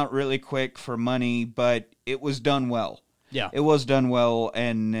thrown out really quick for money, but it was done well. Yeah, it was done well,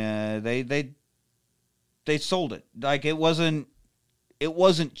 and they sold it. Like, it wasn't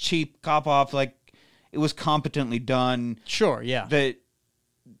cheap cop off. Like, it was competently done. Sure, yeah. The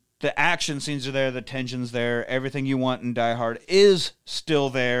action scenes are there. The tension's there. Everything you want in Die Hard is still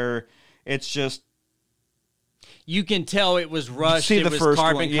there. It's just, you can tell it was rushed. It was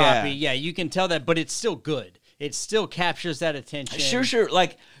carbon copy. Yeah, you can tell that, but it's still good. It still captures that attention. Sure.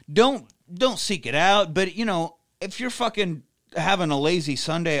 Like, don't seek it out. But, you know, if you're fucking having a lazy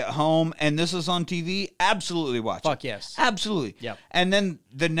Sunday at home and this is on TV, absolutely watch it. Fuck yes. Absolutely. Yep. And then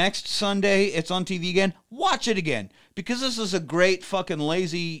the next Sunday it's on TV again, watch it again. Because this is a great fucking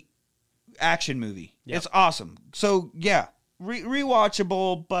lazy action movie. Yep. It's awesome. So, yeah.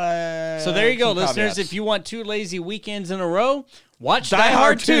 Rewatchable, but so there you go, listeners. Caveats. If you want 2 lazy weekends in a row, watch Die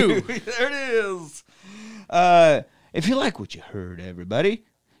Hard 2. There it is. If you like what you heard, everybody,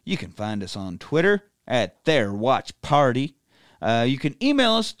 you can find us on Twitter at TheirWatchParty. You can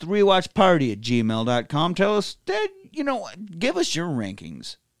email us, rewatchparty@gmail.com. Tell us, give us your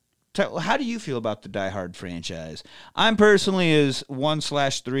rankings. How do you feel about the Die Hard franchise? I'm personally is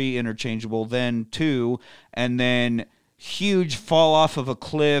 1/3 interchangeable, then 2, and then huge fall off of a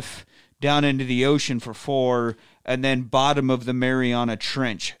cliff down into the ocean for 4, and then bottom of the Mariana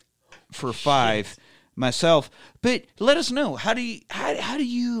Trench for 5. Myself, but let us know, how do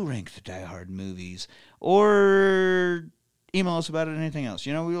you rank the Die Hard movies, or email us about it, anything else.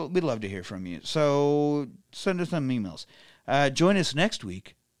 You know, we'd love to hear from you. So send us some emails. Join us next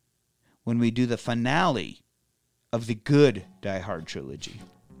week when we do the finale of the good Die Hard trilogy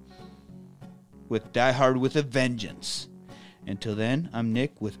with Die Hard with a Vengeance. Until then, I'm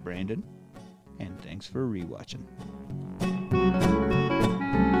Nick with Brandon, and thanks for rewatching.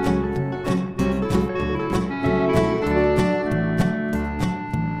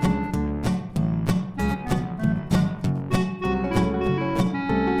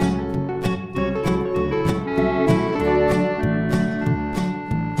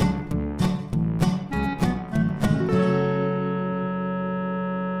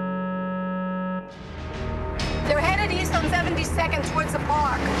 on 72nd towards the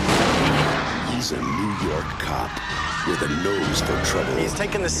park. He's a New York cop with a nose for trouble. He's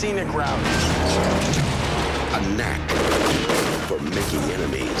taking the scenic route. A knack for making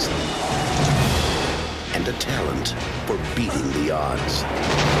enemies. And a talent for beating the odds.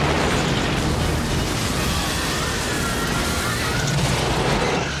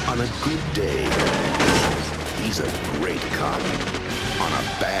 On a good day, he's a great cop. On a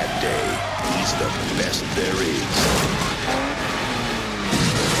bad day, he's the best there is.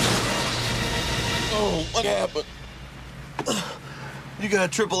 Oh, what happened? You got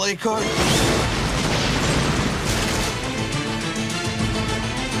a AAA card?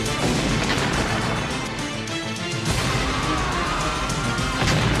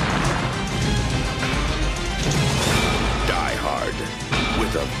 Die Hard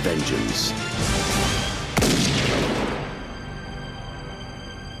with a Vengeance.